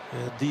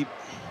 Yeah,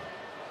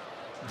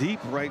 deep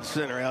right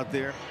center out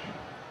there.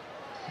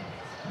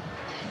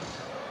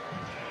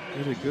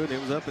 Did it good. It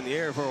was up in the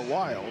air for a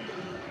while.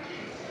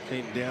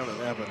 Came down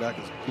in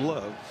Apodaca's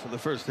glove for the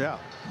first out.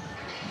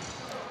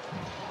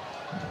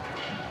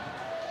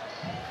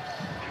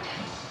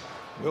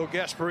 Will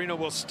Gasparino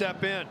will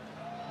step in.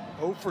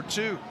 0 for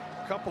 2.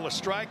 Couple of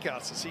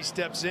strikeouts as he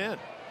steps in.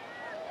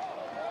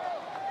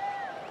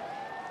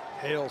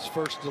 Hale's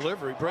first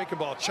delivery. Breaking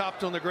ball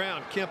chopped on the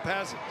ground. Kemp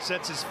has it.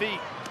 Sets his feet.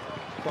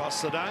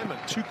 Across the diamond.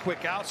 2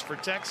 quick outs for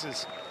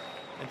Texas.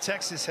 And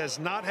Texas has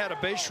not had a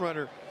base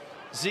runner,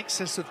 Zeke,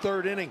 since the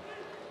 3rd inning.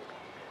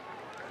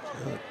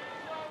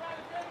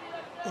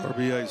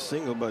 RBI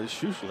single by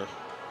Schussler.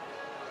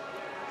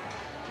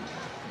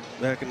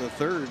 Back in the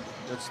 3rd.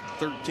 That's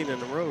 13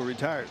 in a row.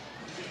 Retired.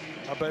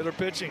 Now Baylor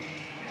pitching.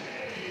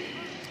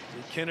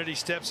 Kennedy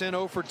steps in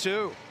 0 for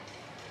 2.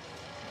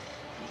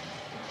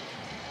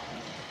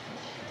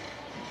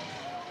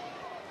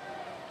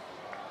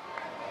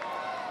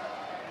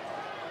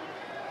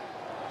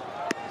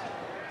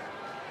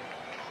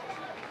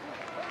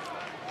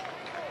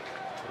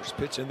 First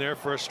pitch in there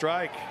for a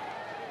strike.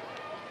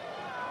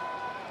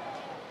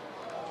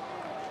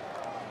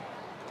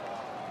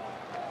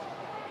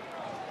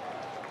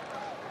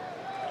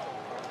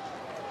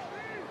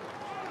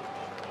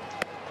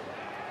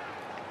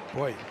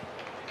 Boy,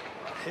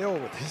 Hale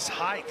with his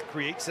height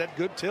creates that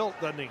good tilt,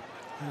 doesn't he?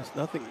 There's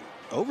nothing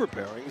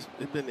overpowering.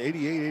 It's been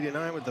 88,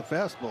 89 with the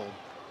fastball.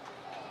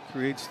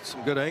 Creates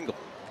some good angle.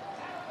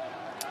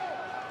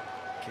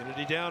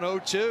 Kennedy down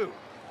 0-2.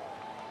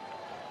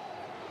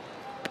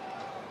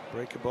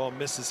 Breaking ball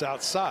misses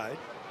outside.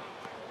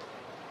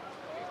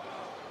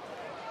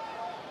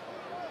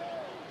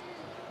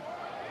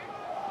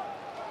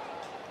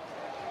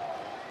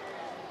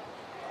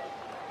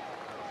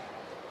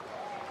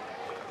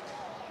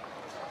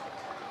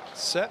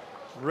 Set,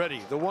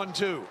 ready, the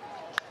 1-2.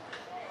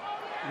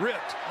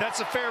 Ripped,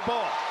 that's a fair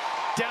ball.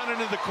 Down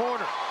into the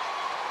corner.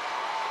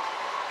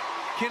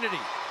 Kennedy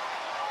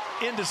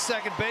into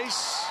second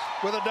base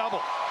with a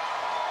double.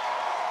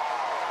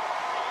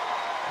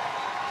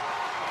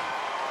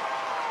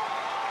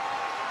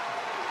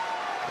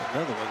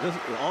 Another one. This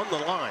is on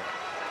the line.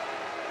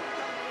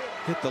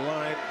 Hit the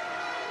line.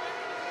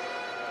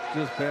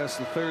 Just past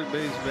the 3rd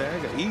base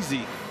bag. An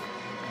easy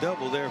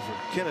double there for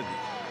Kennedy.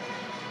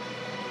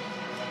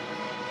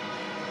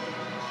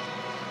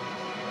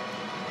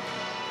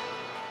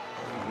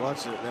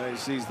 Watching it now, he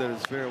sees that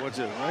it's fair. Watch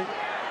it, right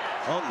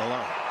on the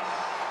line.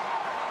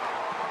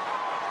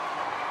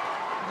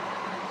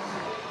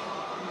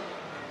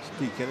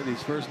 Steve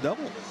Kennedy's first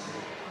double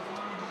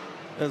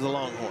as a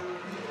Longhorn.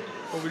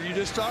 What were you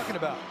just talking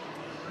about?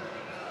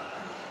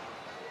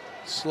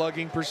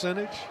 Slugging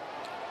percentage.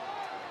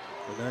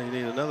 And now you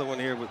need another one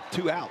here with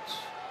 2 outs.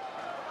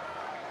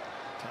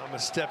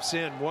 Thomas steps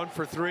in, 1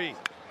 for 3.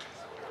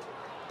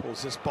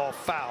 Pulls this ball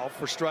foul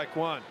for strike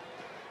 1.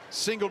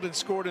 Singleton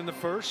scored in the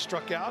first,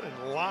 struck out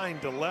and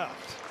lined to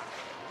left.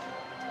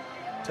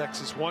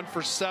 Texas 1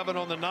 for 7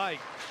 on the night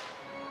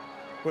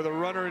with a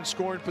runner in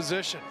scoring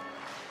position.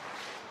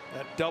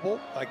 That double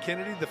by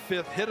Kennedy, the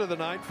 5th hit of the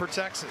night for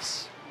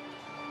Texas.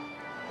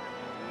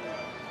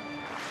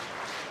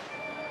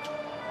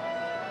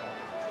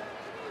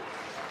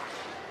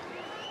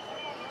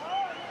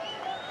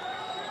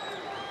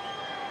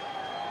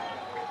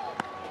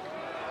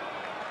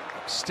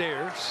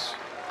 Upstairs,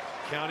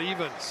 count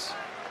evens.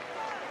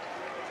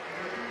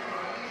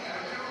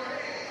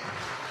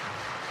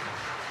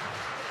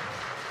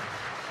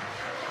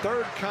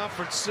 Third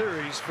conference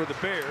series for the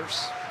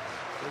Bears.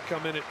 They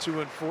come in at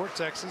 2-4.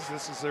 Texas,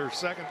 this is their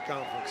 2nd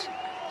conference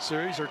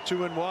series, or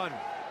 2-1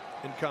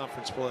 in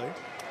conference play.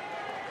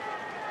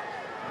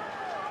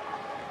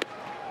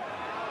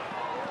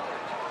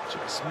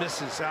 Just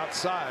misses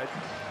outside.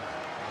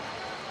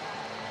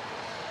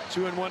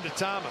 2-1 to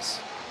Thomas.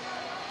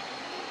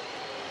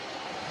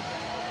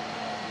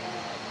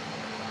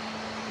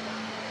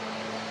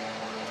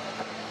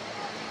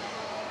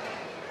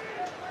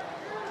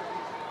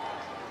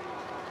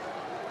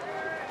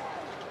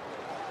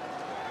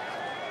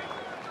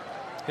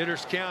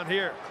 Hitters count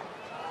here.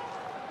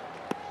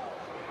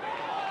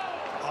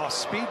 Oh,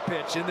 speed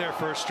pitch in there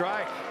for a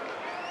strike.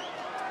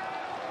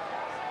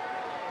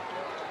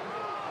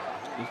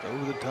 Just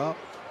over the top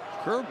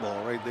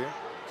curveball right there.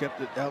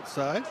 Kept it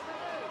outside.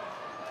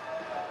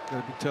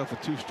 Gotta be tough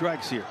with 2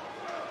 strikes here.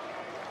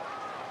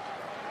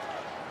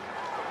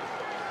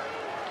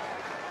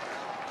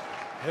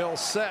 Hill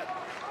set.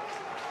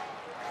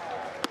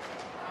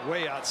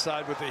 Way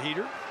outside with the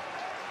heater.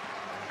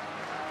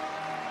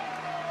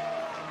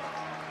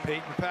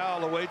 Peyton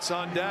Powell awaits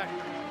on deck.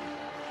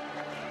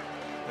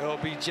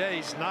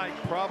 LBJ's night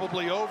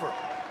probably over.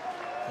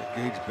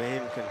 Gage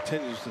Bain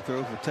continues to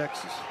throw for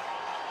Texas.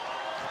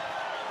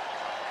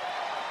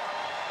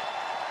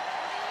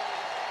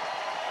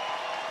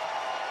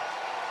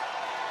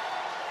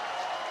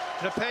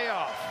 The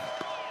payoff.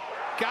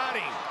 Got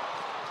him.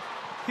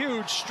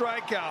 Huge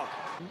strikeout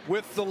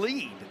with the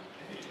lead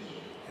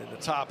in the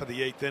top of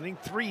the 8th inning.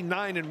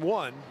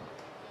 3-9-1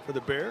 for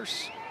the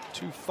Bears.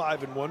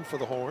 2-5-1 for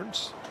the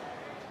Horns.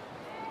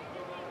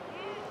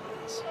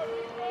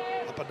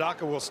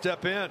 Apodaca will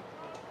step in.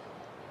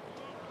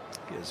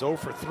 He is 0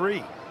 for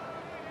 3.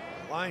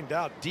 Lined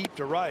out deep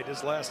to right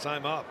his last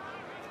time up.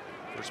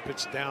 First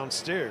pitch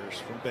downstairs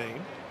from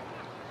Bain.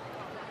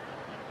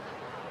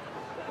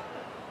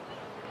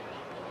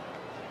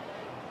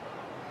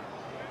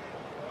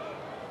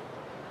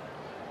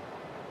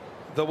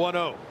 The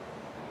 1-0.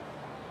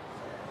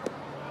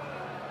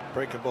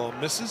 Breaking ball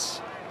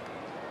misses.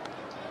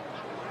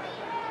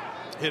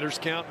 Hitters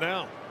count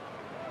now.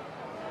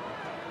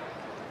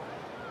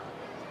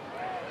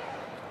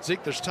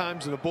 Zeke, there's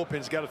times in the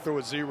bullpen's got to throw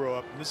a 0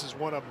 up, and this is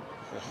one of them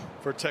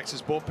for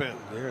Texas bullpen.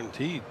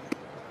 Guaranteed.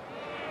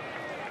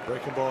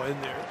 Breaking ball in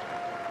there.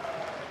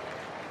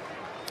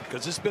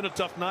 Because it's been a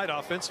tough night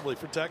offensively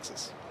for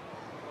Texas.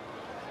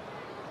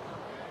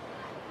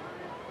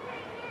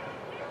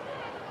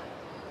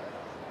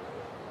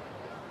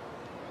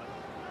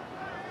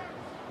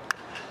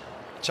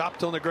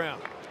 Chopped on the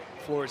ground.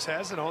 Flores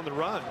has it on the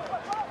run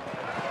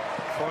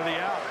for the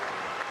out.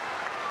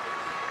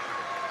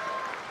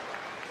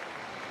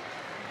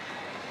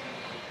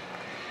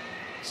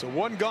 So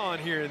one gone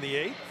here in the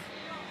 8th.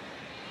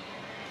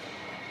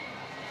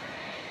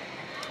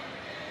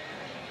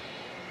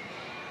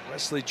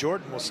 Wesley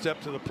Jordan will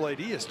step to the plate.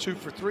 He is 2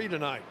 for 3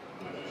 tonight.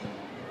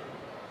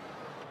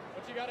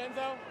 What you got,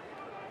 Enzo?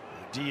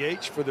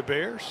 DH for the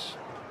Bears.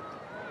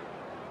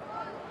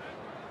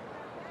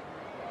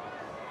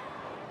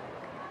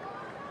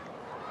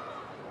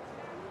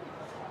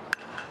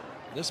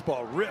 This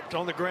ball ripped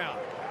on the ground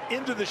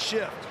into the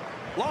shift.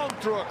 Long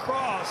throw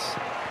across.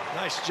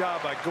 Nice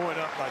job by going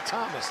up by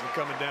Thomas and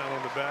coming down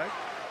on the bag.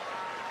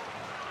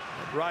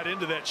 Right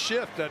into that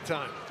shift that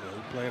time.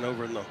 Yeah, playing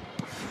over in the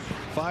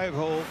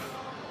 5-hole.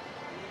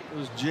 It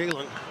was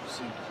Jalen.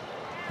 See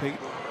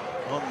Peyton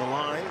on the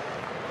line.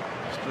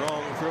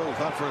 Strong throw.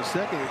 Thought for a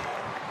second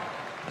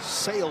he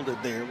sailed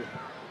it there, but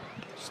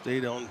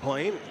stayed on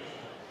plane.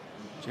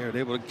 Jared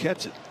able to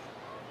catch it.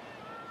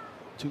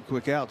 2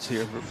 quick outs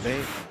here for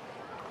Bain.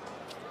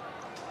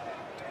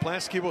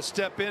 Plansky will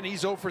step in. He's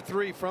 0 for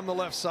 3 from the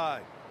left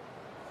side.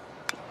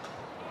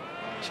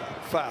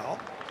 Chop foul.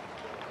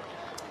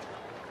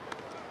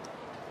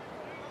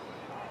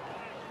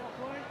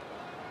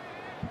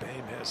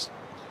 Bain has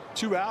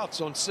 2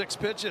 outs on 6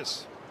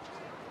 pitches.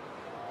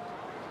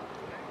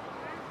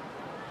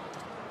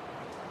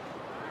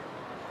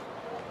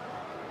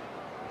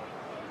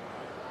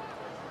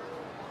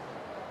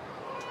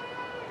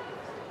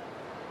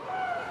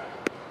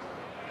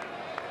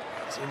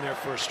 It's in there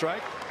for a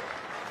strike.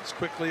 It's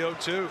quickly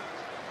 0-2.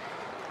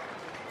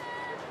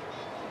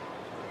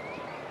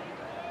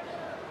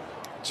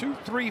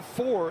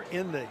 2-3-4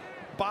 in the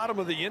bottom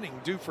of the inning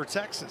due for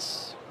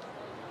Texas.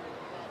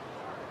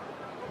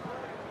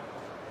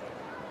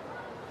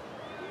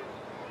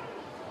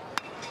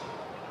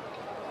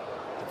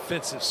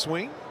 Defensive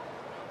swing.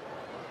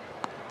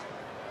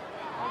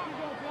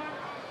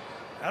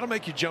 That'll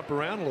make you jump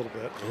around a little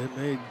bit. It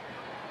made,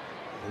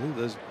 I believe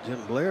that's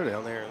Jim Blair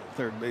down there in the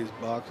third base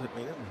box. I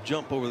mean, it'll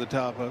jump over the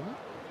top of it.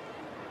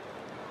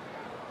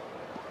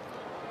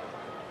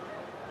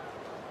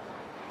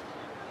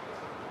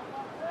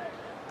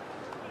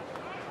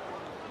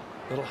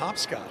 Little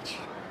hopscotch.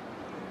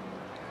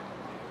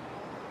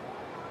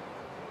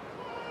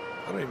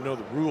 I don't even know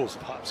the rules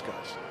of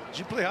hopscotch. Did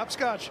you play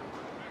hopscotch?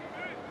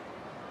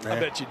 Nah. I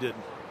bet you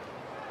didn't.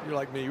 You're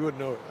like me. You wouldn't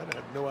know it. I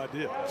had no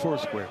idea. 4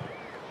 square.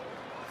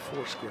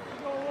 4 square.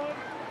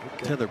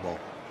 Okay. Tetherball.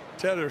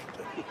 Tether.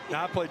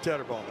 Now I play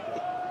tetherball.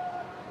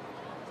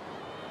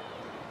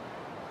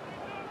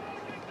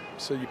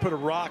 So you put a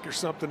rock or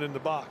something in the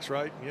box,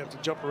 right? You have to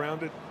jump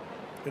around it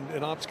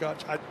in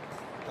hopscotch. I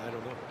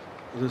don't know.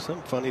 There's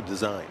some funny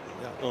design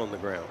on the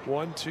ground.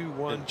 1, 2,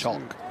 1, and chalk.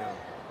 2. Yeah.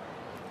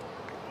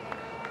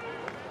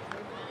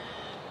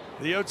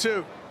 The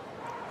 0-2.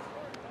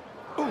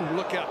 Ooh,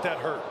 look out, that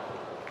hurt.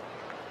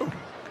 Ooh.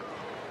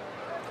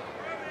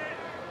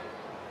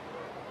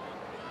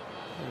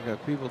 I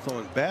got people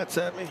throwing bats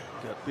at me.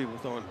 Got people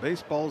throwing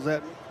baseballs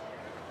at me.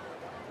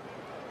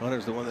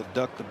 Hunter's the one that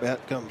ducked the bat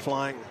come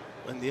flying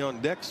in the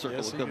on deck circle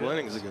a couple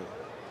innings ago.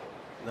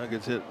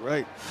 Nuggets hit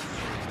right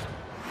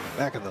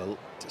back of the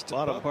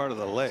bottom part of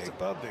the leg. Just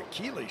above the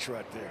Achilles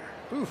right there.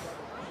 Oof.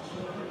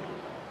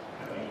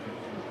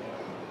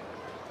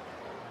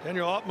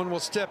 Daniel Altman will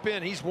step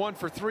in. He's 1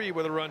 for 3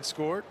 with a run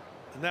scored,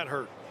 and that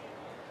hurt.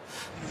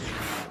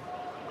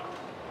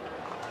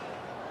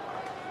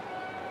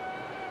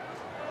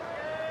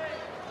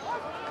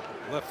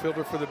 Left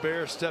fielder for the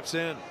Bears steps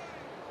in.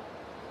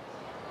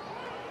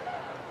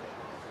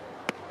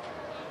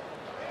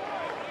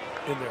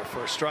 in there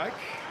for a strike.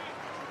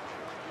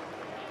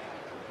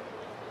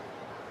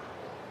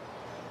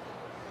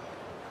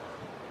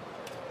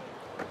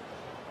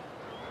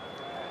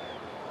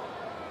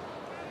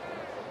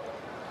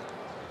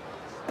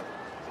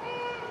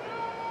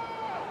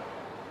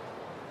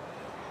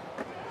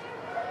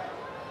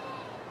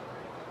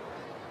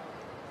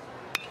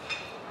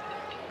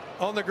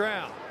 On the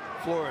ground,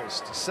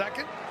 Flores to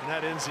second, and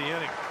that ends the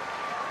inning.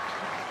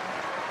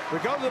 We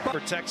go to the for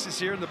Texas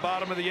here in the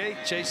bottom of the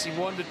 8th, chasing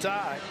 1 to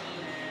tie,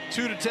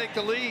 2 to take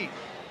the lead.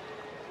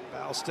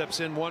 Powell steps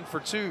in 1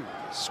 for 2,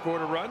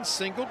 scored a run,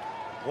 singled,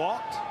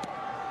 walked.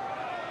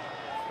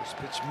 First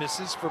pitch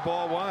misses for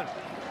ball 1.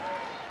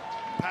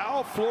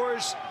 Powell,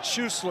 Flores,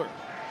 Schussler,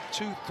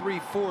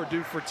 2-3-4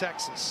 due for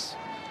Texas.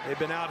 They've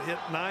been out hit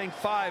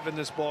 9-5 in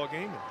this ball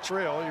game.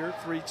 Trail, you're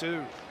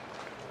 3-2.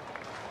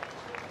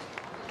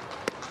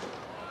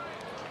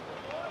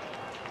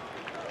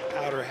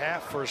 Outer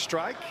half for a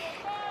strike.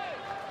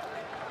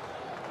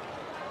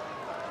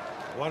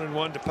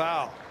 1-1 to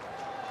Powell.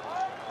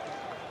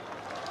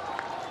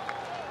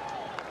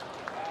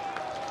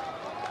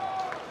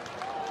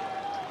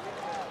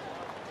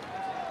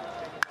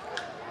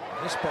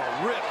 This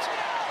ball ripped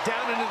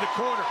down into the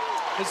corner.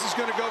 This is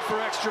going to go for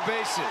extra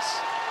bases.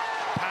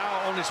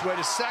 Powell on his way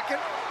to second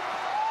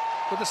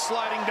with a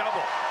sliding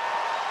double.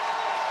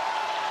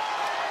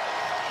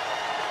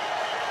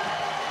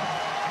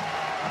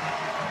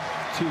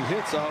 Two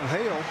hits off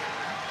Hale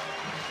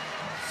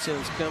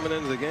since coming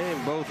into the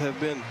game. Both have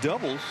been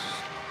doubles.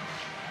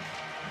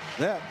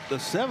 That the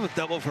 7th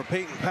double for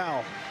Peyton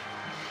Powell.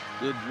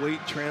 Good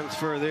weight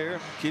transfer there.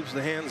 Keeps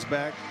the hands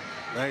back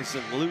nice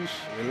and loose,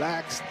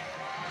 relaxed.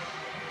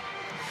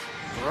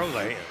 Throw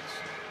the hands.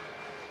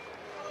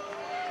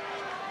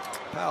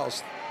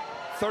 Powell's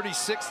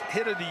 36th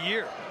hit of the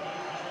year.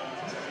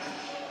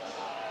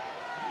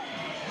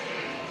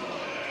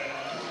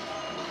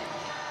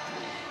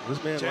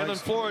 This man Jalen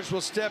likes, Flores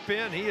will step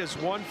in. He is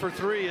 1 for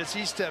 3 as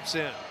he steps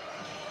in.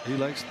 he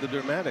likes the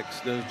dramatics,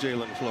 does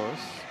Jalen Flores.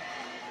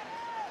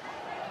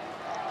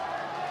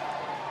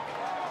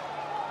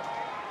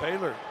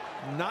 Baylor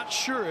not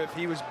sure if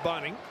he was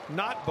bunting,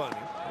 not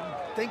bunting.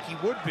 I think he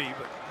would be,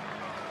 but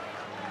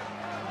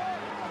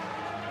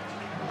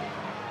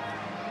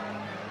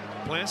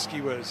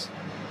Plansky was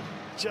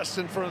just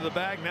in front of the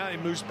bag. Now he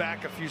moves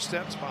back a few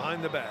steps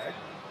behind the bag.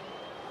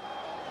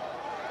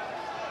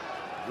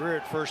 Greer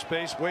at first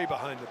base, way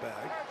behind the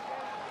bag.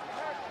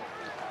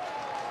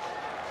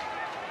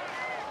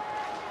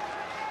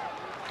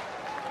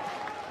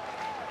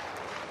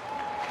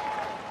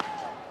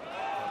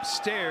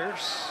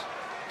 Upstairs,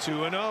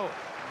 2-0.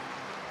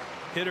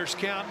 Hitters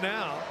count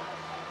now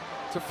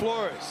to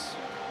Flores.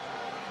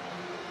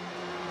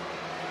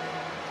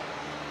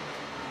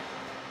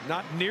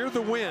 Not near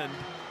the wind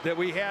that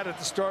we had at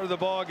the start of the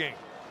ball game.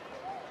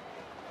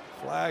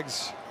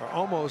 Flags are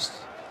almost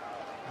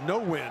no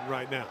wind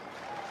right now.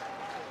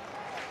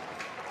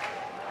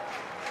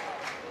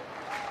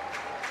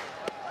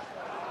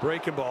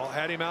 Breaking ball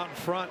had him out in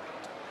front.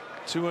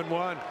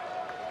 2-1.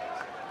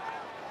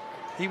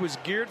 He was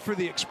geared for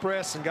the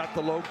express and got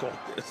the local.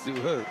 Yes, he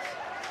was.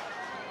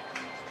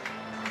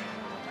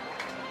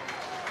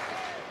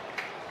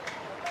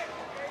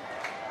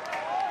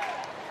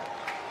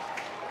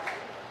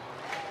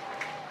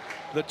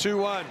 The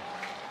 2-1.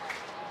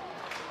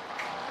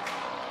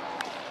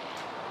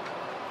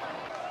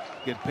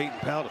 Get Peyton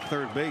Powell to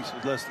third base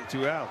with less than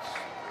 2 outs.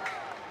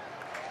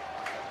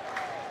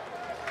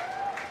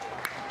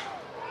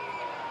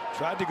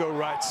 Tried to go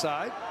right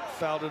side,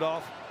 fouled it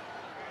off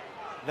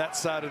that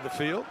side of the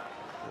field.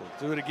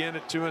 We'll do it again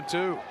at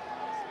 2-2.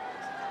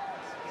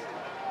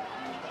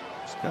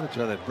 He's got to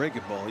try that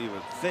breaking ball, you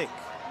would think.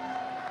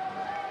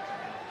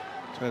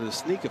 Try to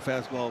sneak a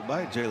fastball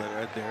by Jalen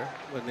right there.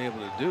 Wasn't able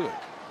to do it.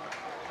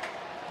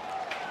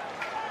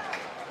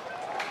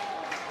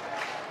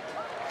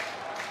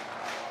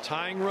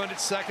 Tying run at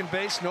second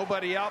base,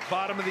 nobody out,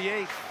 bottom of the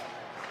 8th.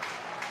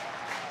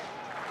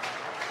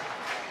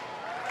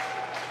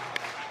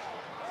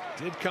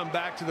 Did come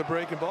back to the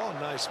breaking ball.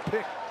 Nice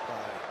pick by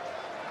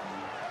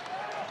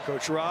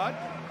Coach Rod.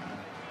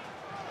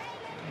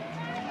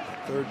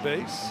 At third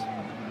base.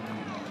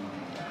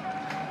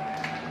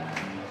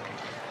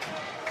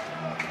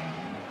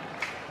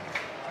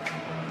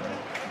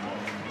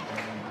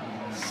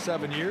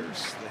 Seven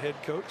years, the head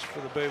coach for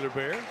the Baylor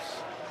Bears.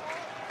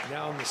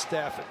 Now on the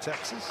staff at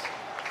Texas.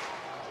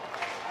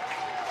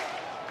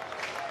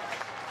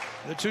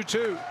 The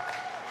 2-2.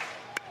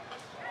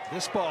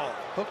 This ball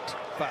hooked,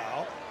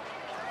 foul.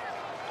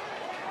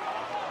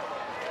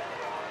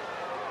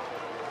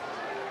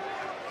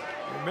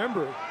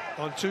 Remember,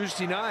 on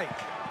Tuesday night,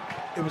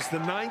 it was the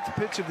 9th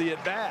pitch of the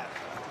at-bat.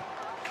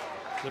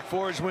 The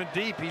Flores went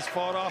deep. He's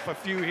fought off a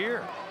few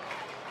here.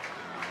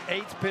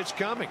 8th pitch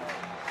coming.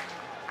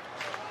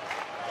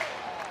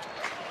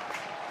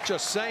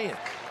 Just saying.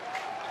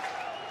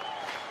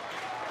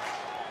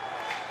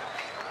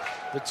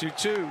 The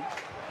 2-2.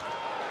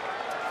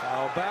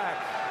 Foul back.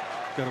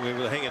 Got away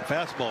with a hanging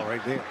fastball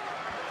right there.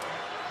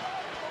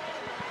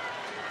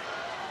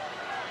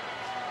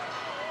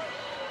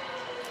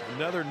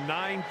 Another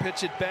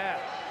 9-pitch at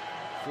bat.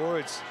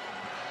 Flores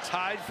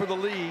tied for the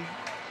lead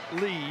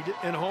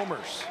in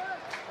homers.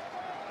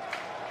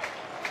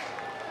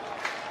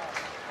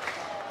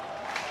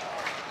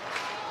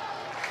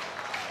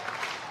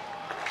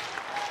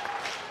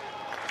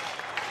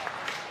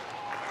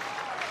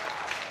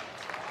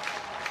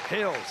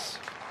 Hales,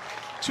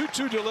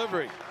 2-2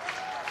 delivery.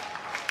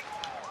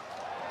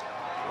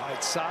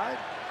 Right side.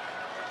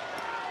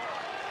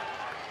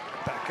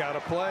 Back out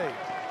of play.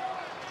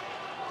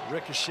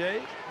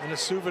 Ricochet and a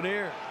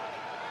souvenir.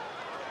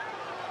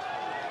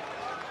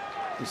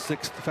 The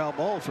 6th foul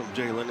ball from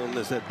Jalen in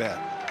this at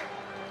bat.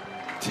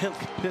 10th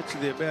pitch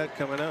of the at bat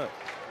coming up.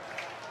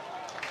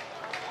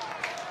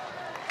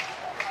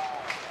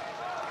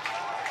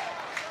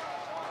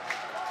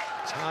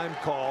 Time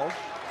called.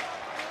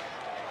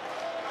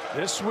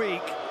 This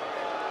week,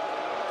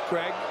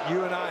 Greg,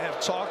 you and I have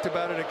talked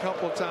about it a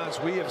couple of times.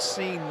 We have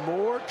seen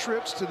more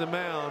trips to the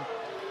mound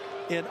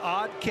in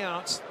odd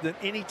counts than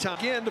any time.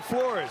 Again to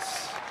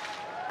Flores.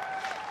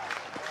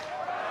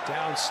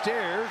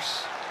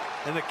 Downstairs,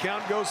 and the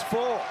count goes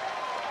full.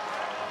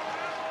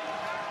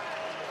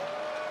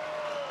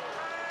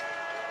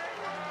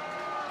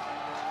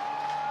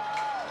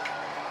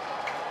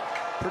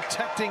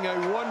 Protecting a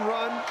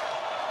 1-run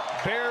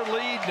Bear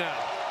lead now.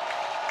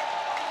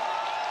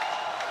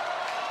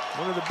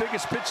 One of the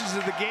biggest pitches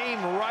of the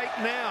game right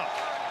now.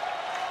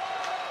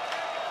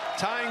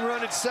 Tying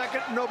run at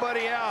second,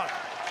 nobody out.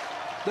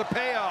 The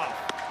payoff.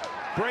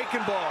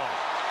 Breaking ball.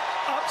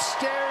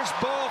 Upstairs,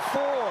 ball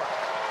 4.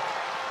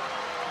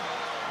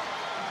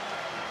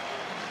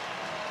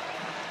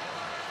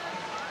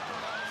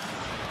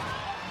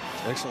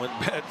 Excellent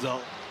bat,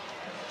 Zone.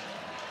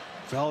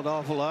 Fouled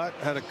off a lot.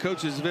 Had a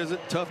coach's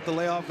visit. Tough to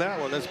lay off that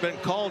one. That's been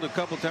called a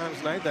couple times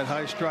tonight, that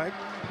high strike.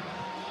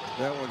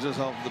 That one just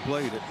off the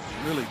plate.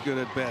 Really good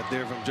at bat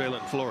there from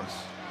Jalen Flores.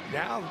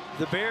 Now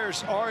the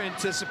Bears are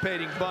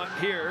anticipating bunt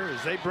here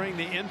as they bring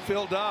the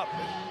infield up.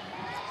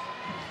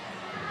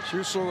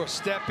 Schussler will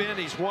step in.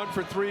 He's 1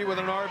 for 3 with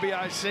an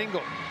RBI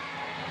single.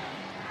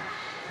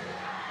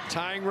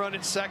 Tying run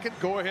at second.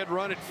 Go ahead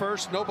run at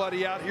first.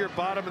 Nobody out here.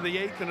 Bottom of the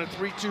 8th in a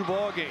 3-2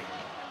 ball game.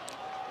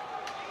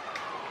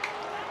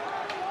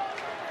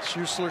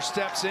 Schussler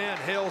steps in.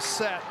 Hill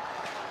set.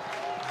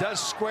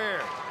 Does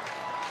square.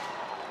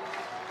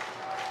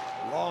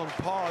 Long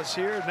pause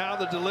here. Now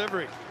the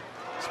delivery.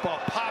 This ball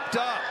popped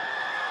up.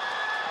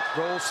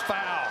 Rolls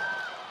foul.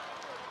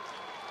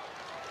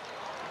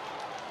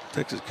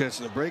 Texas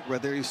catching a break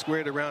right there. He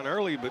squared around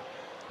early, but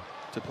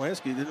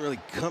Toplansky didn't really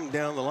come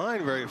down the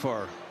line very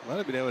far. Might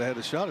have been able to have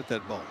a shot at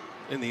that ball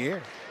in the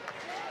air.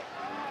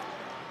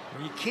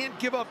 You can't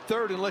give up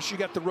third unless you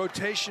got the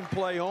rotation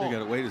play on. You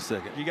got to wait a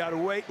second. You got to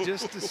wait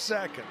just a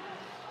second.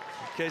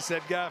 In case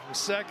that guy from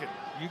second,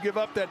 you give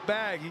up that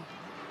bag,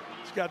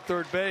 he's got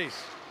third base.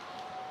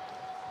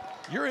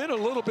 You're in a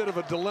little bit of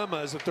a dilemma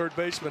as a third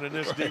baseman in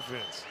this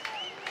defense.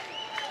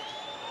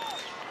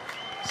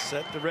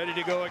 Set to ready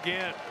to go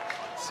again.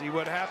 See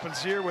what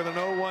happens here with an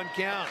 0-1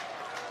 count.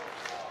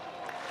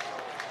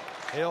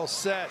 Hale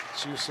set.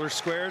 Schussler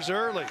squares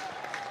early.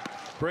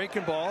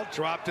 Breaking ball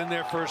dropped in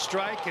there for a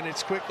strike, and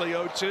it's quickly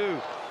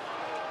 0-2.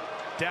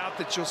 Doubt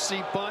that you'll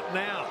see bunt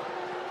now.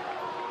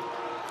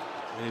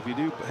 And if you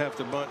do have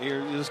to bunt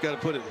here, you just got to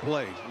put it in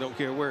play. Don't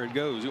care where it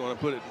goes. You want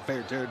to put it in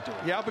fair territory.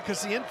 Yeah,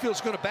 because the infield's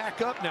going to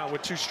back up now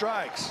with 2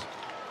 strikes.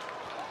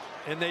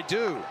 And they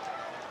do.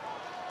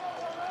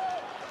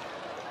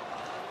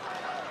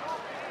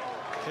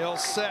 Hill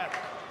set.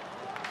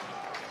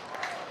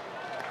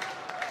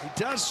 He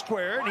does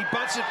square it. He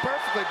bunts it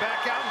perfectly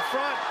back out in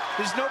front.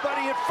 There's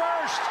nobody at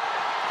first.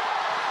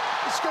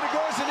 It's going to go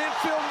as an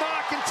infield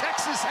knock, and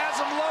Texas has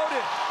him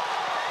loaded.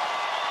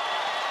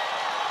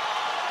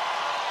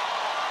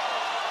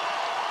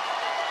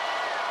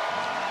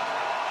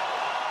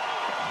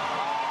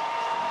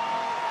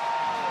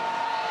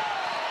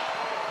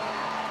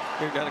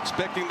 You're not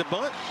expecting the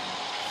bunt.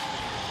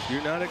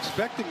 You're not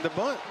expecting the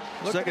bunt.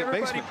 Look second at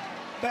everybody baseman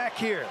back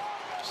here.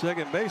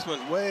 Second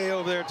baseman way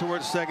over there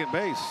towards second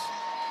base.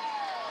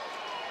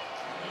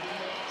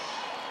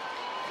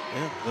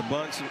 Yeah, the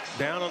bunt's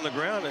down on the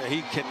ground and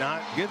he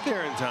cannot get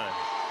there in time.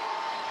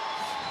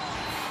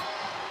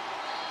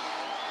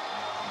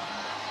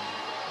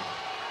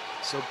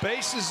 So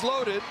bases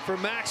loaded for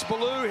Max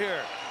Ballou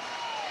here.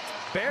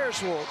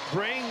 Bears will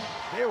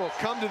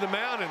come to the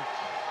mound, and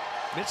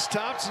Mitch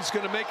Thompson's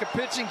going to make a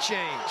pitching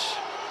change.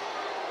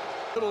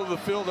 Middle of the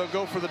field, they'll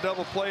go for the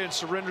double play and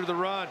surrender the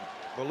run.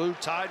 Ballou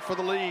tied for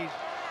the lead.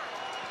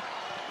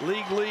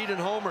 League lead in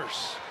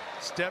homers.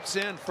 Steps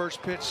in,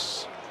 first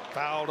pitch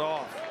fouled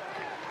off.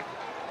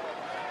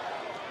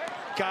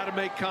 Got to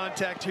make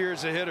contact here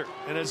as a hitter,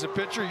 and as a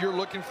pitcher, you're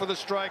looking for the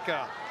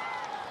strikeout.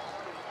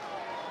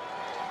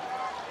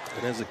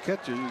 And as a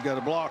catcher, you've got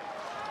to block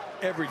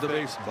everything. The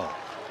baseball.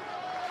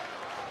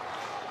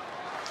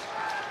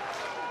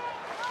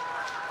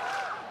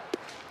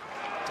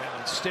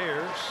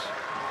 Downstairs,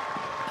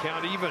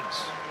 count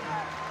evens.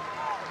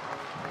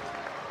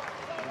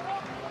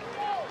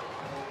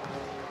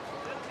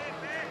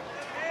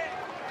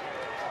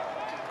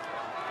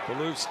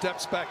 Ballou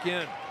steps back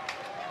in.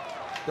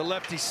 The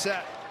lefty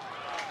set.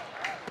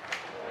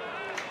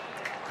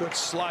 Good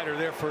slider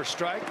there for a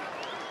strike.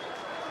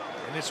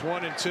 And it's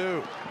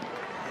 1-2.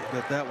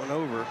 Got that one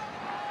over.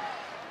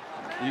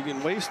 You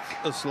can waste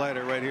a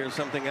slider right here,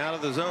 something out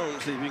of the zone,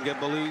 see if you can get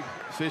Ballou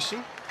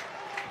fishing.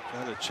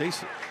 Trying to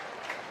chase it.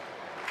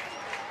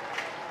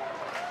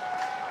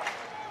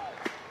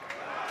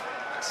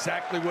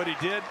 Exactly what he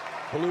did.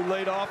 Ballou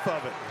laid off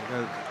of it.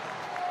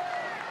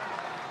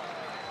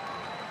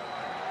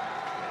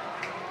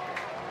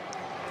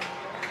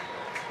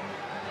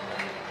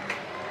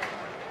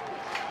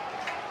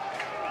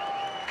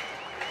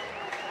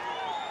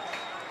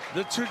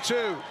 The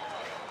 2-2.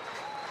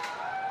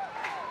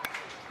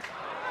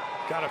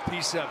 Got a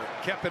piece of it.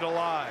 Kept it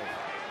alive.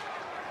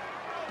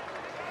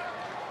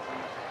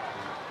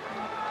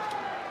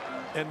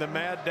 And the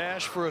mad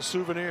dash for a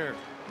souvenir.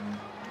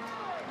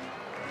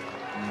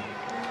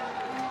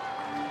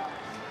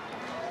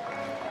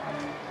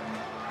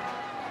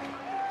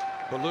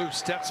 Ballou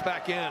steps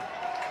back in.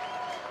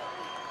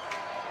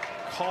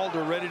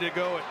 Calder ready to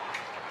go it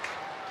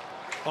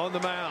on the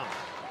mound.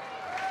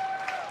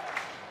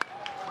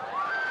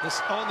 This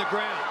on the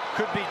ground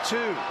could be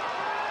 2.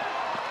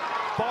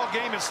 Ball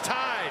game is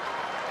tied.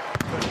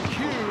 A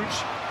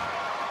huge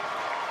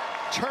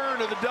turn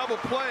of the double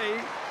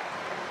play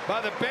by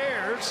the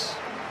Bears.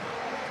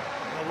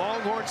 The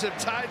Longhorns have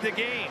tied the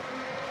game.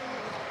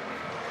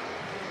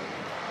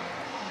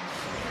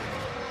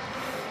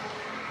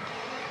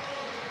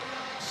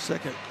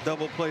 Second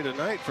double play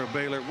tonight for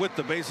Baylor with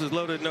the bases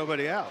loaded,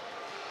 nobody out.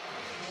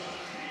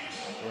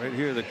 Right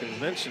here the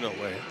conventional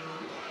way.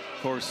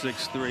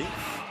 4-6-3.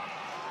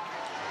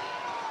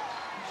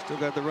 Still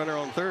got the runner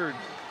on third.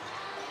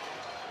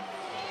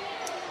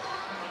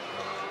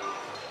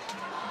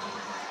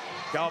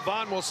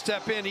 Galvan will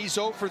step in. He's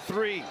 0 for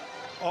 3.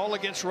 All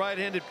against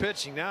right-handed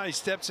pitching. Now he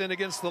steps in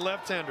against the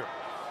left-hander.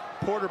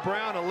 Porter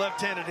Brown, a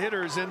left-handed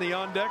hitter, is in the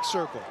on-deck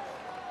circle.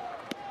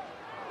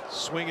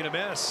 Swing and a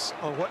miss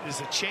on what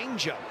is a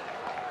changeup.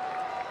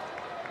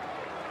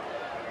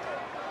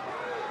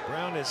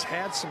 Brown has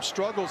had some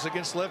struggles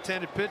against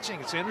left-handed pitching.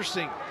 It's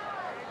interesting.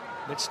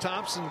 Mitch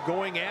Thompson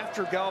going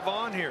after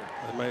Galvan here.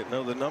 They might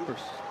know the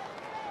numbers.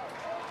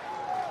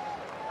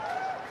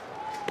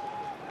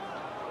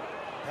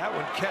 That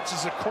one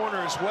catches a corner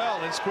as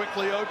well. It's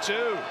quickly 0-2.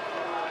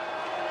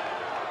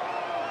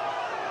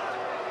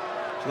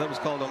 So that was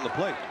called on the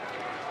plate.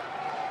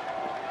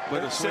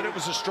 But it said it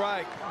was a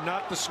strike,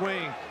 not the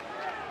swing.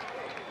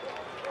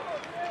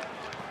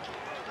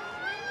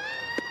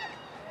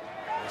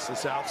 This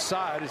is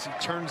outside as he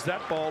turns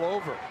that ball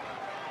over.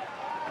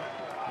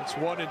 It's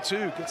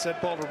 1-2. Gets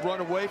that ball to run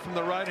away from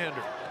the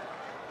right-hander.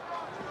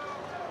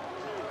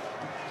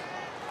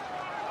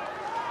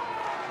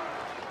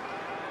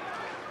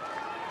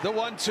 The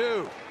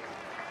 1-2.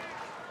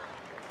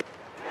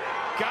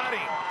 Got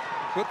him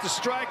with the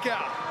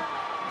strikeout.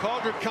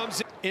 Calder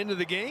comes into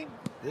the game.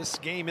 This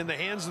game in the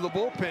hands of the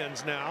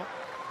bullpens now,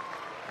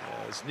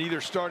 as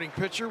neither starting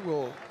pitcher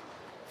will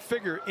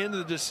figure into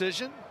the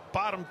decision.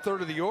 Bottom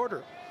third of the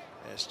order,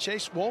 as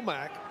Chase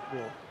Womack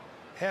will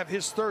have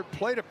his third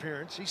plate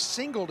appearance. He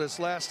singled his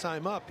last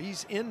time up.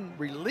 He's in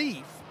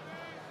relief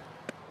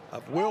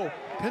of Will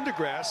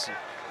Pendergrass,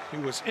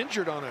 who was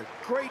injured on a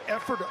great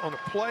effort on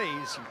a play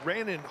as he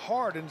ran in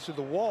hard into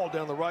the wall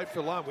down the right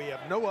field line. We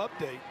have no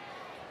update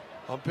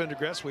on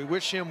Pendergrass. We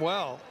wish him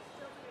well.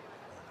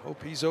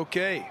 Hope he's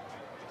okay.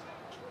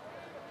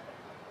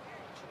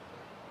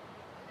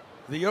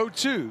 The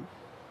 0-2.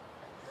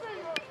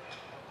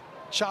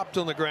 Chopped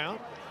on the ground.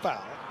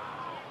 Foul.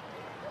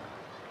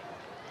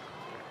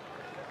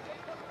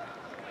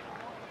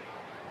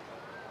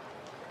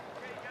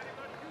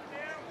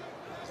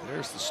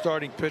 There's the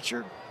starting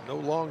pitcher. No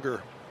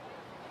longer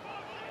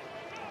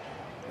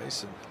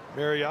Mason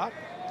Marriott.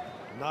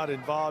 Not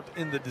involved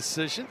in the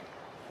decision.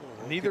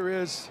 Neither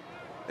is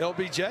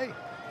LBJ.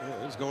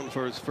 Yeah, he's going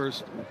for his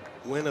first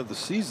win of the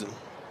season.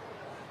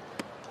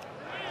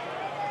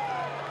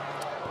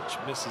 Which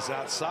misses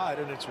outside,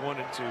 and it's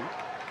 1-2.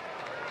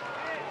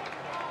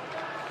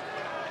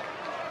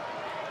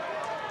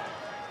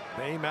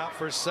 Boehm out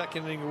for his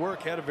second inning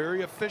work. Had a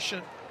very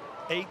efficient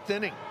 8th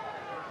inning.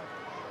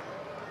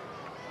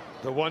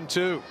 The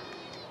 1-2.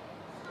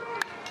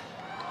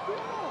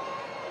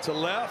 To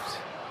left.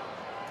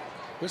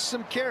 With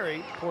some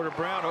carry. Porter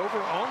Brown over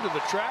onto the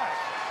track.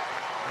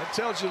 That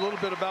tells you a little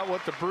bit about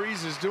what the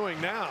breeze is doing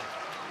now.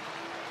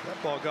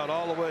 That ball got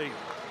all the way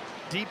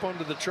deep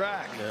onto the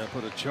track. Yeah,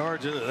 put a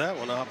charge into that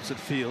one opposite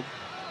field.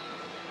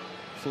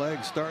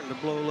 Flag's starting to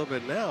blow a little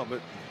bit now,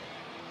 but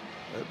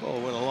that ball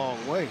went a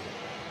long way.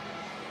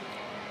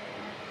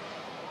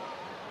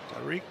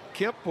 Tyreek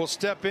Kemp will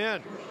step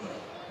in.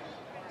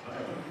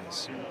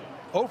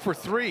 0 for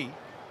 3.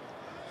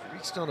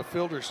 Reached on a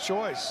fielder's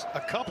choice a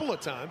couple of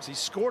times. He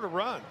scored a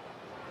run.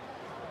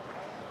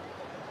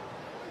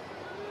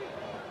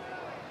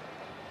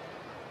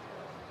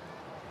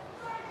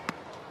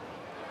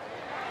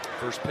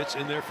 First pitch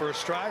in there for a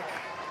strike.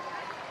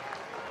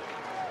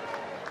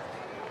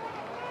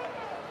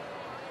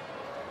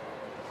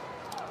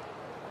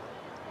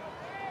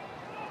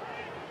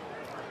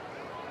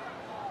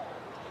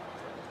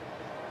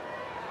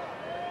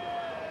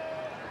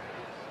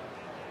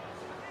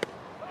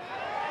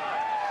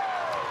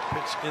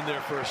 in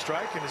there for a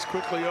strike and is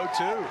quickly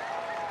 0-2.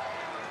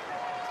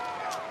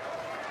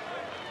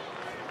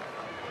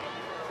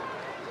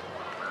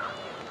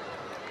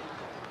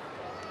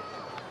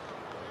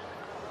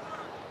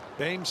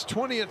 Bame's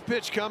 20th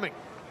pitch coming.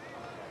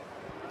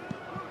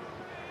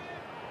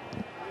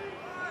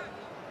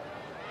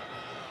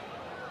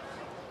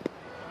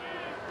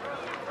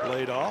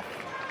 Laid off.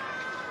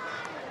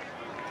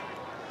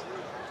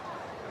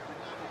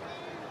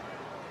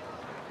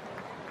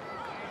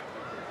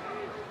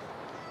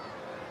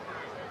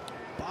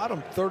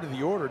 Bottom third of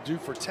the order due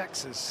for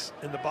Texas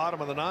in the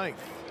bottom of the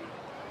ninth.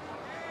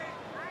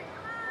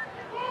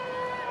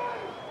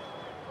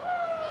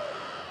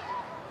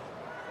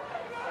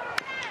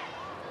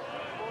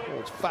 Oh,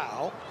 it's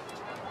foul.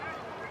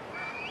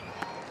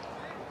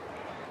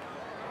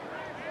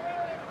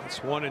 It's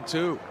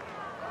 1-2.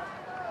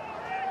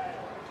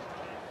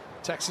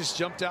 Texas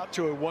jumped out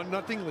to a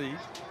 1-0 lead.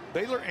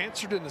 Baylor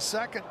answered in the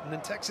second, and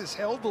then Texas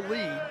held the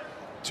lead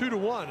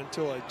 2-1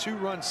 until a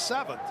 2-run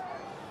seventh.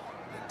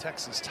 And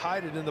Texas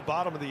tied it in the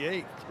bottom of the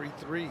eighth,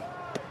 3-3.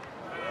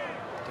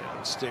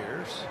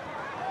 Downstairs.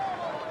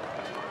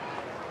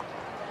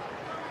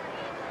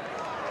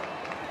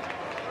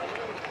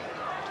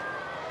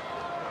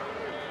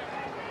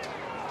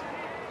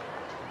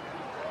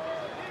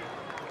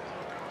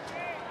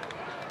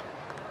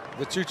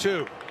 The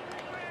 2-2.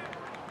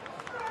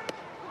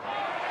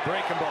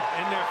 Breaking ball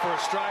in there for a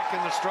strike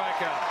and the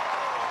strikeout.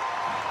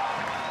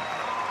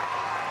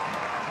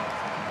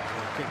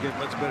 Can't get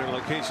much better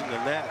location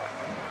than that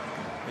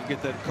and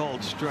get that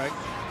called strike.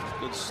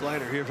 Good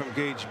slider here from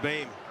Gage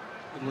Bame.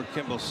 Look where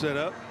Kimball set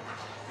up.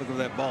 Look where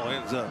that ball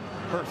ends up.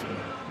 Perfect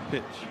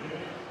pitch.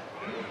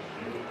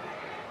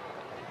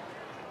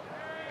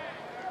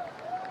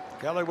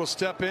 Kelly will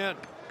step in.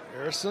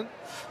 Harrison,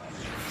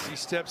 as he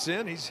steps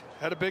in, he's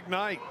had a big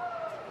night.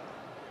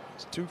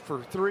 He's 2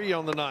 for 3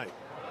 on the night.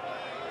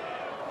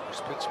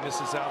 First pitch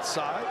misses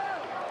outside.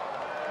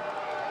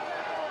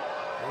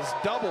 His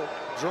double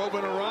drove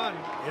in a run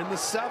in the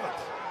seventh.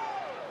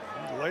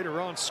 He later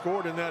on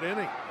scored in that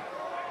inning.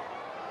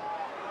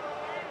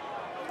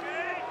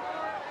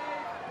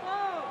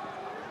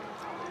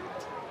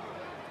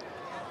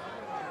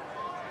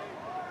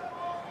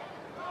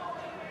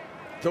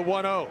 The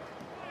 1-0.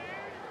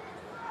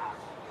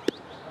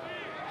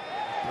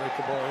 Break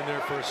the ball in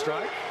there for a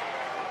strike.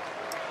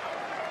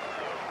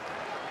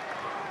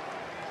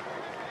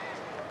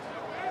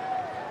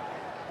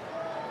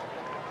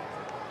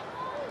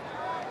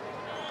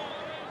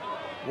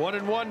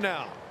 1-1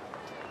 now.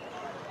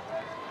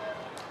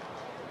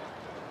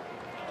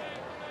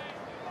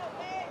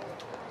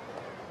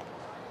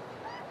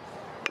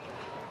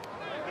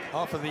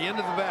 Off of the end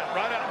of the bat,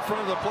 right out in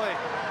front of the plate.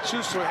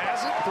 Schuster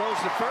has it,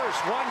 throws the first.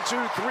 1,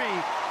 2, 3.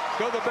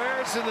 Go the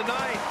Bears in the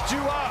ninth. 2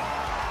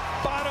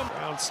 up. Bottom.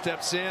 Brown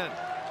steps in.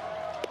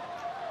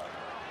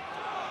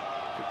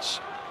 Pitch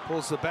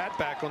pulls the bat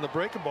back on the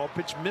breaking ball.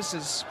 Pitch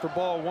misses for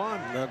ball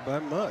 1. Not by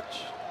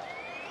much.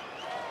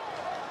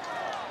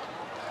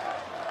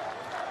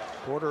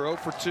 Porter 0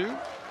 for 2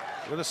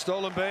 with a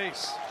stolen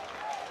base.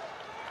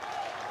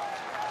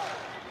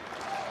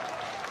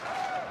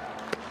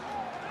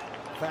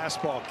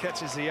 Fastball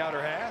catches the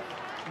outer half,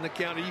 and the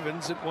count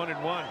evens at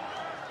 1-1.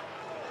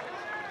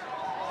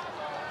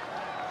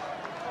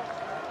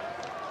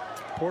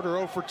 Porter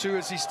 0 for 2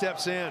 as he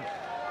steps in.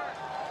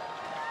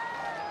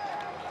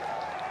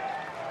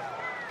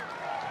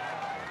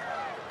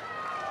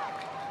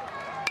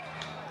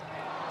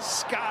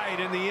 Skied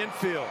in the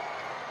infield.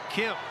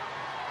 Kemp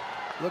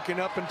looking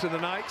up into the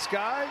night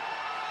sky.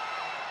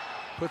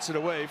 Puts it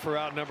away for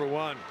out number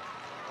 1.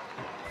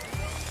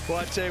 Well,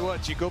 I tell you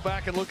what, you go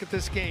back and look at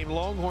this game.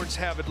 Longhorns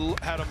had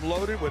them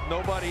loaded with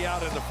nobody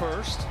out in the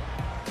first.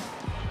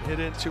 Hit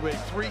into a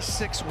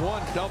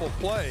 3-6-1 double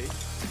play.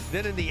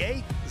 Then in the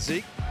 8th,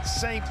 Zeke,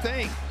 same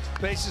thing.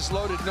 Bases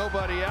loaded,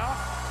 nobody out.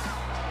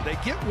 They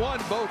get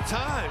one both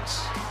times.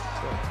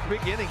 So,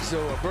 big innings,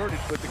 though, averted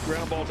with the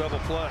ground ball double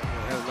play.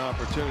 They had an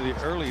opportunity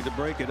early to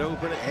break it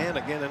open, and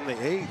again in the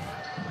 8th.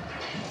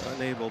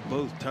 Unable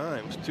both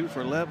times. 2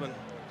 for 11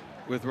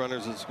 with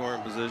runners in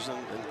scoring position.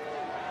 And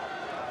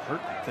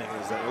hurt thing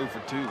is that 0 for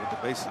 2 with the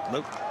bases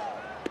loaded.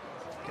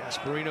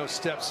 Gasparino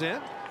steps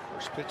in.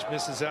 First pitch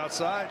misses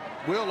outside.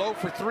 Will 0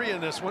 for 3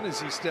 in this one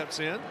as he steps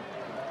in.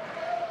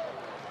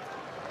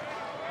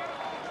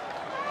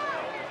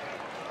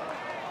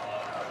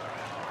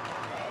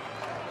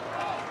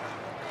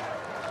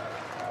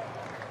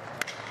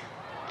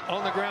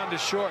 On the ground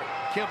is short.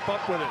 Kemp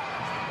up with it.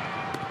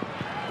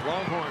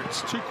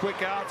 Longhorns 2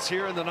 quick outs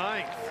here in the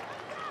 9th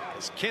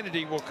as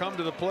Kennedy will come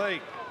to the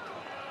plate.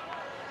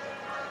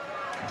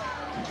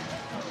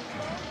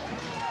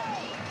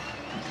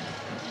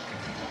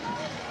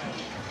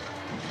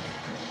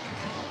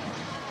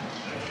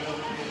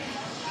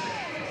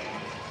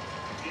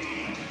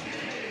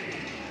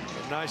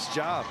 Nice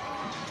job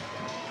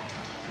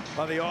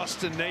by the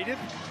Austin native.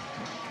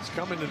 He's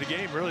come into the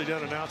game, really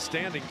done an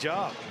outstanding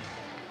job.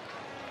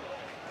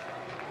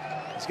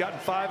 He's gotten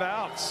 5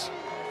 outs.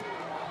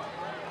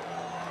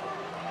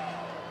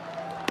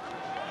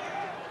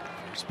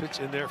 First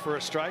pitch in there for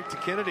a strike to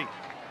Kennedy.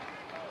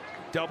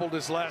 Doubled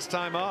his last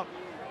time up.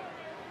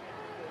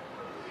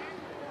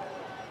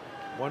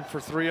 1 for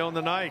 3 on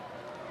the night.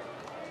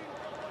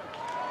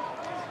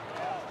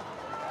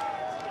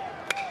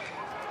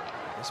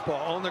 This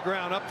ball on the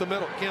ground up the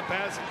middle. Kemp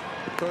has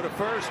it. Go to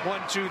first.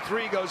 1, 2,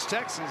 3 goes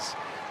Texas.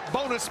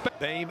 Bonus.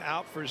 Boehm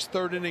out for his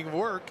 3rd inning of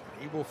work.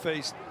 He will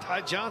face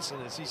Ty Johnson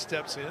as he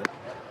steps in.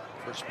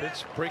 First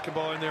pitch, breaking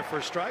ball in there for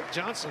a strike.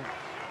 Johnson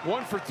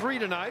 1 for 3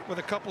 tonight with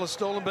a couple of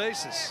stolen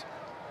bases.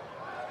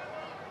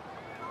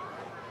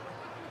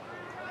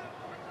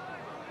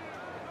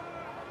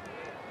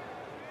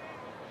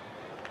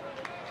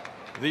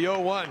 The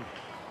 0-1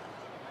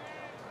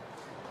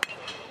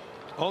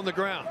 on the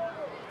ground.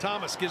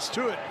 Thomas gets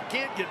to it,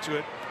 can't get to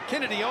it.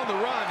 Kennedy on the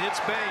run,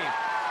 hits Boehm.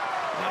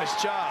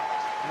 Nice job.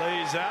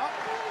 Lays out.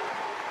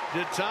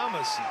 Did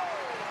Thomas.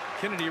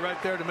 Kennedy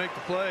right there to make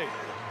the play.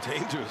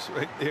 Dangerous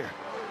right there.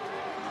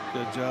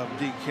 Good job,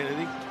 D.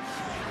 Kennedy.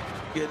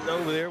 Getting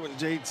over there when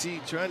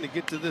JT trying to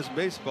get to this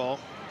baseball.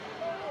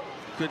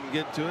 Couldn't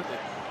get to it.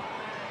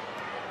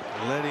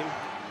 Let him.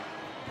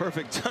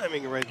 Perfect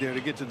timing right there to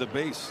get to the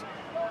base.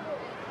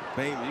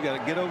 Boehm, you got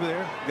to get over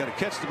there. You got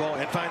to catch the ball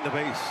and find the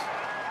base.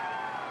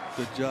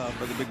 Good job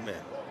by the big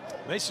man.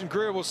 Mason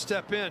Greer will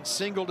step in.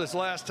 Singled his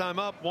last time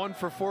up. 1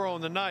 for 4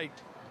 on the night.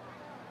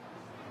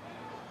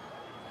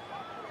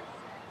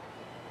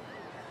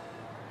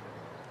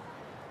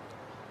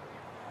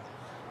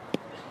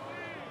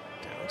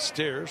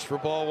 Downstairs for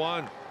ball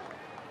 1.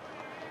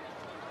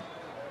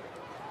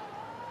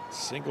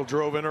 Single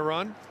drove in a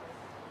run.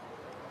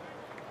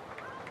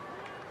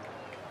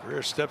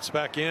 Greer steps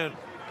back in.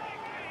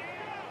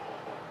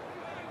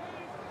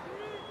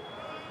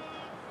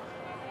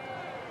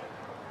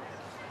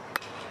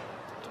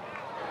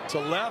 To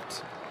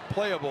left,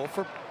 playable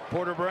for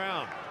Porter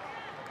Brown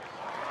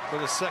for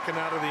the 2nd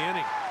out of the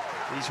inning.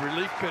 These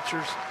relief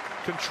pitchers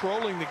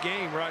controlling the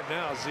game right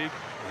now, Zeke.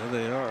 Yeah,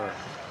 they are.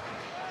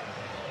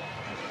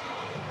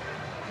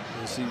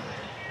 You see,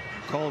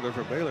 Calder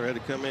for Baylor had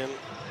to come in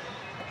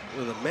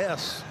with a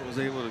mess. Was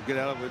able to get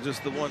out with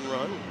just the 1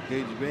 run.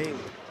 Gage Boehm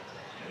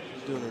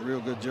doing a real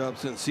good job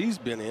since he's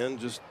been in.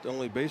 Just the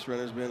only base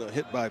runner has been a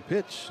hit by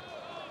pitch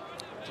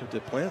to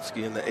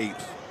Deplansky in the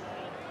 8th.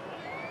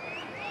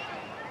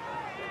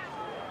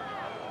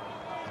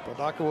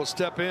 Podaka will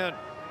step in.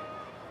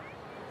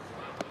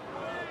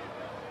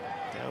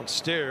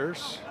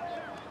 Downstairs.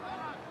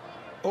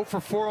 0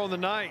 for 4 on the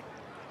night.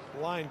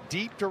 Line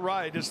deep to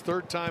right, his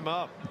 3rd time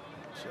up.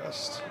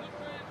 Just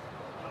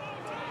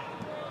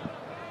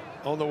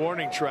on the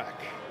warning track.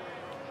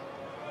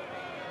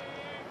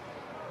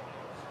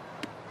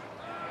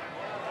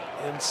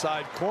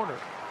 Inside corner.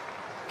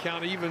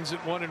 Count evens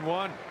at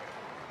 1-1.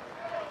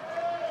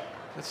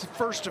 That's the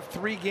first of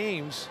 3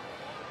 games.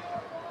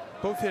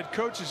 Both head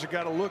coaches have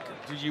got to look.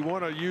 Do you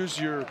want to use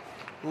your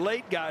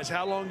late guys?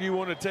 How long do you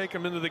want to take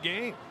them into the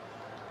game?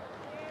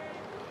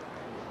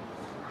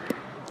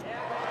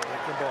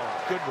 Breaking ball.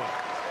 Good one.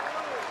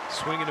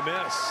 Swing and a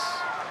miss.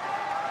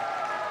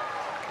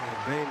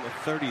 Boehm with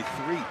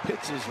 33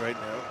 pitches right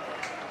now.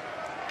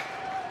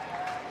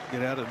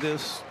 Get out of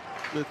this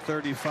with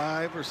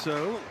 35 or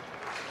so.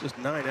 Just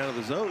 9 out of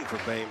the zone for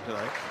Boehm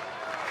tonight.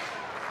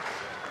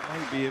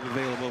 Might be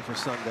available for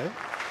Sunday.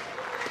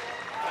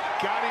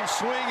 Got him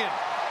swinging.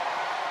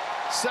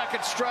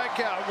 2nd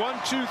strikeout. 1,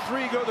 2,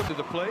 3 go to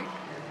the plate.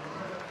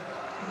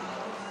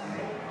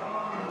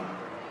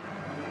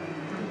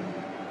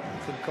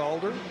 Ethan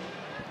Calder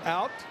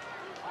out.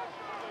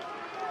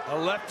 A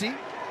lefty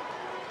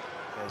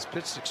has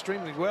pitched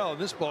extremely well in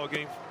this ball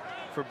game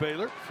for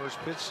Baylor. First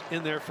pitch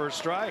in there for a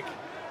strike.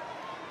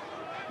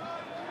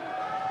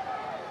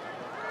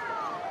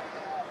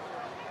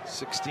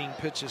 16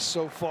 pitches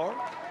so far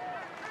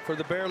for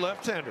the Bear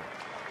left-hander.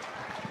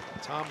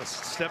 Thomas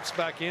steps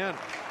back in.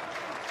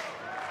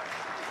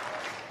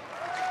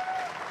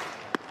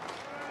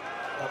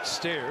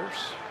 Upstairs.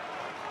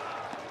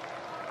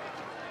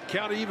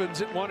 Count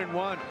evens at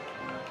 1-1.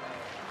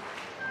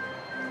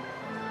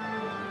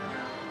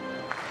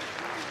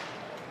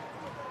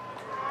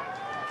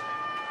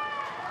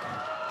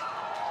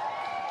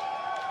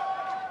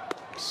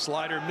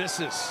 Slider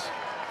misses.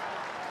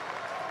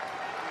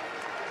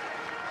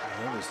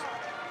 That was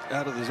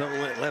out of the zone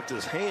when it left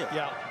his hand.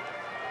 Yeah.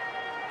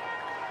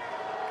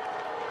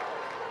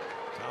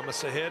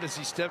 Thomas ahead as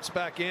he steps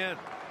back in.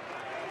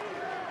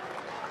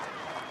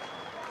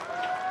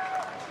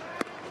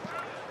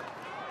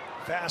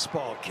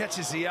 Fastball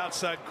catches the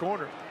outside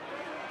corner,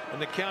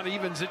 and the count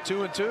evens at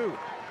 2-2.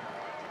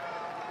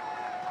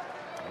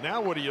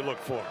 Now what do you look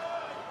for?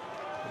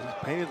 He's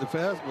painted the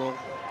fastball.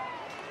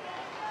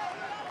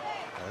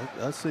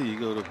 I see you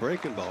go to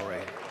breaking ball right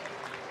here.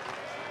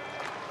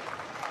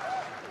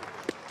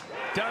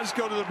 Does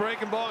go to the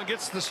breaking ball and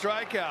gets the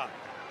strikeout.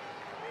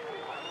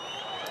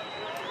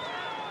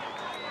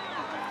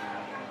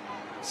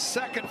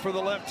 Second for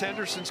the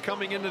left-hander since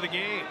coming into the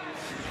game.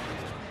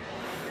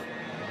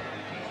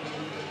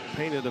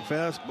 Painted a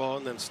fastball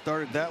and then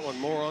started that one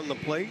more on the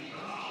plate.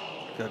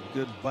 Got a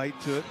good bite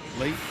to it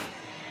late.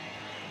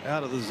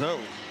 out of the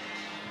zone.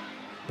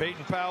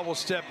 Peyton Powell will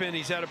step in.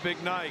 He's had a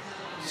big night.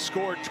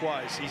 Scored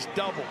twice. He's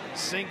doubled. He's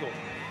singled.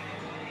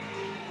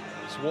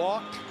 He's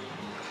walked.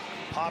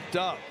 Popped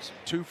up.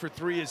 2 for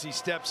 3 as he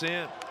steps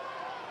in.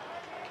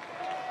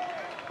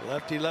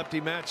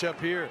 Lefty-lefty matchup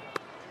here.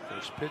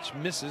 First pitch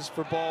misses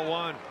for ball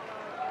 1.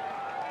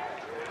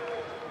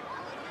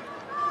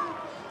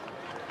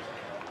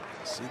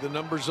 See the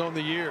numbers on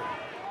the year.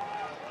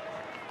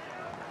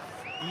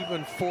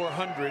 Even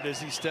 400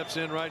 as he steps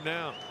in right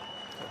now.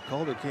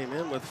 Calder came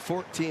in with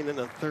 14 in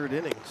the 3rd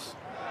innings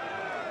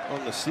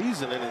on the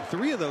season, and in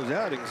 3 of those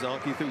outings,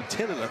 he threw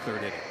 10 in the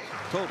 3rd inning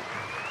total.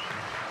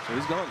 So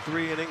he's gone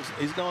 3 innings.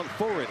 He's gone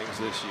 4 innings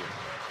this year.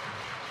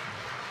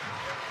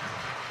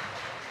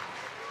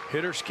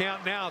 Hitters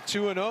count now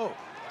 2-0.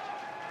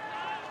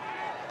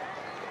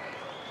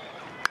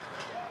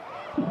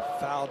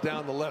 Foul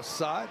down the left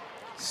side.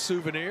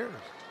 Souvenir.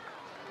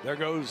 There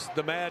goes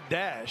the mad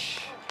dash.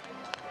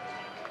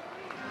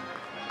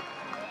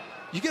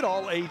 You get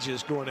all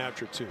ages going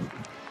after 2.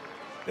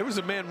 There was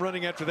a man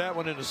running after that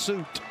one in a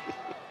suit.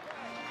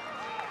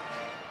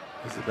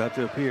 He's about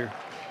to appear.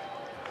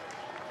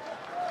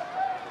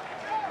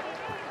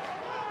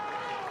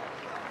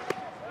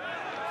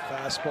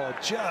 Fastball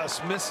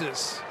just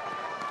misses.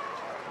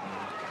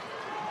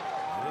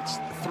 It's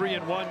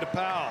 3-1 to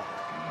Powell.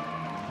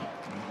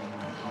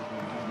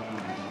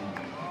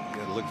 You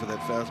got to look for that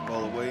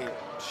fastball away.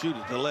 Shoot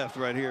it to left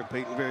right here.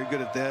 Peyton very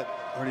good at that.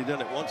 Already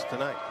done it once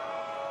tonight.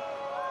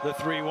 The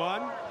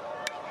 3-1.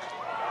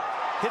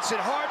 Hits it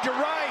hard to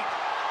right.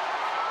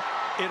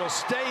 It'll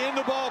stay in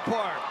the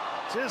ballpark.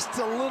 Just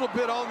a little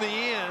bit on the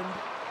end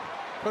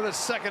for the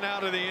 2nd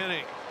out of the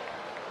inning.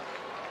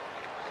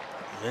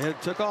 And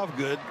it took off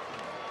good.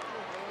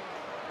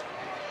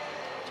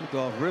 Took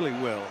off really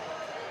well.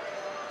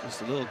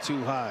 Just a little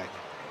too high.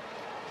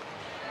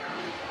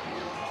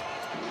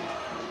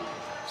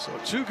 So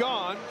 2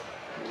 gone.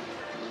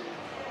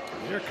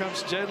 Here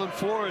comes Jalen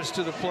Flores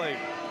to the plate.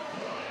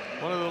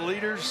 One of the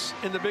leaders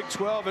in the Big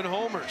 12 in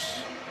homers.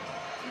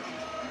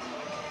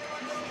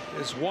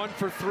 Is 1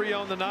 for 3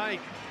 on the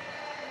night.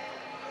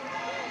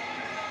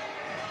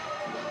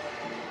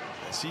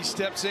 As he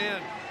steps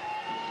in.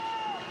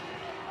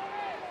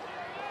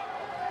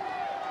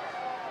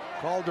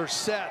 Calder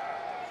set.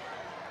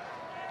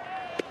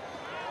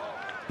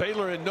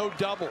 Baylor in no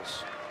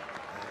doubles.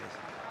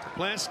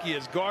 Plansky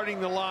is guarding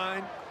the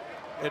line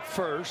at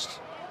first.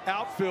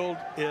 Outfield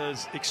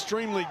is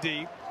extremely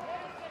deep.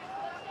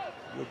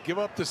 You'll give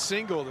up the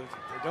single. They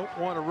don't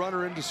want a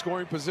runner into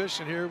scoring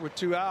position here with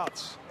 2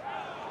 outs.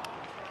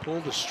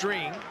 Pull the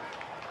string.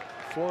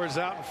 Flores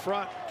out in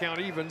front. Count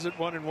evens at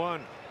 1-1.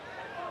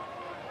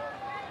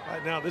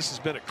 Right now, this has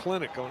been a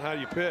clinic on how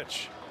you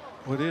pitch.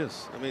 Well, it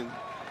is. I mean,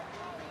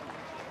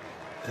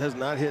 has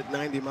not hit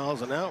 90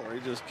 miles an hour. He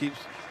just keeps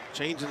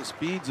changing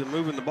speeds and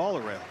moving the ball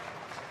around.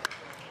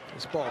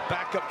 This ball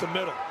back up the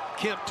middle.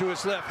 Kemp to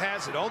his left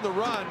has it on the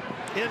run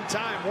in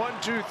time.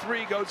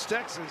 1-2-3 goes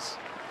Texas.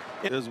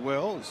 As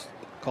well as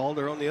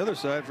Calder on the other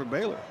side for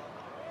Baylor.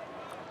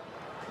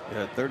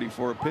 Yeah,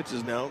 34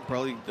 pitches now.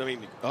 Probably, I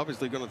mean,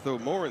 obviously going to throw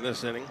more in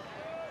this inning.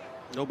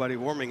 Nobody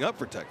warming up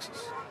for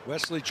Texas.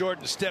 Wesley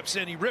Jordan steps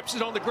in. He rips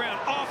it on the ground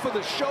off of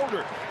the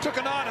shoulder. Took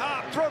an odd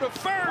hop. Throw to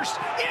first.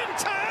 In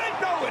time.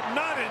 No, it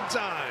not in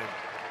time.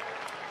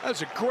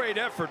 That's a great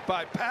effort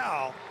by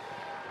Powell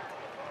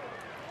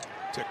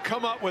to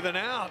come up with an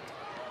out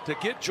to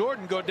get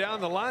Jordan go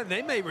down the line.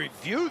 They may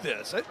review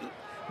this.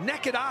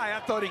 Naked eye,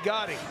 I thought he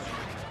got him.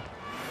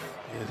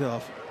 It's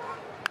off.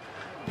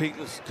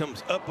 Peyton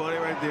comes up on it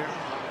right there.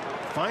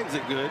 Finds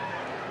it good.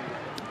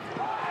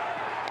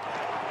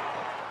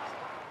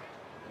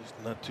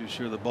 Just not too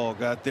sure the ball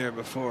got there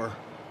before.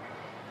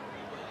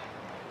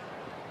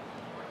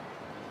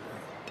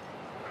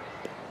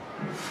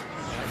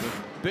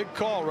 Big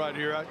call right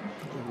here.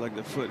 Looked like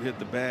the foot hit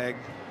the bag.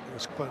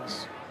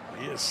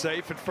 He is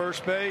safe at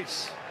first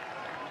base.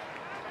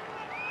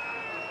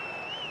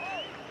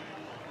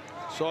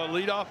 So a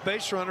leadoff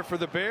base runner for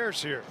the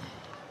Bears here.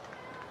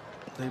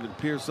 David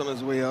Pierce on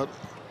his way out.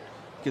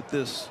 Get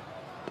this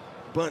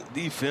bunt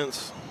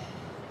defense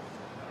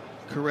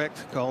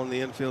correct, calling the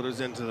infielders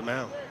into the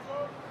mound.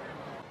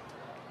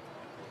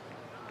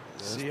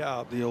 See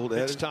how the old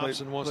Mitch adage,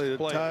 Thompson wants to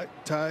play.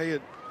 Tie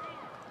it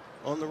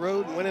on the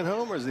road and win at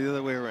home, or is it the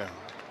other way around?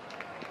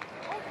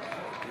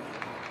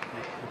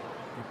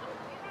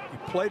 You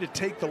play to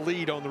take the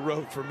lead on the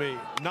road for me.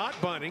 Not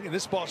bunting, and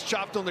this ball's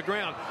chopped on the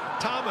ground.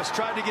 Thomas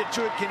tried to get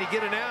to it. Can he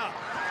get it out?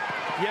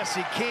 Yes,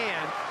 he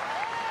can.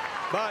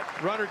 But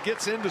runner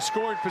gets into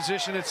scoring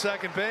position at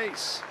second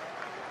base.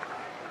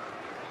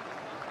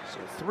 So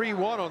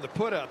 3-1 on the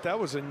putout. That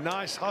was a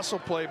nice hustle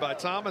play by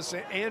Thomas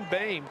and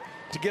Boehm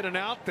to get an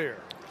out there.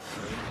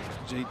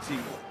 JT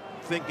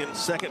thinking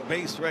second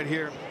base right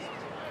here.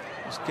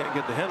 Just can't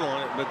get the handle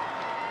on it, but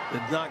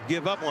did not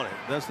give up on it.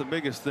 That's the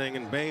biggest thing.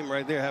 And Boehm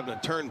right there having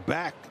to turn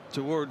back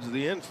towards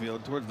the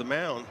infield, towards the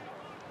mound.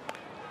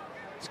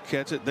 Let's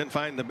catch it, then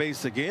find the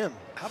base again.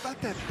 How about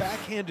that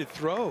backhanded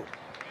throw?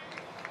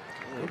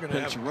 We're going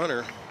to have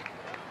runner.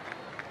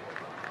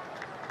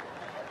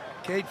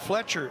 Cade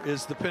Fletcher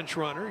is the pinch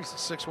runner. He's a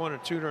 6'1"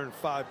 and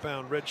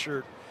 205-pound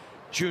redshirt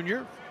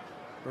junior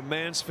from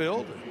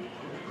Mansfield,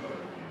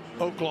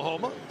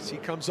 Oklahoma. As he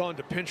comes on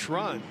to pinch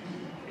run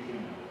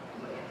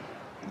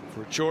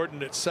for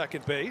Jordan at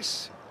second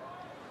base.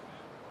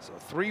 So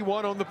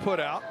 3-1 on the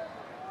putout.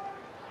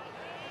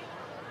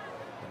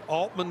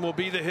 Altman will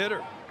be the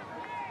hitter.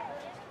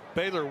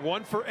 Baylor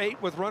 1 for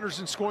 8 with runners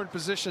in scoring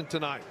position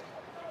tonight.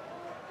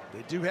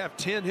 They do have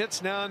 10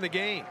 hits now in the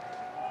game.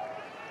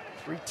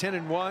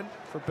 3-10-1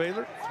 for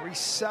Baylor,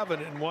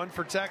 3-7-1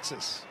 for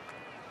Texas.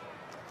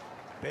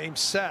 Bame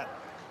set.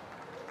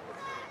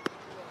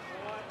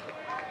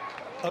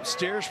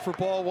 Upstairs for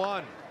ball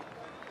one.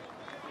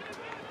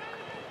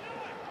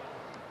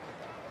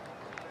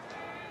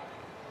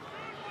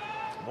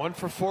 One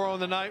for 4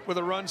 on the night with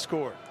a run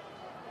scored.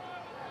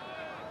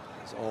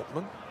 There's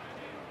Altman.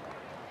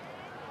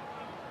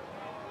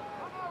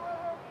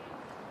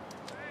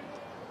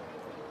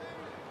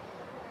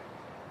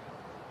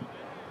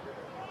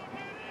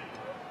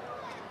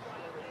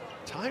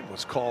 Time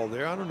was called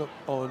there. I don't know,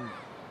 on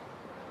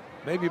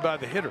maybe by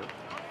the hitter.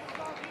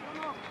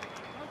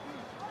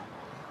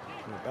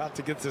 We're about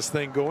to get this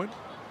thing going.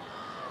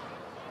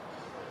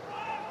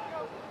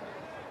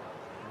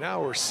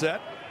 Now we're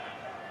set.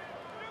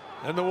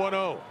 And the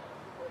 1-0.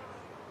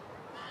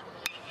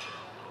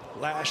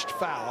 Lashed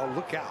foul.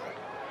 Look out.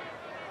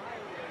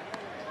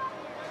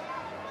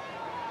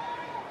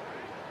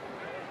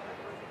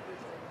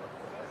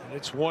 And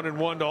it's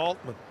 1-1 to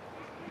Altman.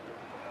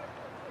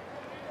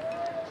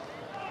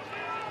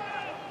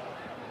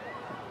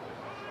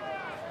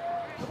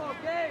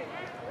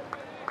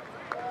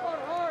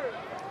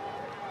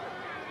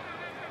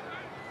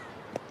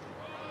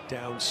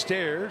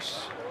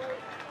 Downstairs.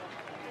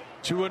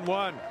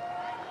 2-1.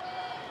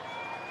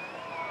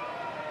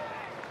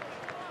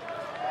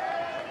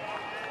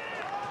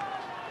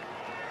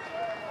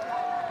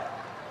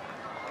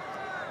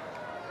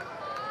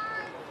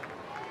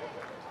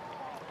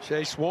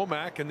 Chase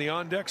Womack in the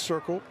on-deck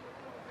circle.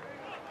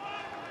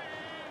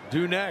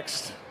 Due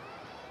next.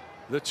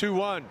 The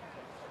 2-1.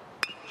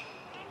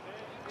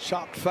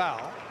 Chopped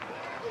foul.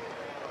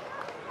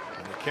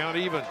 And the count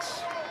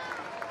evens.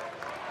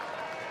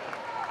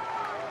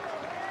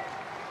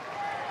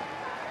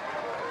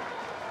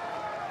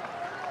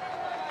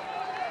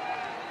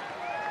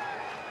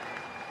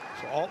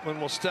 So Altman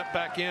will step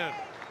back in.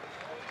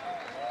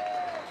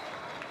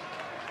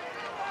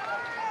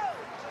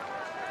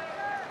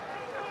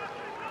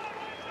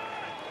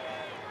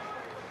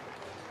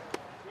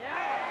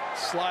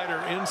 Slider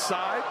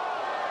inside.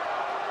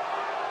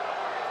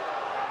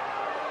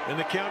 And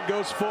the count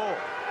goes full.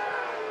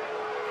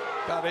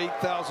 About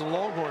 8,000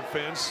 Longhorn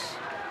fans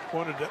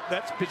wanted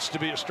that pitch to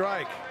be a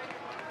strike.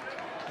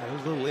 That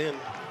was a little in.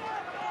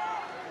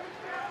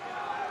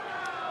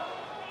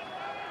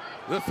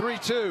 The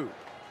 3-2.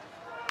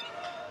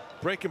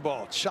 Breaking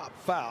ball, chop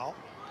foul.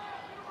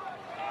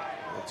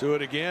 We'll do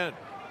it again.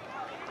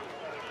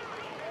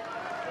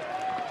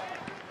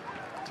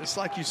 Just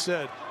like you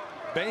said,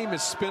 Bame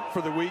is spent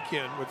for the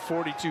weekend with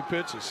 42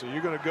 pitches, so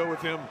you're going to go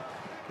with him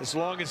as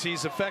long as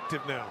he's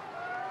effective now.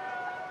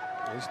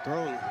 He's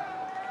thrown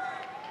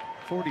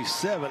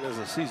 47 as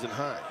a season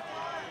high.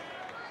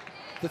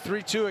 The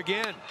 3-2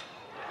 again.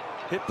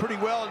 Hit pretty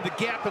well in the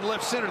gap in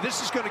left center.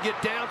 This is going to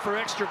get down for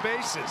extra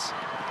bases.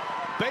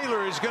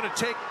 Baylor is going to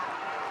take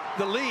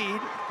the lead.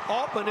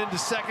 Altman into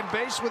second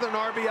base with an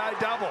RBI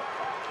double.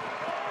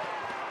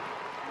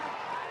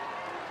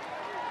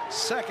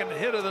 Second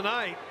hit of the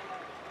night.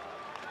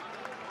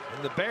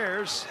 And the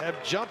Bears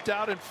have jumped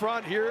out in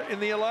front here in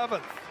the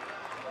 11th.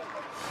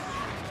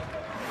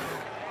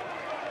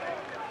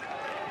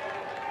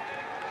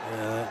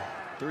 Yeah,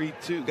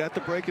 3-2. Got the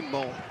breaking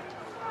ball.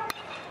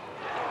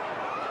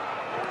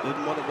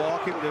 Didn't want to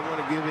walk him. Didn't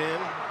want to give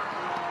in.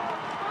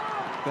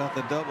 Got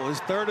the double. His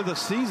third of the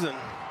season.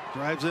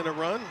 Drives in a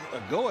run.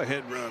 A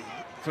go-ahead run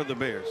for the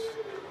Bears.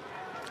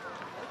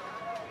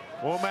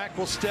 Womack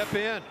will step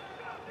in.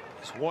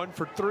 It's 1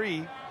 for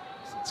 3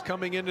 since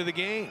coming into the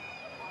game.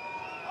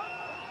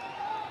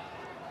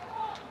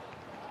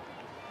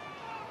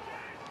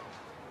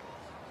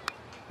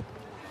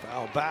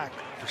 Foul back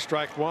for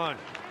strike one.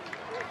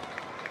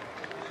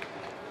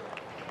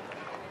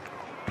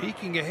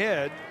 Peeking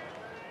ahead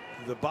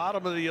to the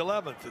bottom of the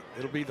 11th.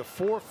 It'll be the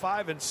 4,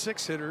 5, and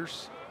 6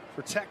 hitters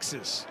for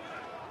Texas.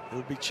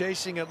 It'll be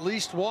chasing at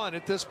least one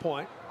at this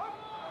point.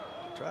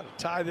 Try to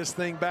tie this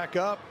thing back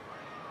up.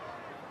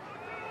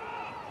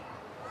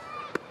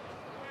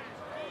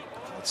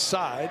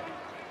 Outside.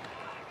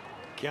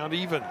 Count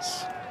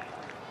evens.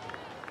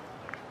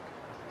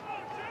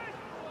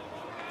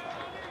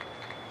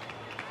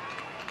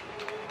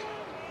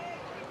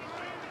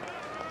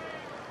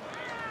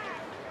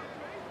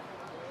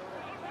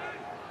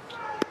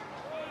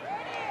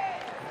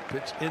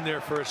 Pitch in there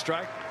for a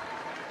strike.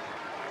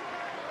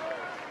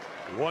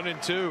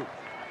 1-2.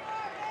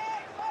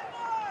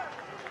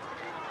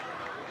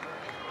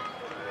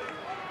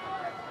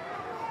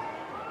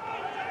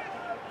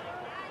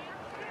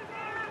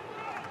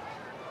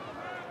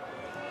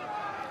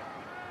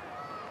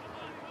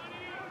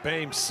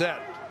 Bame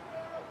set.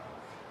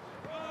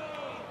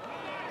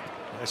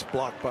 Nice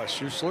block by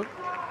Schuessler.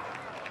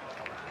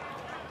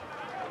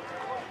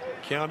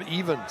 Count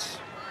evens.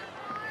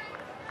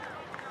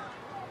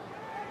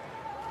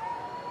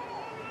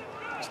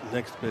 This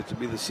next pitch will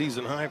be the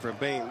season high for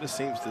Bame. This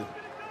seems to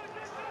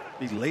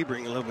be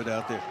laboring a little bit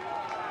out there.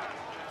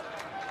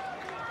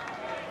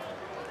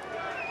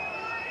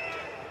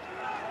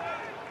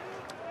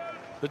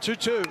 The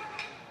 2-2.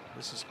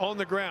 This is on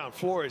the ground.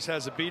 Flores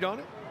has a beat on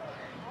it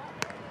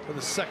for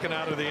the second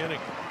out of the inning.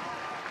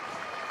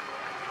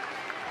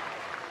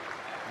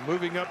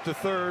 Moving up to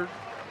third.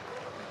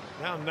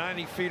 Now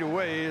 90 feet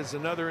away is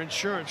another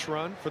insurance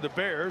run for the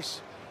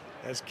Bears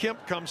as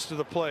Kemp comes to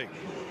the plate.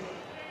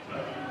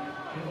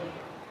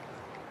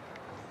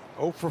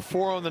 0 for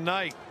 4 on the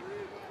night.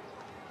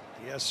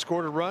 He has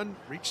scored a run,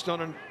 reached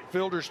on a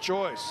fielder's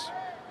choice.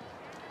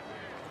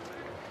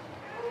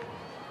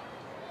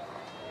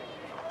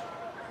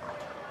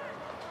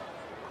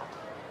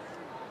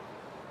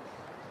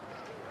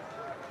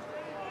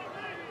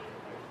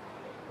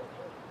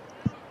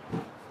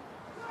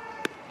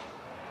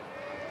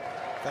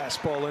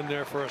 Fastball in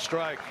there for a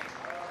strike.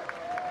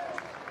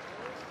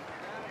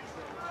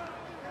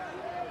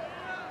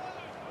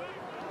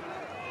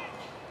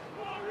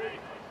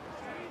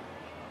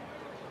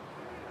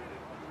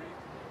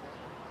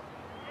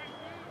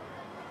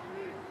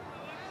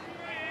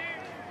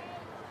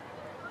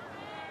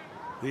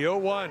 The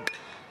 0-1.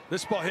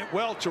 This ball hit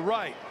well to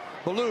right.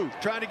 Ballou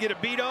trying to get a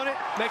beat on it.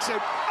 Makes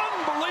an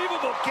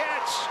unbelievable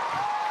catch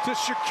to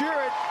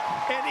secure it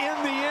and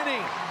end the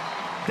inning.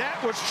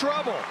 That was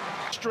trouble.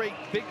 Straight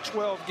Big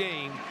 12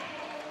 game.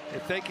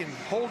 If they can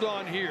hold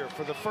on here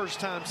for the first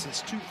time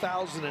since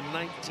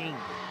 2019.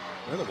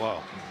 Been a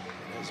while.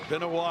 It's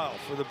been a while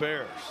for the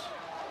Bears.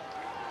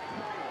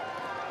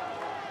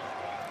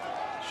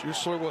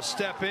 Schuessler will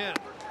step in.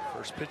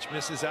 First pitch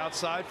misses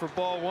outside for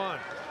ball 1.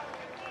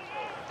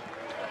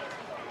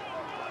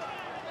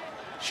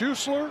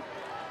 Schuessler,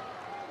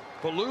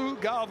 Ballou,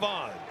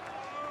 Galvan.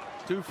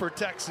 2 for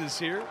Texas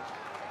here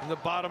in the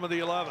bottom of the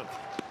 11th.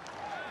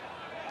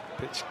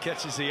 Pitch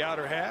catches the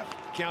outer half.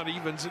 Count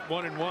evens at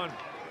 1-1.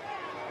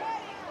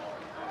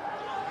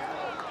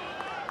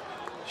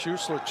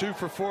 Schuessler 2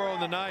 for 4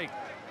 on the night.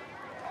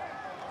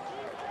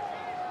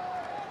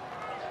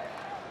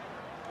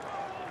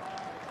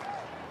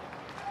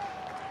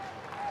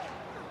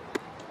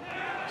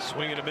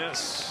 Swing and a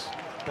miss.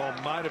 Ball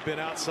might have been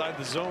outside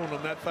the zone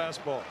on that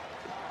fastball.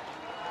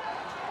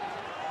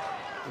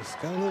 It's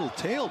got a little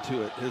tail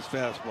to it, his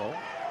fastball.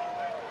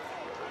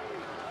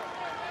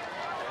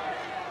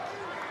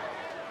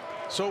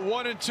 So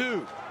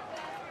 1-2.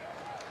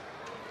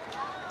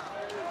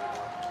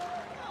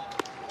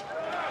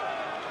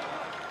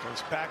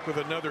 Comes back with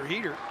another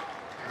heater.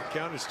 The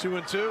count is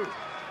 2-2.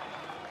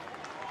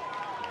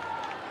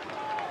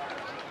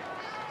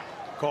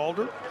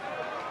 Calder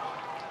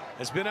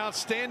has been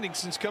outstanding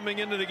since coming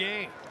into the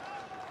game.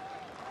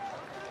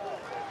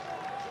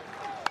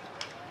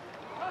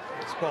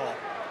 This ball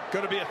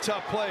going to be a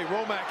tough play.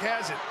 Womack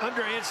has it.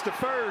 Underhands to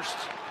first.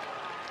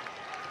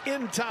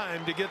 In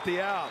time to get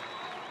the out.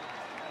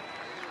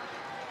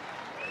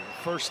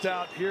 First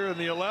out here in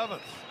the 11th.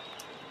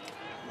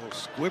 Little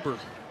squibber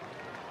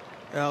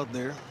out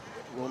there.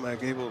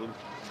 Womack able to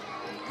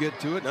get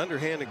to it.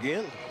 Underhand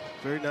again.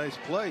 Very nice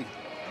play.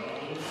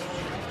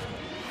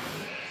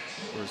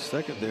 For a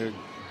second there,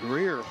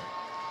 Greer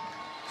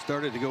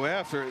started to go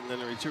after it and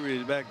then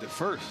retreated back to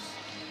first.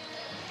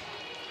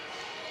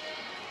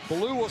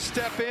 Ballou will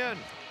step in.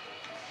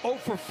 0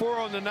 for 4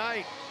 on the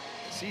night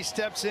as he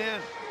steps in.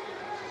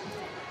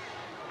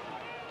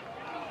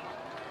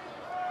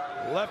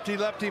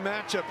 Lefty-lefty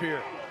matchup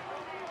here.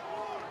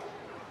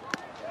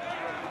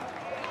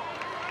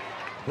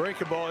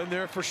 Breaking ball in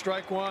there for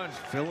strike 1.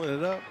 Filling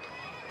it up.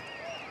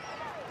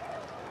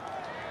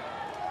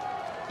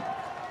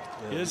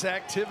 His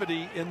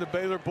activity in the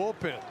Baylor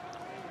bullpen.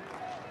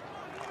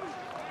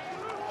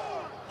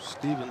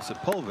 Steven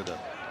Sepulveda.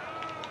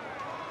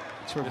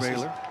 It's for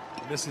Baylor.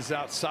 Misses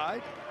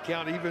outside.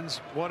 Count evens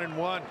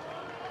 1-1.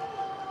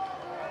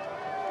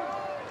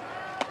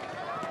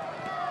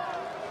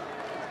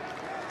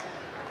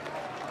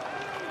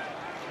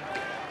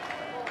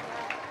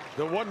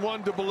 The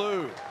 1-1 to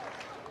Ballou.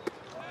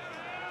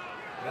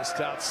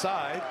 Missed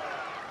outside.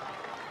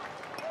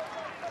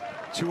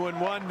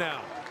 2-1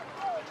 now.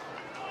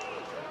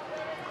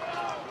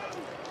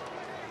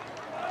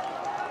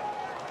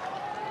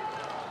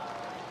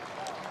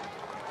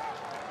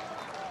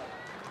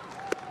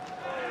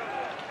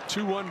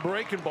 Two-one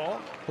breaking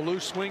ball. Ballou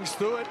swings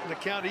through it, and the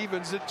count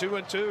evens at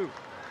 2-2.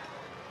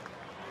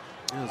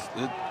 Yes,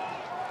 there's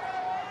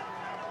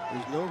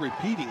no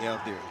repeating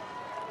out there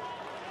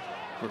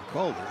for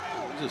Calder.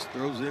 He just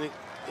throws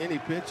any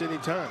pitch, any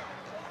time.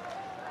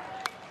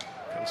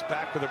 Comes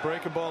back with a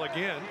breaking ball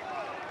again.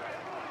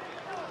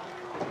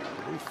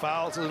 He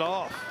fouls it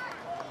off.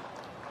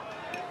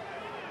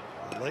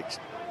 Lake's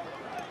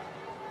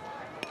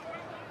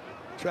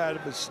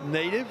Travis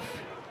native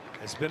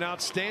has been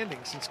outstanding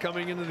since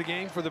coming into the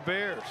game for the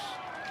Bears.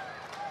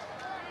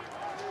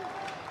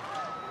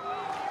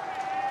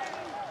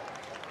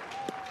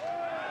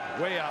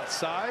 way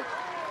outside.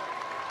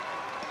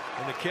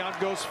 And the count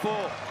goes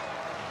full.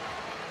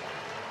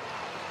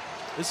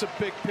 This is a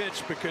big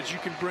pitch because you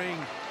can bring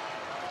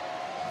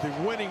the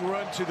winning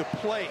run to the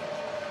plate.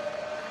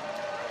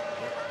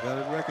 Got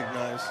it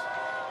recognized.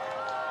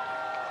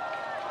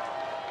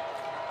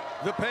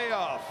 The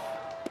payoff.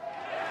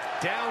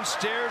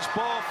 Downstairs,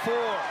 ball 4.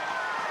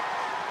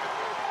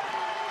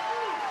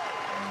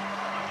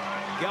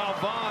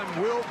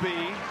 Galvan will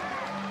be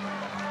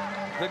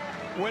the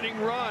winning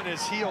run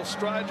as he'll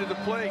stride to the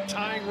plate.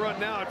 Tying run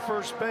now at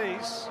first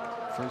base.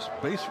 First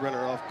base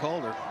runner off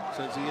Calder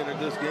since he entered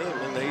this game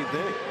in the 8th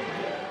inning.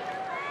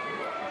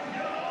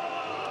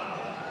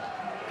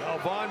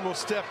 Galvan will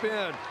step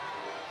in.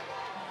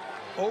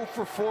 0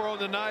 for 4 on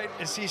the night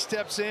as he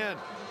steps in.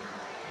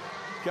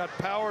 Got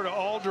power to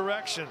all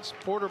directions.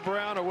 Porter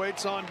Brown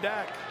awaits on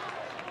deck.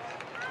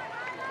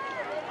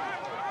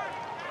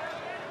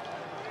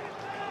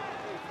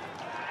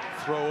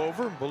 Throw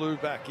over, Ballou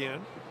back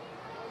in.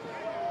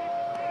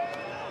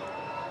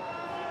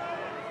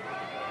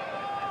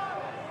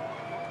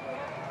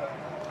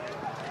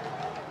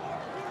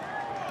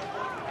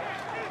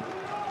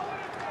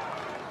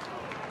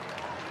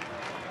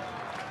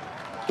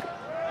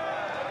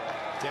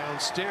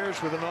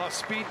 Downstairs with an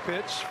off-speed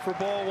pitch for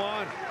ball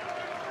 1.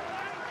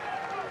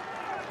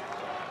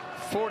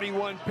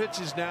 41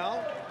 pitches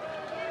now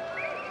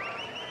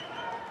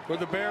for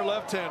the Bear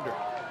left-hander.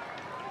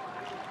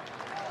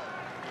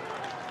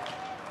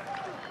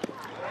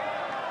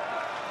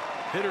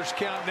 Hitters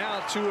count now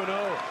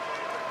 2-0.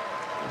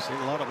 We've seen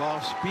a lot of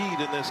off speed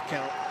in this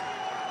count.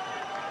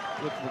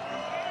 Look,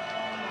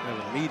 have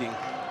a meeting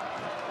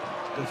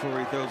before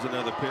he throws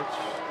another pitch.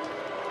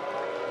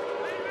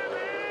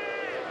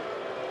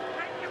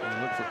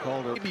 And look for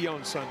Calder. Maybe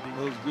on Sunday.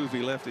 Those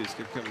goofy lefties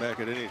could come back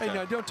at any time. Hey,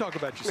 now don't talk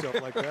about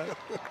yourself like that.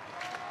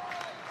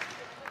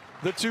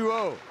 The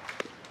 2-0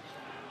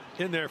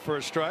 in there for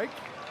a strike.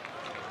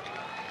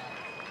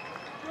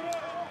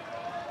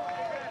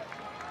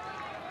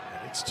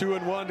 It's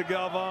 2-1 to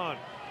Galvan.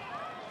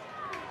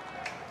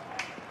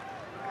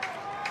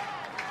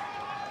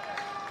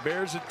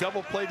 Bears at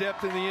double play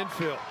depth in the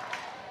infield.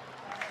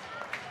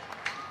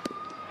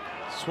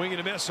 Swing and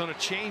a miss on a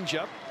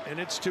changeup, and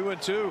it's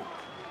 2-2.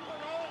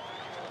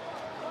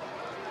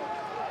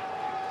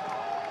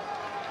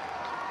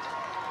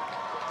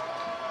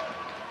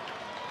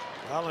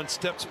 Allen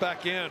steps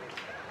back in.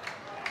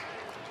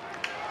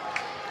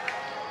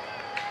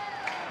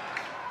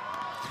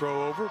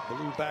 Throw over,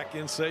 Ballou back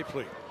in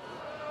safely.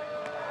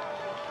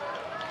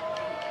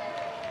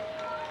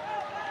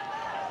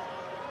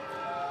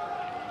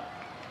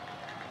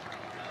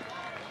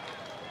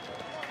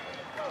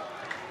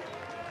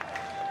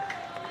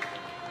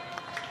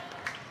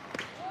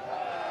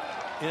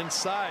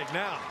 Inside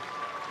now.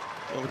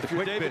 Well, with the if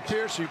you're quick David pitch,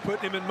 Pierce, you're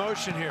putting him in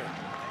motion here.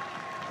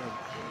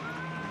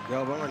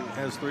 Galvan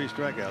has 3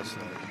 strikeouts.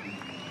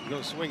 He's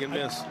going to swing and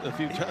miss a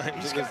few times in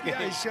this game.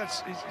 Yeah, he's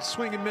a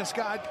swing and miss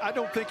guy. I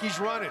don't think he's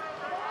running.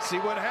 See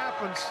what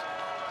happens.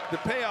 The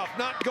payoff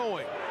not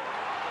going.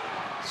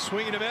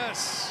 Swing and a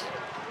miss.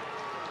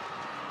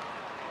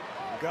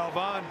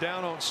 Galvan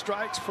down on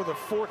strikes for the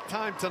 4th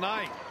time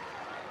tonight.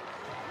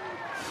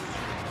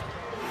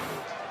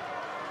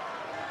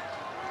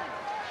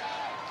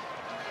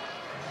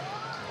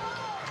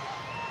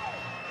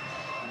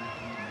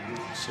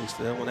 Since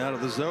that one out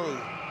of the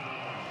zone.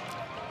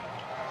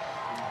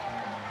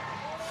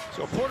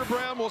 So Porter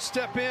Brown will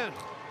step in.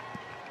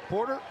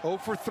 Porter 0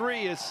 for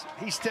 3 as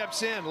he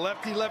steps in.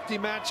 Lefty-lefty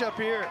matchup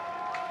here.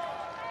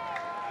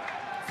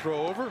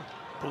 Throw over.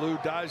 Ballou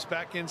dives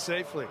back in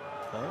safely.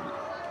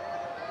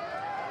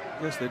 I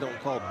guess they don't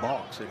call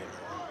balks anymore.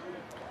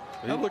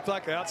 That looked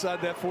like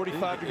outside that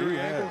 45-degree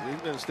angle.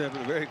 He's been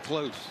stepping very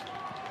close.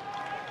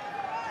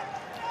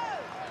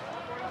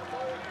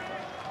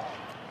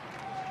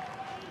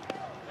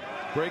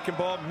 Breaking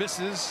ball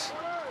misses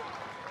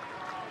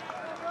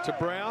to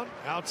Brown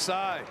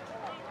outside.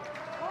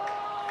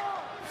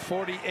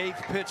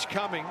 48th pitch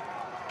coming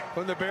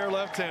from the Bear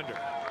left-hander.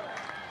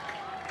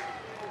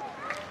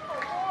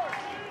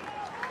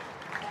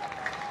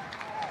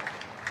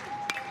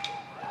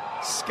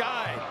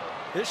 Sky,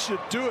 this should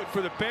do it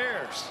for the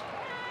Bears.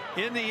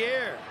 In the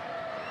air,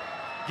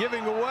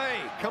 giving away,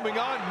 coming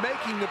on,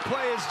 making the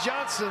play is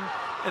Johnson,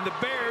 and the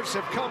Bears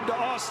have come to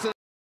Austin.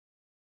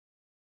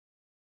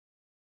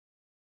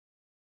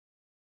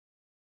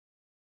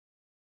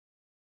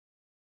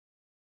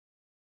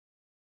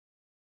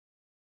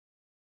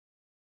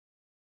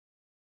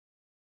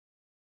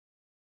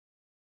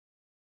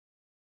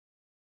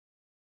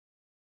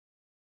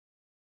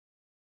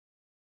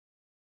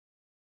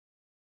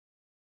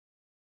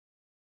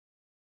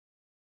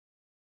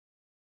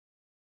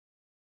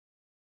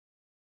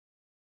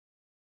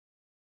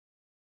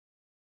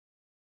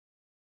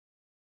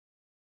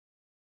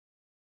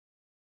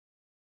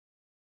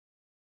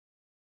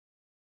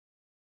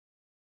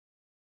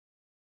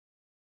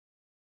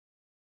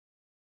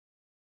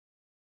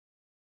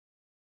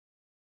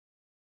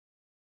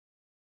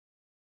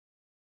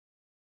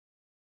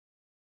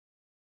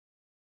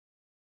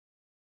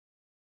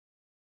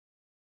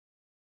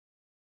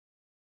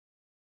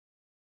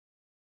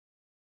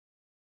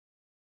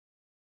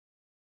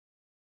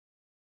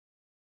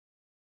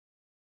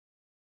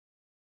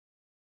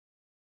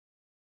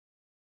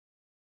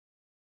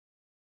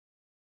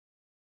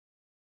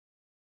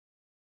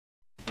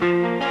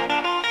 Bye.